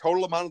the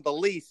total amount of the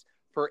lease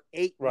for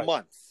 8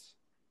 months.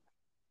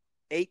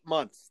 8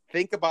 months.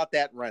 Think about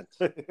that rent.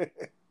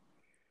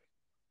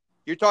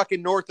 You're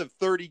talking north of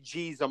 30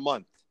 G's a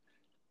month.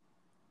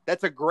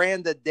 That's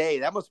 $1,000 a day.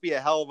 That must be a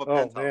hell of a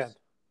penthouse. Oh, man.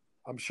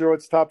 I'm sure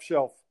it's top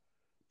shelf.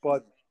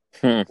 But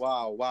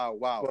Wow.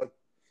 But,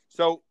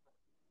 so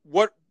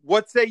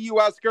what say you,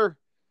 Oscar?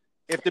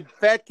 If the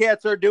fat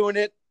cats are doing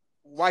it,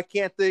 why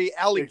can't the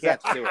alley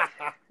cats do it?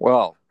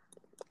 Well,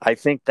 I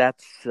think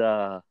that's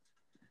where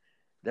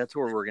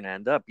we're going to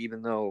end up,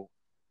 even though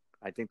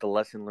I think the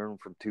lesson learned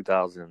from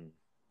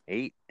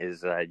 2008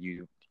 is that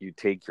you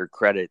take your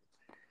credit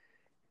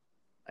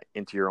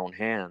into your own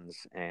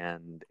hands,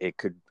 and it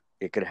could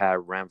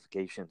have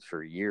ramifications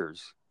for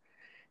years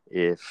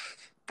if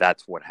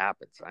that's what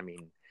happens. I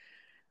mean,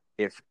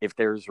 if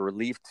there's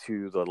relief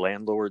to the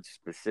landlords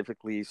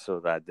specifically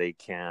so that they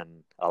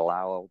can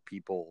allow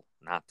people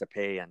not to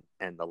pay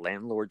and the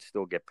landlords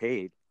still get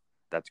paid,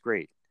 that's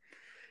great.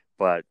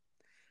 But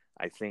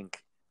I think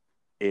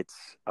it's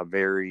a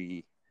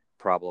very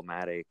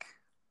problematic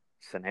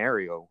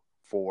scenario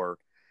for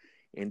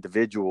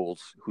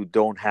individuals who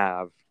don't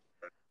have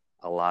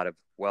a lot of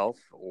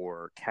wealth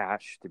or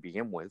cash to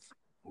begin with,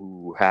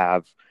 who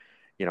have,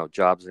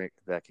 jobs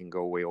that can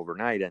go away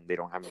overnight and they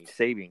don't have any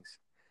savings.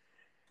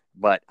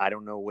 But I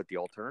don't know what the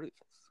alternative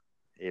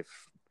is.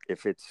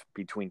 If it's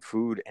between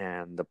food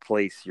and the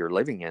place you're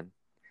living in,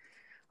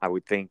 I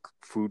would think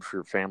food for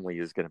your family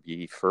is going to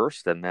be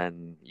first, and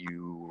then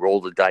you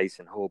roll the dice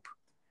and hope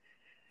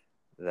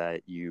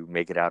that you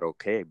make it out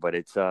okay. But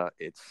it's a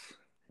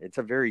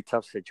very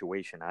tough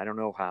situation. I don't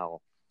know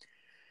how.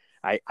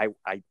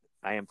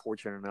 I am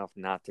fortunate enough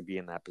not to be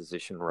in that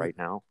position right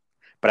now,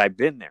 but I've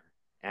been there,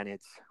 and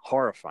it's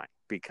horrifying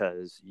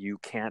because you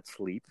can't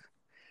sleep.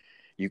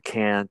 You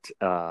can't,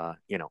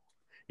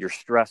 you're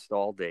stressed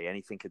all day.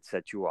 Anything could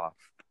set you off.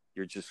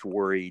 You're just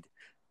worried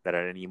that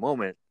at any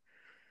moment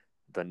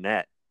the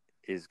net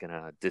is going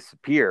to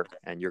disappear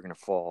and you're going to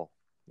fall,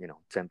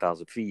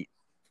 10,000 feet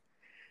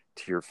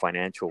to your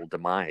financial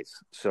demise.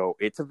 So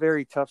it's a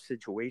very tough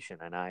situation.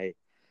 And I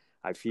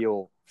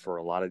feel for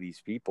a lot of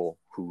these people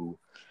who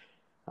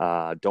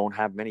don't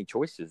have many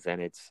choices.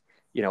 And it's,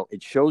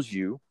 it shows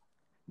you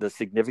the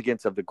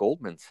significance of the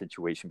Goldman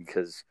situation,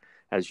 because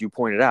as you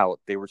pointed out,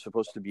 they were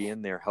supposed to be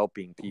in there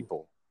helping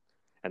people.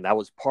 And that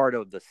was part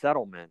of the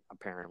settlement,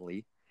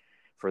 apparently,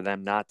 for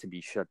them not to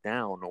be shut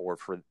down or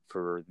for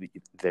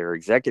their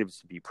executives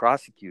to be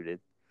prosecuted.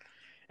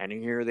 And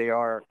here they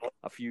are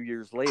a few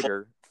years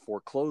later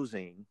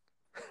foreclosing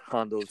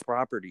on those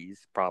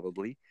properties,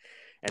 probably.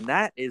 And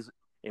that is,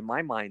 in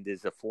my mind,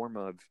 is a form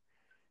of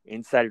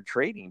insider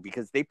trading,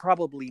 because they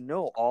probably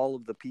know all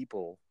of the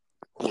people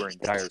who are in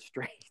dire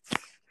straits,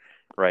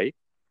 right?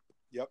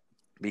 Yep.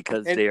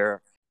 Because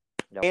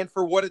and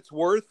for what it's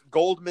worth,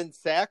 Goldman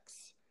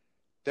Sachs,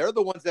 they're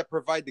the ones that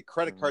provide the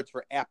credit cards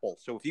for Apple.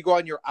 So if you go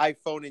on your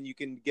iPhone and you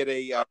can get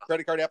a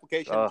credit card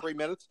application in 3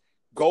 minutes,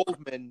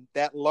 Goldman,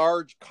 that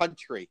large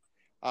country,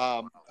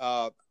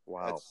 wow,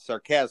 that's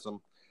sarcasm,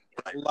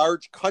 that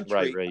large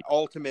country right.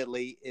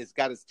 ultimately has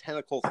got its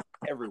tentacles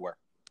everywhere.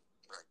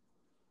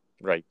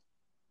 Right.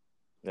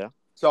 Yeah.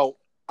 So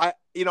I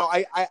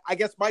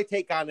guess my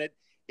take on it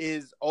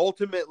is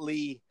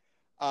ultimately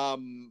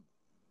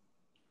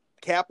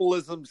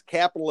capitalism's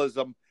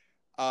capitalism.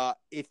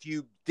 If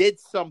you did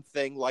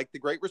something like the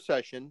Great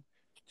Recession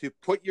to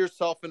put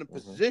yourself in a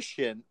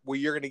position where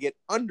you're going to get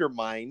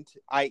undermined,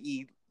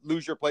 i.e.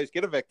 lose your place,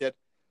 get evicted,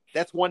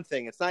 that's one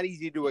thing. It's not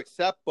easy to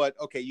accept, but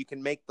okay, you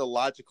can make the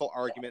logical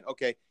argument.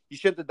 Okay, you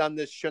shouldn't have done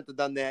this, you shouldn't have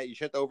done that, you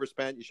shouldn't have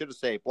overspent, you should have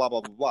saved, blah,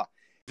 blah, blah, blah.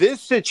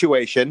 This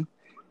situation,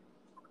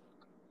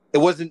 it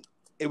wasn't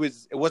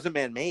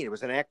man-made. It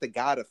was an act of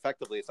God,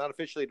 effectively. It's not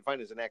officially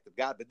defined as an act of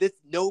God, but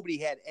nobody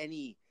had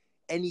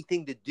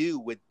anything to do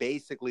with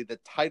basically the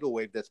tidal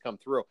wave that's come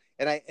through.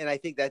 And I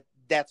think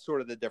that's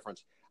sort of the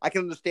difference. I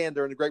can understand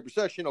during the Great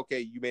Recession, okay,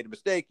 you made a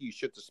mistake, you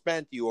should have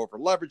spent, you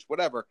over-leveraged,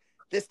 whatever.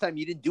 This time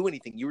you didn't do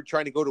anything. You were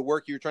trying to go to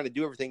work, you were trying to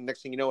do everything.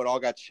 Next thing you know, it all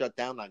got shut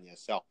down on you.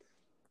 So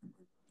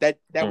that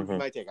would be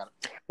my take on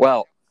it.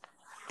 Well,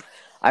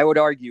 I would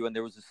argue, and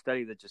there was a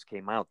study that just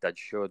came out that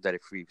showed that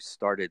if we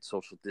started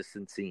social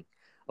distancing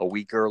a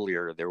week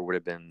earlier, there would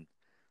have been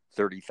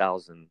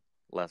 30,000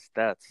 less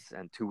deaths,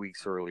 and 2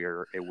 weeks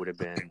earlier, it would have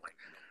been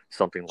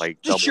something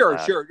like double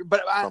that. Sure.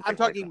 But I'm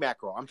talking like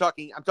macro. I'm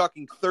talking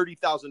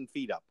 30,000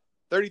 feet up.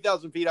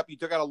 30,000 feet up, you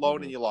took out a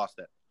loan and you lost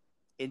it,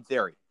 in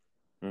theory.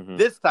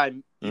 This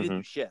time, you didn't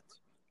do shit,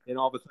 and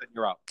all of a sudden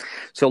you're out.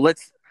 So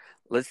let's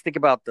think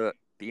about the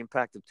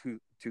impact of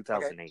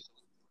 2008,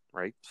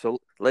 right? So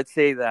let's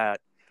say that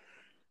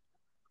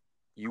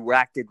you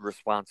acted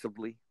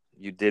responsibly.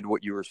 You did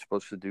what you were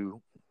supposed to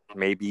do.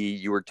 Maybe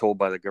you were told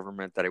by the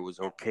government that it was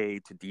okay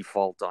to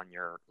default on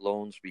your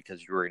loans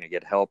because you were going to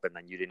get help, and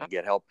then you didn't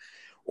get help.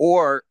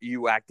 Or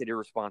you acted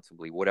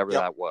irresponsibly, whatever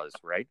that was,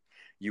 right?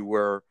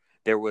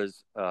 There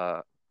was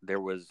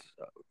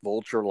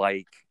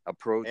vulture-like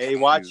approach. Hey,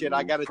 watch it!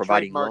 I got a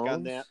trademark loans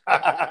on that.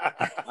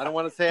 I don't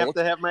want to say I have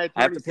to have my attorney.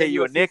 I have to pay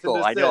you a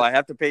nickel. I know I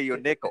have to pay you a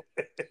nickel.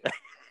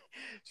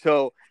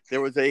 So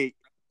there was a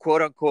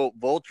quote-unquote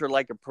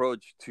vulture-like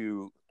approach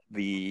to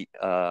the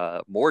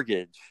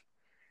mortgage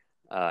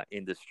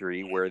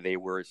industry, where they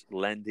were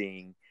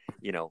lending,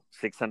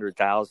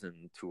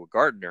 $600,000 to a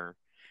gardener,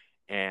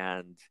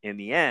 and in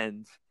the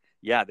end,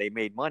 they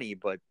made money,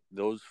 but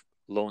those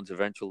loans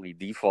eventually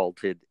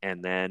defaulted,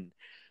 and then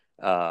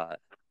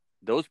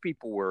those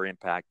people were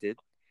impacted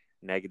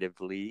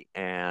negatively,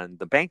 and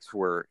the banks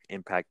were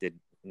impacted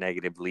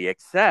negatively,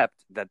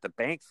 except that the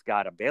banks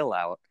got a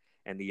bailout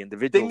and the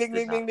individuals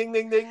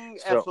ding.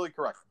 So, absolutely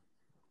correct.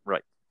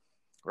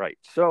 Right.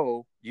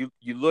 So you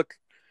look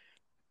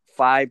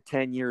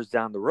 5-10 years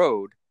down the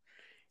road,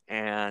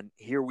 and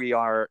here we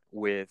are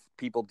with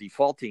people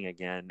defaulting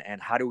again.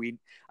 And how do we?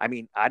 I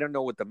mean, I don't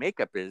know what the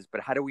makeup is, but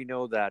how do we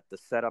know that the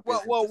setup is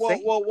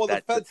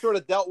the Fed sort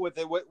of dealt with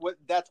it.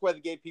 That's why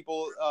they gave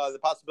people the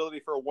possibility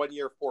for a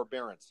 1-year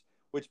forbearance,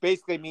 which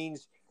basically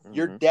means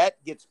your debt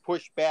gets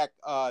pushed back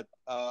a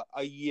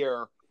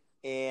year,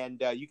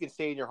 and you can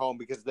stay in your home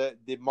because the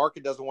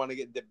market doesn't want to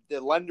get the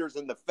lenders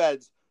and the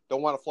Feds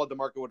don't want to flood the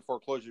market with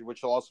foreclosures,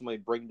 which will ultimately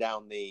bring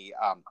down the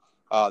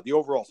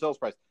overall sales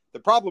price. The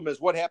problem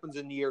is what happens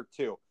in year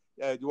 2.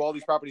 Do all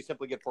these properties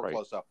simply get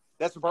foreclosed up?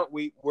 That's the part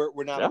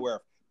we're not aware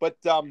of. But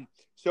why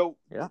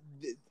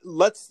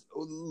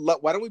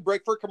don't we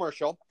break for a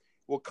commercial?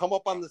 We'll come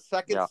up on the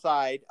second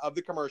side of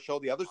the commercial,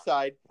 the other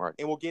side,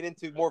 and we'll get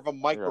into more of a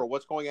micro,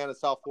 what's going on in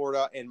South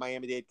Florida and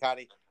Miami-Dade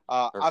County.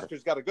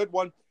 Oscar's got a good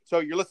one. So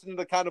you're listening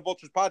to the Kind of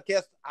Vultures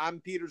podcast. I'm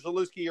Peter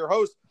Zalewski, your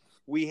host.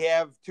 We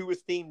have 2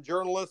 esteemed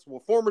journalists,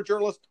 former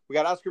journalists. We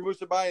got Oscar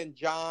Musabai and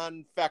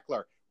John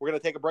Fechler. We're going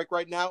to take a break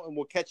right now, and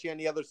we'll catch you on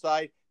the other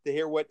side to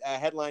hear what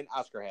headline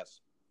Oscar has.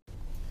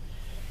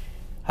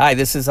 Hi,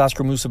 this is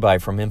Oscar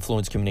Musabai from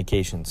Influence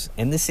Communications.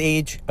 In this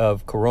age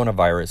of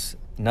coronavirus,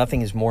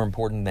 nothing is more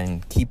important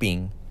than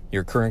keeping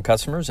your current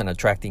customers and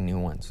attracting new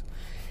ones.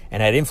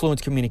 And at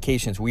Influence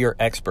Communications, we are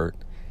expert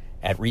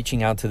at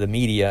reaching out to the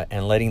media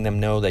and letting them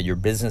know that your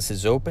business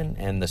is open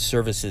and the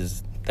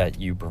services that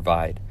you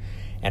provide.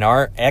 And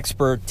our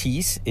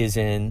expertise is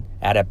in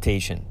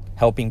adaptation,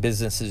 helping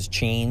businesses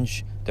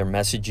change their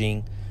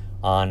messaging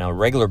on a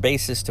regular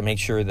basis to make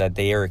sure that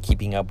they are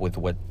keeping up with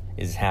what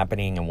is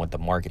happening and what the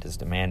market is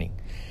demanding.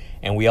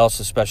 And we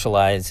also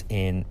specialize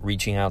in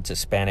reaching out to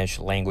Spanish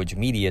language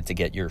media to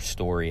get your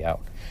story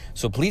out.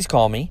 So please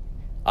call me,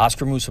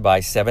 Oscar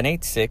Musabai,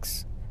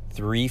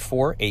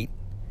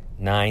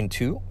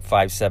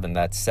 786-348-9257.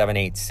 That's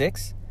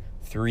 786-348-9257.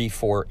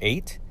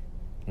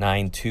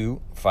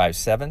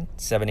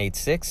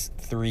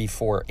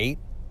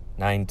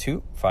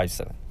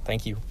 786-348-9257.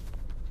 Thank you.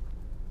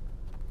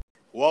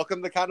 Welcome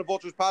to the Kind of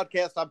Vultures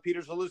podcast. I'm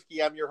Peter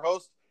Zalewski. I'm your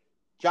host.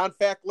 John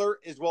Fackler,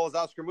 as well as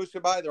Oscar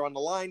Musabai, they're on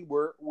the line.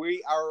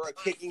 We are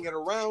kicking it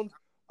around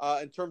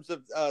in terms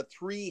of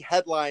three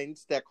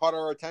headlines that caught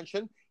our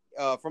attention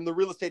from the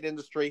real estate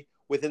industry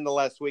within the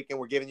last week, and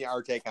we're giving you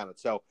our take on it.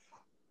 So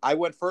I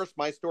went first.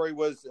 My story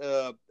was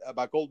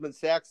about Goldman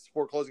Sachs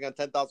foreclosing on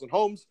 10,000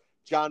 homes.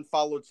 John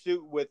followed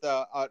suit with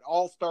an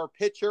all-star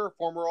pitcher,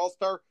 former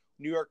all-star,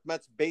 New York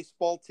Mets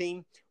baseball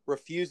team,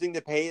 refusing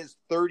to pay his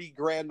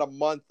 $30,000 a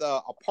month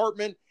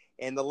apartment,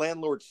 and the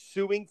landlord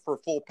suing for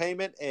full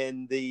payment,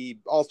 and the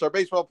all-star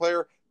baseball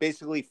player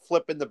basically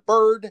flipping the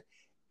bird.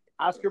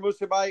 Oscar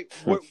Musabai,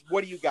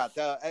 what do you got?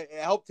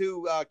 Help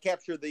to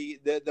capture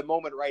the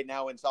moment right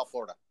now in South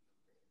Florida.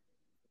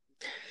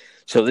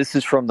 So this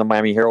is from the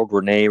Miami Herald.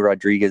 Rene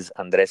Rodriguez,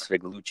 Andres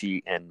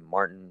Veglucci, and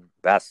Martin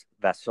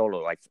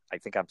Vasolo. I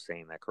think I'm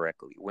saying that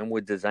correctly.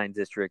 Wynwood Design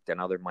District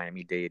and other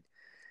Miami-Dade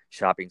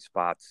shopping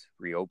spots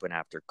reopen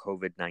after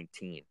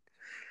COVID-19.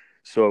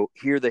 So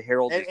here the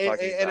Herald is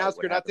talking and about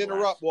Oscar, not to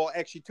interrupt. Well,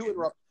 actually, to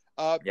interrupt.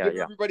 Give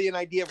everybody an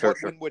idea of what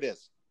Wynwood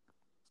is.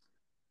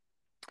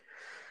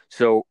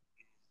 So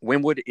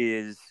Wynwood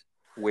is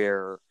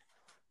where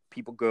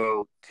people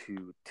go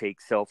to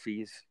take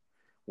selfies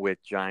with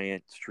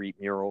giant street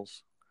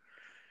murals.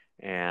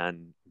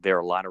 And there are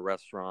a lot of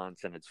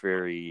restaurants, and it's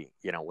very,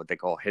 what they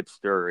call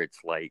hipster. It's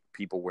like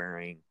people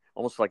wearing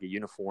almost like a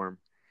uniform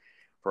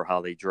for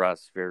how they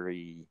dress,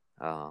 very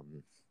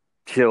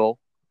chill.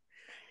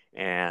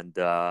 And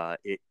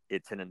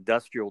it's an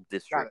industrial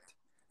district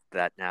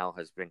that now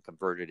has been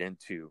converted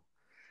into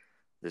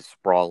this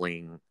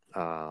sprawling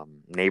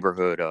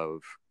neighborhood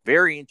of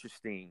very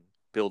interesting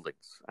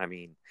buildings. I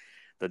mean,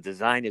 the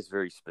design is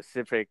very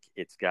specific.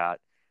 It's got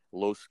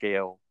low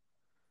scale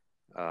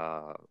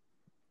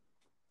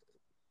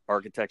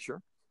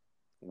architecture,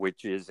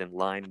 which is in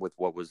line with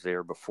what was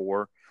there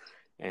before.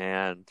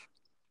 And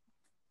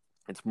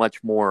it's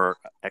much more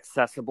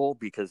accessible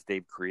because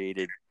they've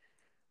created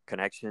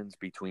connections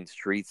between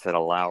streets that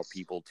allow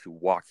people to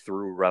walk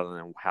through rather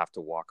than have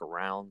to walk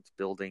around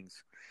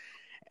buildings.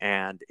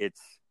 And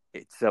it's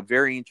a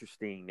very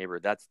interesting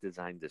neighborhood. That's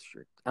Design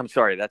District. I'm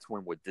sorry, that's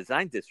Wynwood.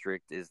 Design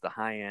District is the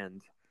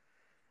high-end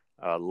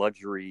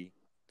luxury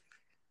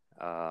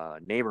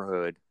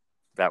neighborhood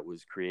that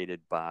was created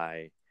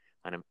by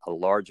a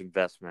large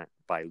investment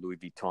by Louis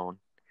Vuitton,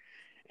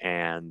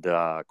 and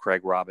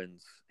Craig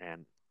Robbins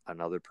and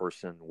another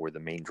person were the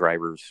main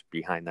drivers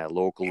behind that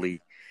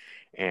locally.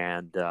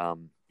 And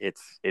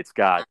it's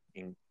got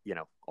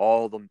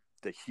all the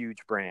huge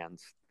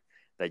brands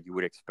that you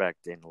would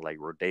expect in like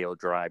Rodeo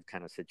Drive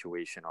kind of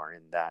situation are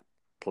in that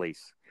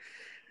place.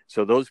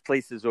 So those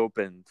places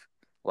opened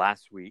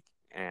last week,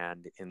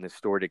 and in the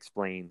store it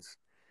explains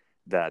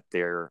that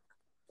there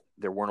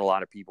weren't a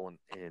lot of people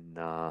in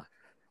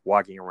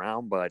walking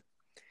around, but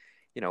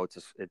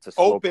it's a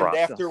slow opened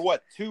process. After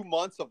 2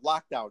 months of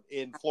lockdown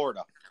in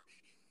Florida.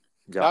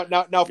 Yeah.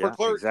 Now for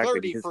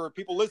clarity exactly, for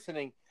people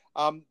listening,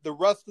 the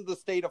rest of the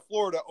state of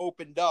Florida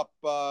opened up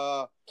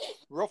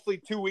roughly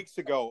 2 weeks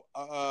ago.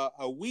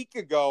 A week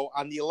ago,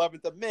 on the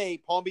 11th of May,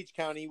 Palm Beach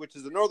County, which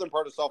is the northern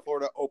part of South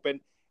Florida, opened.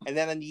 And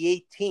then on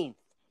the 18th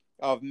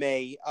of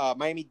May,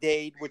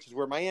 Miami-Dade, which is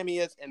where Miami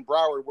is, and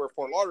Broward, where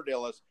Fort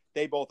Lauderdale is,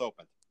 they both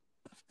opened.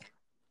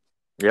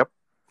 Yep.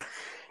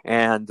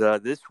 And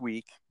this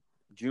week,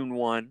 June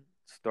 1,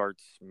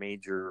 starts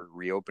major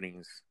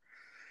reopenings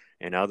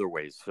in other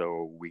ways.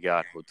 So we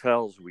got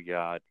hotels, we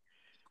got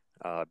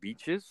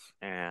beaches,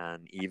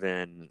 and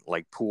even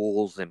like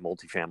pools and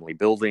multifamily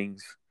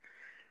buildings.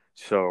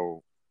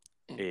 So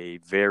a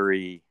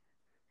very,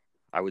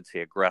 I would say,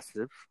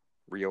 aggressive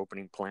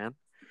reopening plan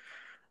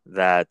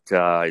that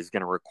is going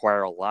to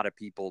require a lot of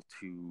people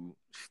to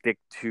stick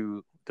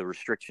to the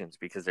restrictions,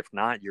 because if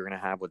not, you're going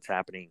to have what's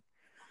happening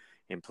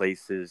in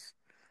places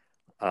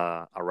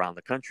around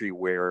the country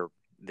where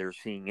they're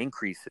seeing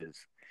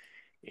increases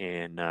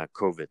in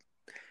COVID.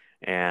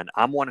 And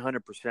I'm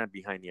 100%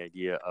 behind the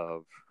idea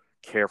of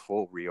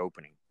careful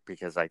reopening,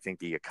 because I think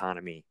the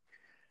economy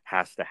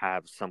has to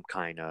have some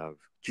kind of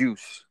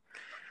juice,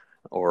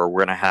 or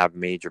we're going to have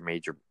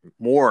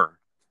more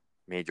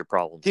major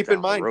problems. Keep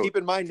in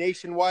mind,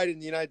 nationwide in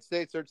the United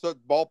States, there's a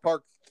ballpark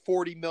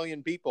 40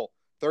 million people.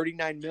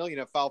 39 million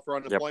have filed for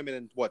unemployment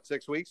in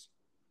 6 weeks?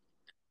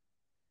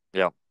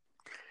 Yeah.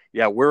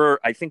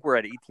 I think we're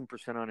at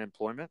 18%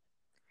 unemployment.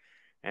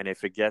 And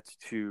if it gets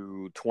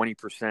to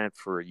 20%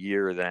 for a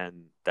year,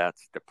 then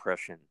that's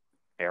Depression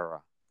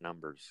era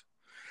numbers.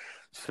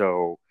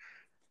 So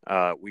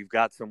we've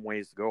got some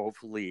ways to go.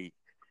 Hopefully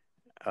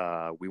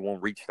we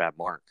won't reach that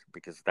mark,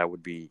 because that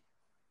would be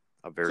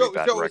a very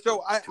bad record.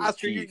 So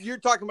Oscar, you're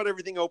talking about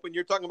everything open.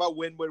 You're talking about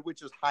Wynwood,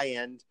 which is high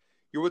end.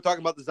 You were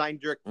talking about the Design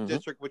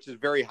District, which is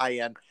very high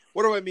end.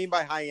 What do I mean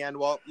by high end?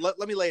 Well, let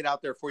me lay it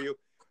out there for you.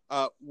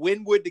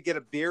 Wynwood, to get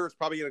a beer, is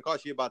probably going to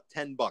cost you about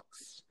 $10.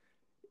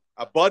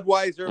 A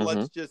Budweiser,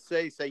 let's just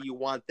say you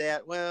want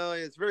that. Well,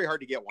 it's very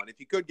hard to get one. If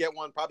you could get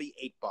one, probably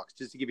 $8,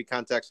 just to give you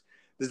context.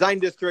 Design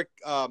District,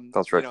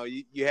 that's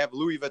right. You have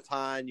Louis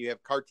Vuitton, you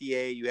have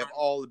Cartier, you have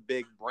all the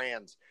big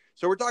brands.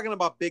 So we're talking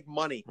about big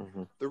money.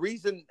 The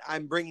reason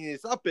I'm bringing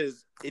this up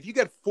is if you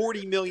got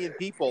 40 million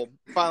people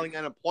filing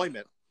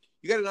unemployment,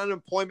 you got an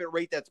unemployment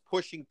rate that's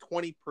pushing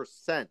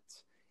 20%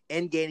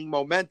 and gaining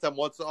momentum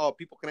once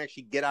people can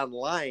actually get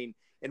online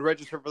and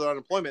register for their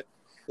unemployment.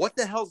 What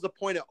the hell's the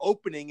point of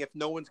opening if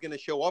no one's going to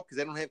show up because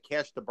they don't have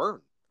cash to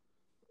burn?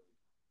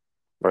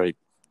 Right.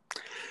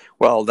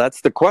 Well,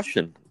 that's the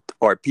question.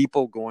 Are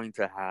people going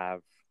to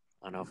have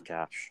enough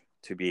cash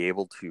to be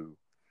able to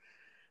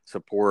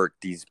support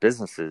these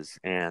businesses?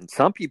 And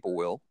some people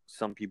will,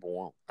 some people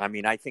won't. I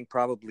mean, I think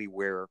probably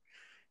where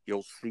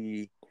you'll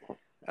see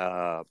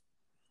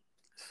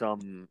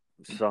some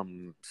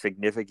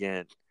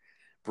significant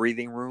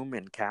breathing room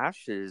and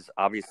cash is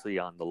obviously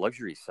on the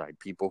luxury side.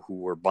 People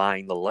who are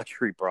buying the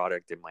luxury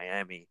product in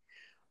Miami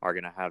are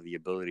going to have the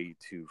ability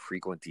to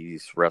frequent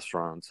these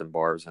restaurants and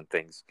bars and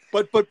things.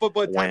 But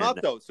time out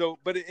though. So,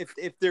 but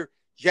if they're,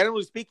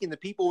 generally speaking, the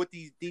people with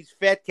these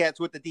fat cats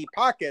with the deep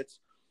pockets,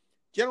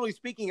 generally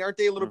speaking, aren't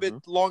they a little bit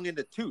long in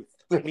the tooth?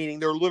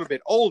 Meaning they're a little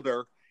bit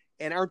older,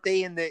 and aren't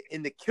they in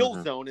the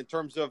kill zone in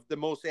terms of the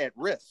most at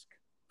risk?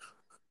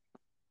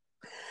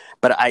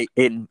 But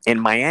in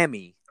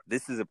Miami,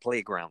 this is a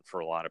playground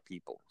for a lot of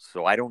people.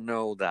 So I don't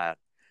know that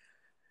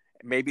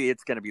maybe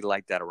it's going to be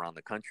like that around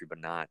the country, but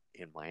not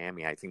in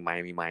Miami. I think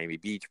Miami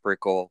Beach,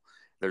 Brickell,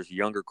 there's a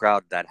younger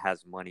crowd that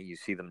has money. You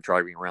see them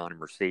driving around in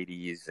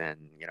Mercedes and,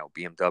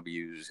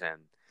 BMWs, and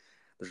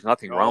there's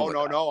nothing wrong with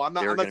that. No. I'm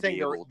not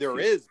saying there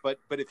is, but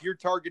if you're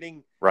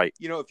targeting, right,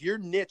 if your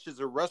niche is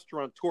a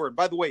restaurateur, and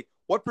by the way,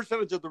 what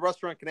percentage of the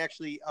restaurant can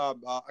actually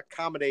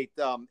accommodate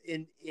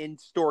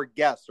in-store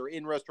guests or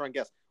in-restaurant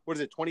guests? What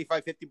is it,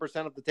 25,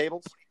 50% of the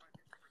tables?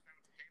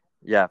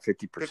 Yeah,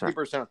 50%.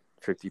 50%.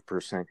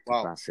 50%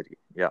 capacity.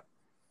 Wow. Yeah.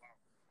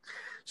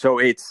 So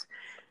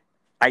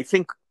I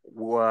think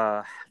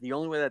the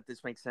only way that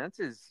this makes sense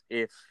is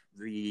if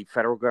the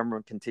federal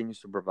government continues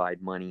to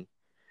provide money.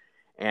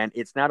 And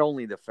it's not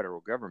only the federal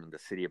government. The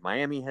city of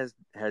Miami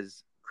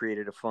has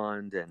created a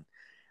fund, and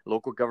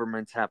local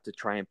governments have to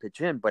try and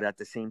pitch in. But at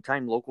the same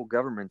time, local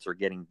governments are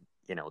getting,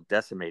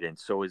 decimated. And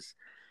so is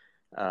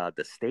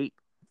the state.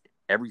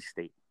 Every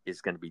state is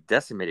going to be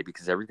decimated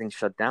because everything's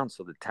shut down.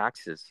 So the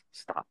taxes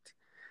stopped.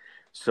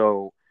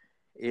 So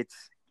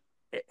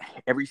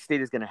every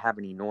state is going to have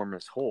an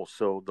enormous hole.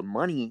 So the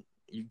money,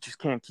 you just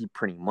can't keep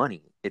printing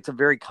money. It's a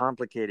very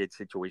complicated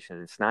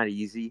situation. It's not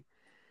easy.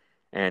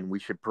 And we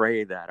should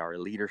pray that our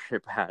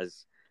leadership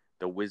has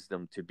the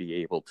wisdom to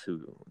be able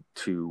to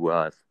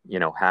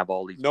have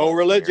all these. No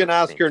religion,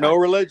 Oscar. No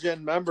religion.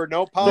 Remember,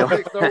 no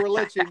politics, no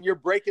religion. You're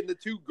breaking the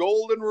two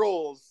golden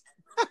rules.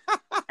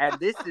 And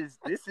this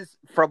is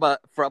from a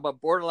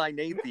borderline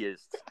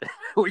atheist.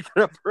 We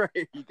gotta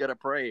pray. You gotta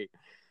pray.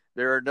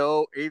 There are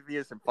no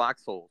atheists in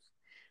foxholes.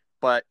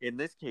 But in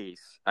this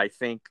case, I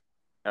think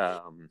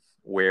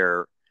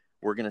where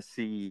we're gonna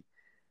see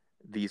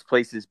these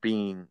places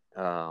being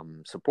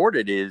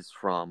supported is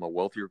from a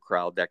wealthier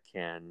crowd that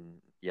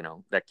can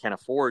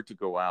afford to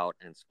go out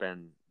and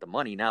spend the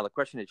money. Now, the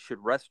question is,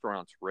 should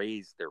restaurants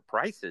raise their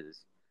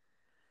prices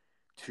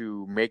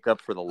to make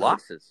up for the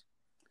losses?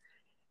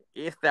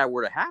 If that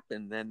were to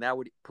happen, then that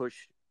would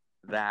push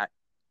that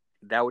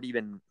would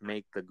even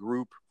make the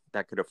group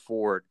that could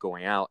afford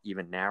going out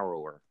even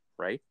narrower,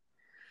 right?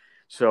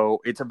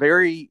 So it's a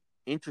very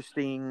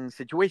interesting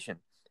situation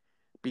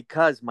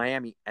because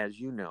Miami, as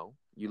you know,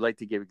 you like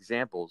to give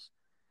examples,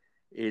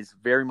 is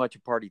very much a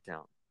party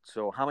town.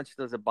 So how much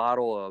does a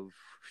bottle of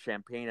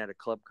champagne at a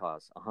club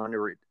cost?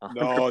 100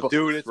 No, bucks,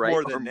 dude, it's right?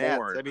 more than that.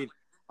 More. I mean,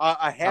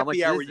 a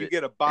happy hour, you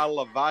get a bottle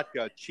of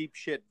vodka, cheap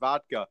shit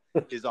vodka,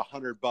 is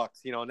 $100.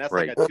 And that's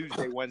right. like a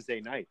Tuesday,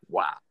 Wednesday night.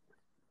 Wow.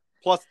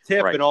 Plus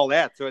tip and all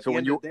that. So at the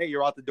end of the day,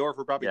 you're out the door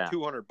for probably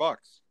 $200.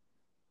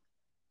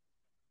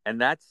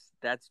 And that's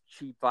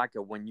cheap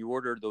vodka. When you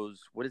order those,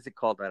 what is it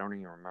called? I don't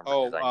even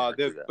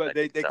remember. But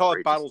they call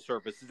it bottle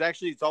service.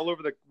 It's all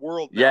over the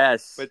world now.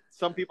 Yes. But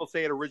some people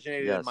say it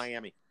originated in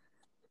Miami.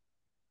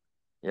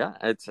 Yeah,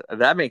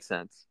 that makes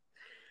sense.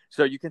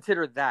 So you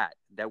consider that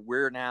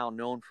we're now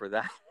known for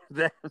that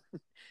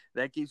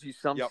that gives you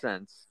some Yep.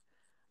 sense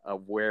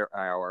of where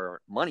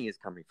our money is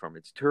coming from.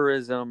 It's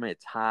tourism,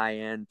 it's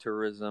high-end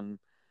tourism,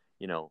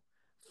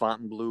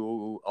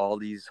 Fontainebleau, all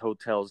these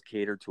hotels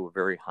cater to a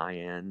very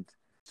high-end.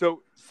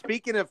 So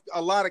speaking of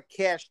a lot of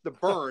cash to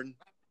burn,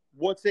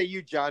 what say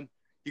you, John?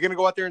 You going to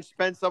go out there and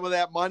spend some of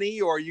that money,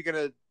 or are you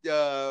going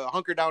to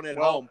hunker down at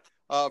home,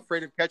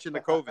 afraid of catching the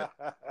COVID?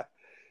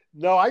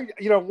 No,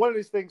 one of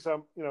these things,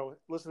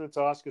 listening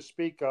to Oscar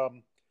speak,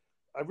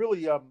 I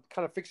really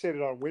kind of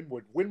fixated on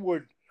Wynwood.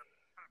 Wynwood,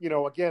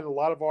 again, a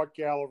lot of art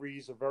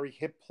galleries, a very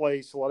hip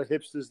place, a lot of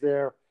hipsters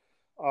there.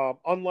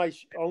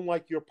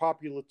 Unlike your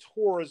popular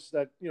tours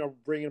that,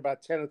 bring in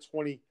about 10 or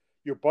 20,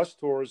 your bus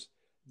tours,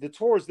 the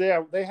tours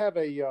there, they have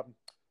a,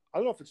 I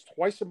don't know if it's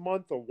twice a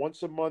month or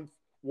once a month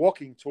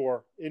walking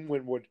tour in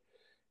Wynwood.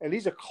 And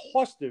these are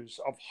clusters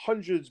of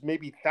hundreds,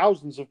 maybe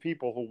thousands of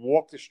people who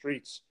walk the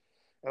streets.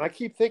 And I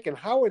keep thinking,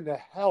 how in the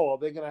hell are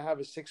they going to have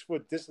a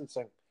 6-foot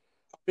distancing?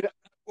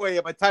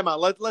 Wait, but time out.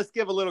 Let's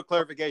give a little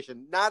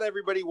clarification. Not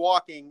everybody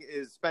walking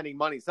is spending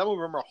money. Some of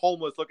them are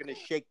homeless looking to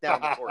shake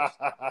down the tours.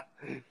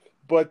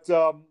 But,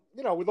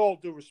 with all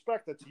due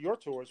respect to your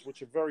tours,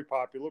 which are very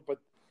popular, but,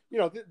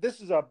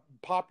 this is a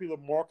popular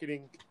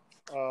marketing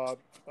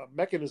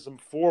mechanism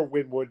for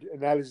Wynwood,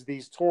 and that is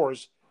these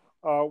tours,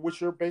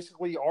 which are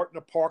basically art in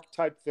a park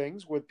type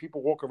things where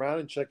people walk around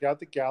and check out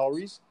the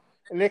galleries,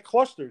 and they're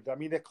clustered. I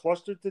mean, they're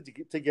clustered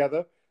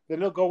together. Then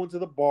they'll go into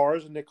the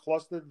bars, and they're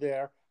clustered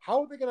there.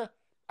 How are they going to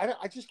 –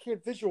 I just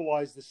can't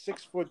visualize the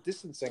 6-foot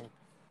distancing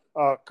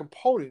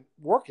component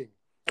working.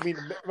 I mean,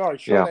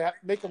 they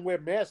make them wear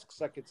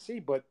masks, I could see,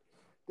 but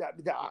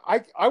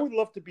I would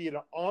love to be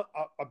a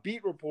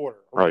beat reporter,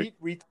 beat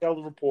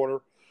retail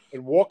reporter,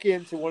 and walk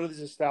into one of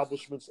these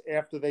establishments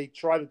after they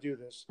try to do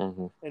this,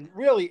 and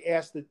really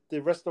ask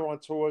the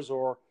restaurateurs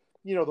or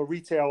the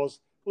retailers,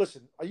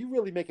 listen, are you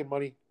really making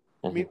money?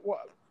 I mean,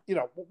 what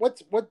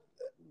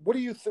do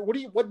you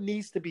what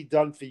needs to be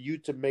done for you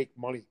to make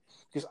money?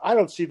 Because I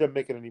don't see them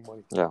making any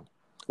money. Yeah.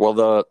 Well,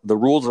 the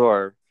rules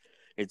are,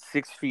 it's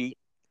 6 feet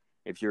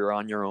if you're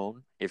on your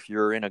own. If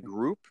you're in a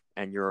group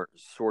and you're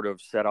sort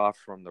of set off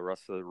from the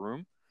rest of the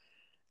room,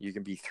 you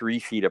can be 3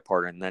 feet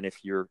apart. And then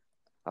if you're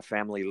a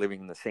family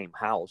living in the same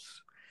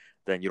house,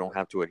 then you don't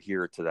have to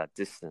adhere to that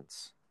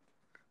distance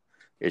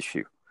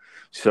issue.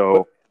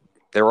 So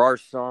there are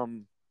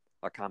some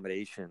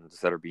accommodations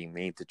that are being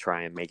made to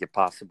try and make it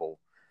possible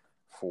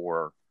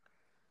for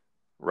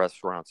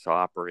restaurants to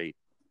operate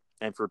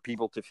and for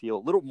people to feel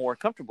a little more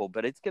comfortable,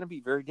 but it's going to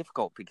be very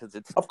difficult because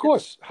it's... Of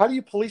course. How do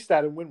you police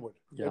that in Wynwood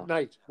at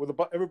night? Where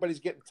everybody's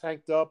getting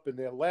tanked up and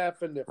they're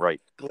laughing, they're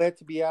glad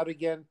to be out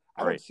again.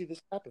 I don't see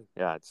this happen.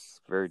 Yeah,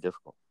 it's very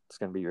difficult. It's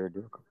going to be very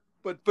difficult.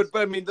 But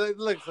I mean,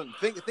 listen,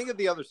 think of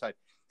the other side.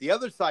 The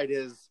other side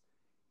is,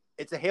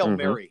 it's a Hail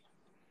Mary.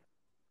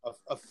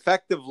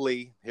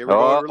 Effectively, here we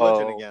go,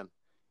 religion again.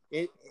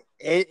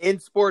 In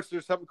sports,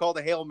 there's something called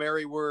a Hail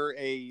Mary, where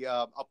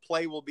a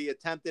play will be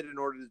attempted in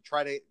order to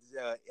try to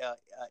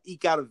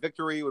eke out a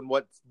victory in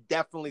what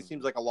definitely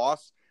seems like a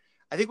loss.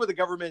 I think what the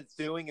government's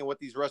doing and what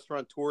these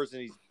restaurateurs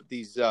and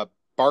these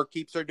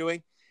barkeeps are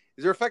doing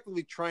is they're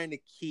effectively trying to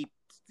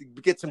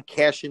get some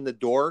cash in the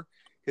door,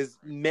 because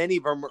many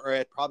of them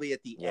are probably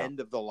at the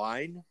end of the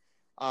line.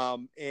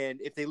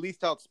 And if they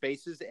leased out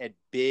spaces at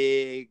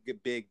big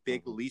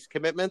lease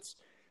commitments,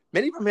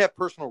 many of them have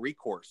personal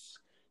recourse.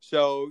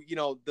 So,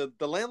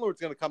 the landlord's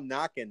going to come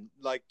knocking,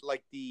 like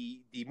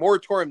the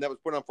moratorium that was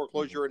put on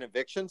foreclosure and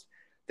evictions.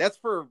 That's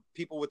for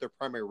people with their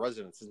primary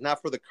residence. It's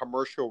not for the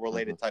commercial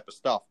related type of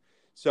stuff.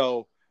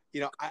 So,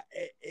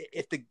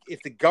 if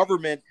the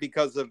government,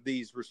 because of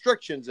these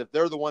restrictions, if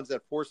they're the ones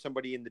that force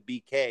somebody into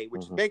BK,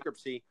 which is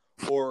bankruptcy,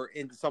 or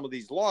into some of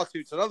these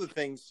lawsuits and other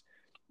things,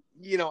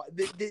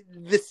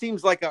 this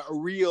seems like a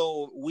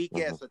real weak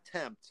ass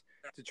attempt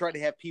to try to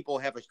have people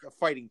have a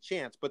fighting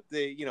chance. But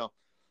the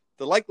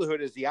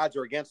likelihood is the odds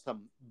are against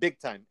them big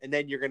time. And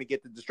then you're going to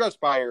get the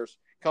distressed buyers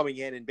coming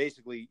in and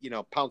basically,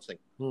 pouncing.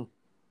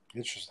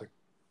 Interesting.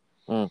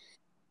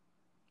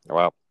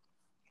 Wow.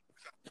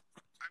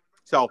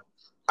 So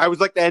I would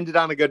like to end it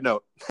on a good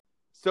note.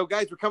 So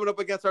guys, we're coming up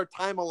against our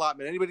time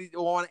allotment. Anybody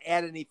want to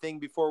add anything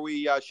before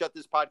we shut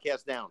this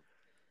podcast down?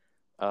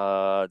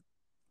 No,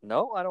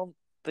 I don't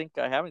think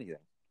I have anything.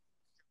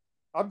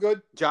 I'm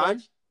good. John?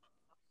 Thanks.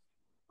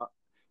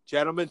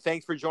 Gentlemen,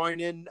 thanks for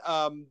joining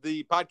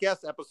the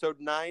podcast,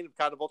 episode 9 of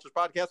Kind of Vultures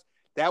podcast.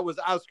 That was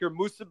Oscar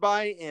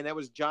Musabai, and that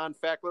was John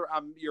Fackler.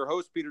 I'm your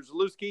host, Peter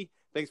Zalewski.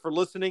 Thanks for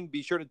listening.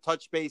 Be sure to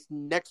touch base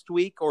next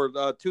week,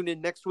 or tune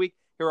in next week,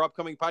 hear our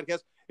upcoming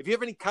podcast. If you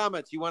have any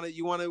comments, you want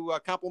to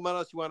compliment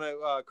us, you want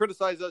to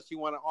criticize us, you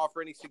want to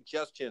offer any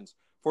suggestions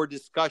for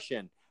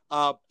discussion,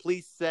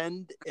 please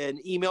send an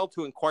email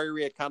to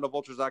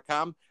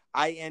inquiry@condovultures.com,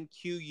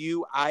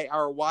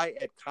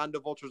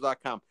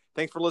 INQUIRY@condovultures.com.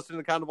 Thanks for listening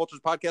to the Kind of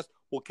Vultures podcast.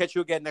 We'll catch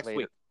you again next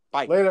week.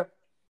 Bye. Later.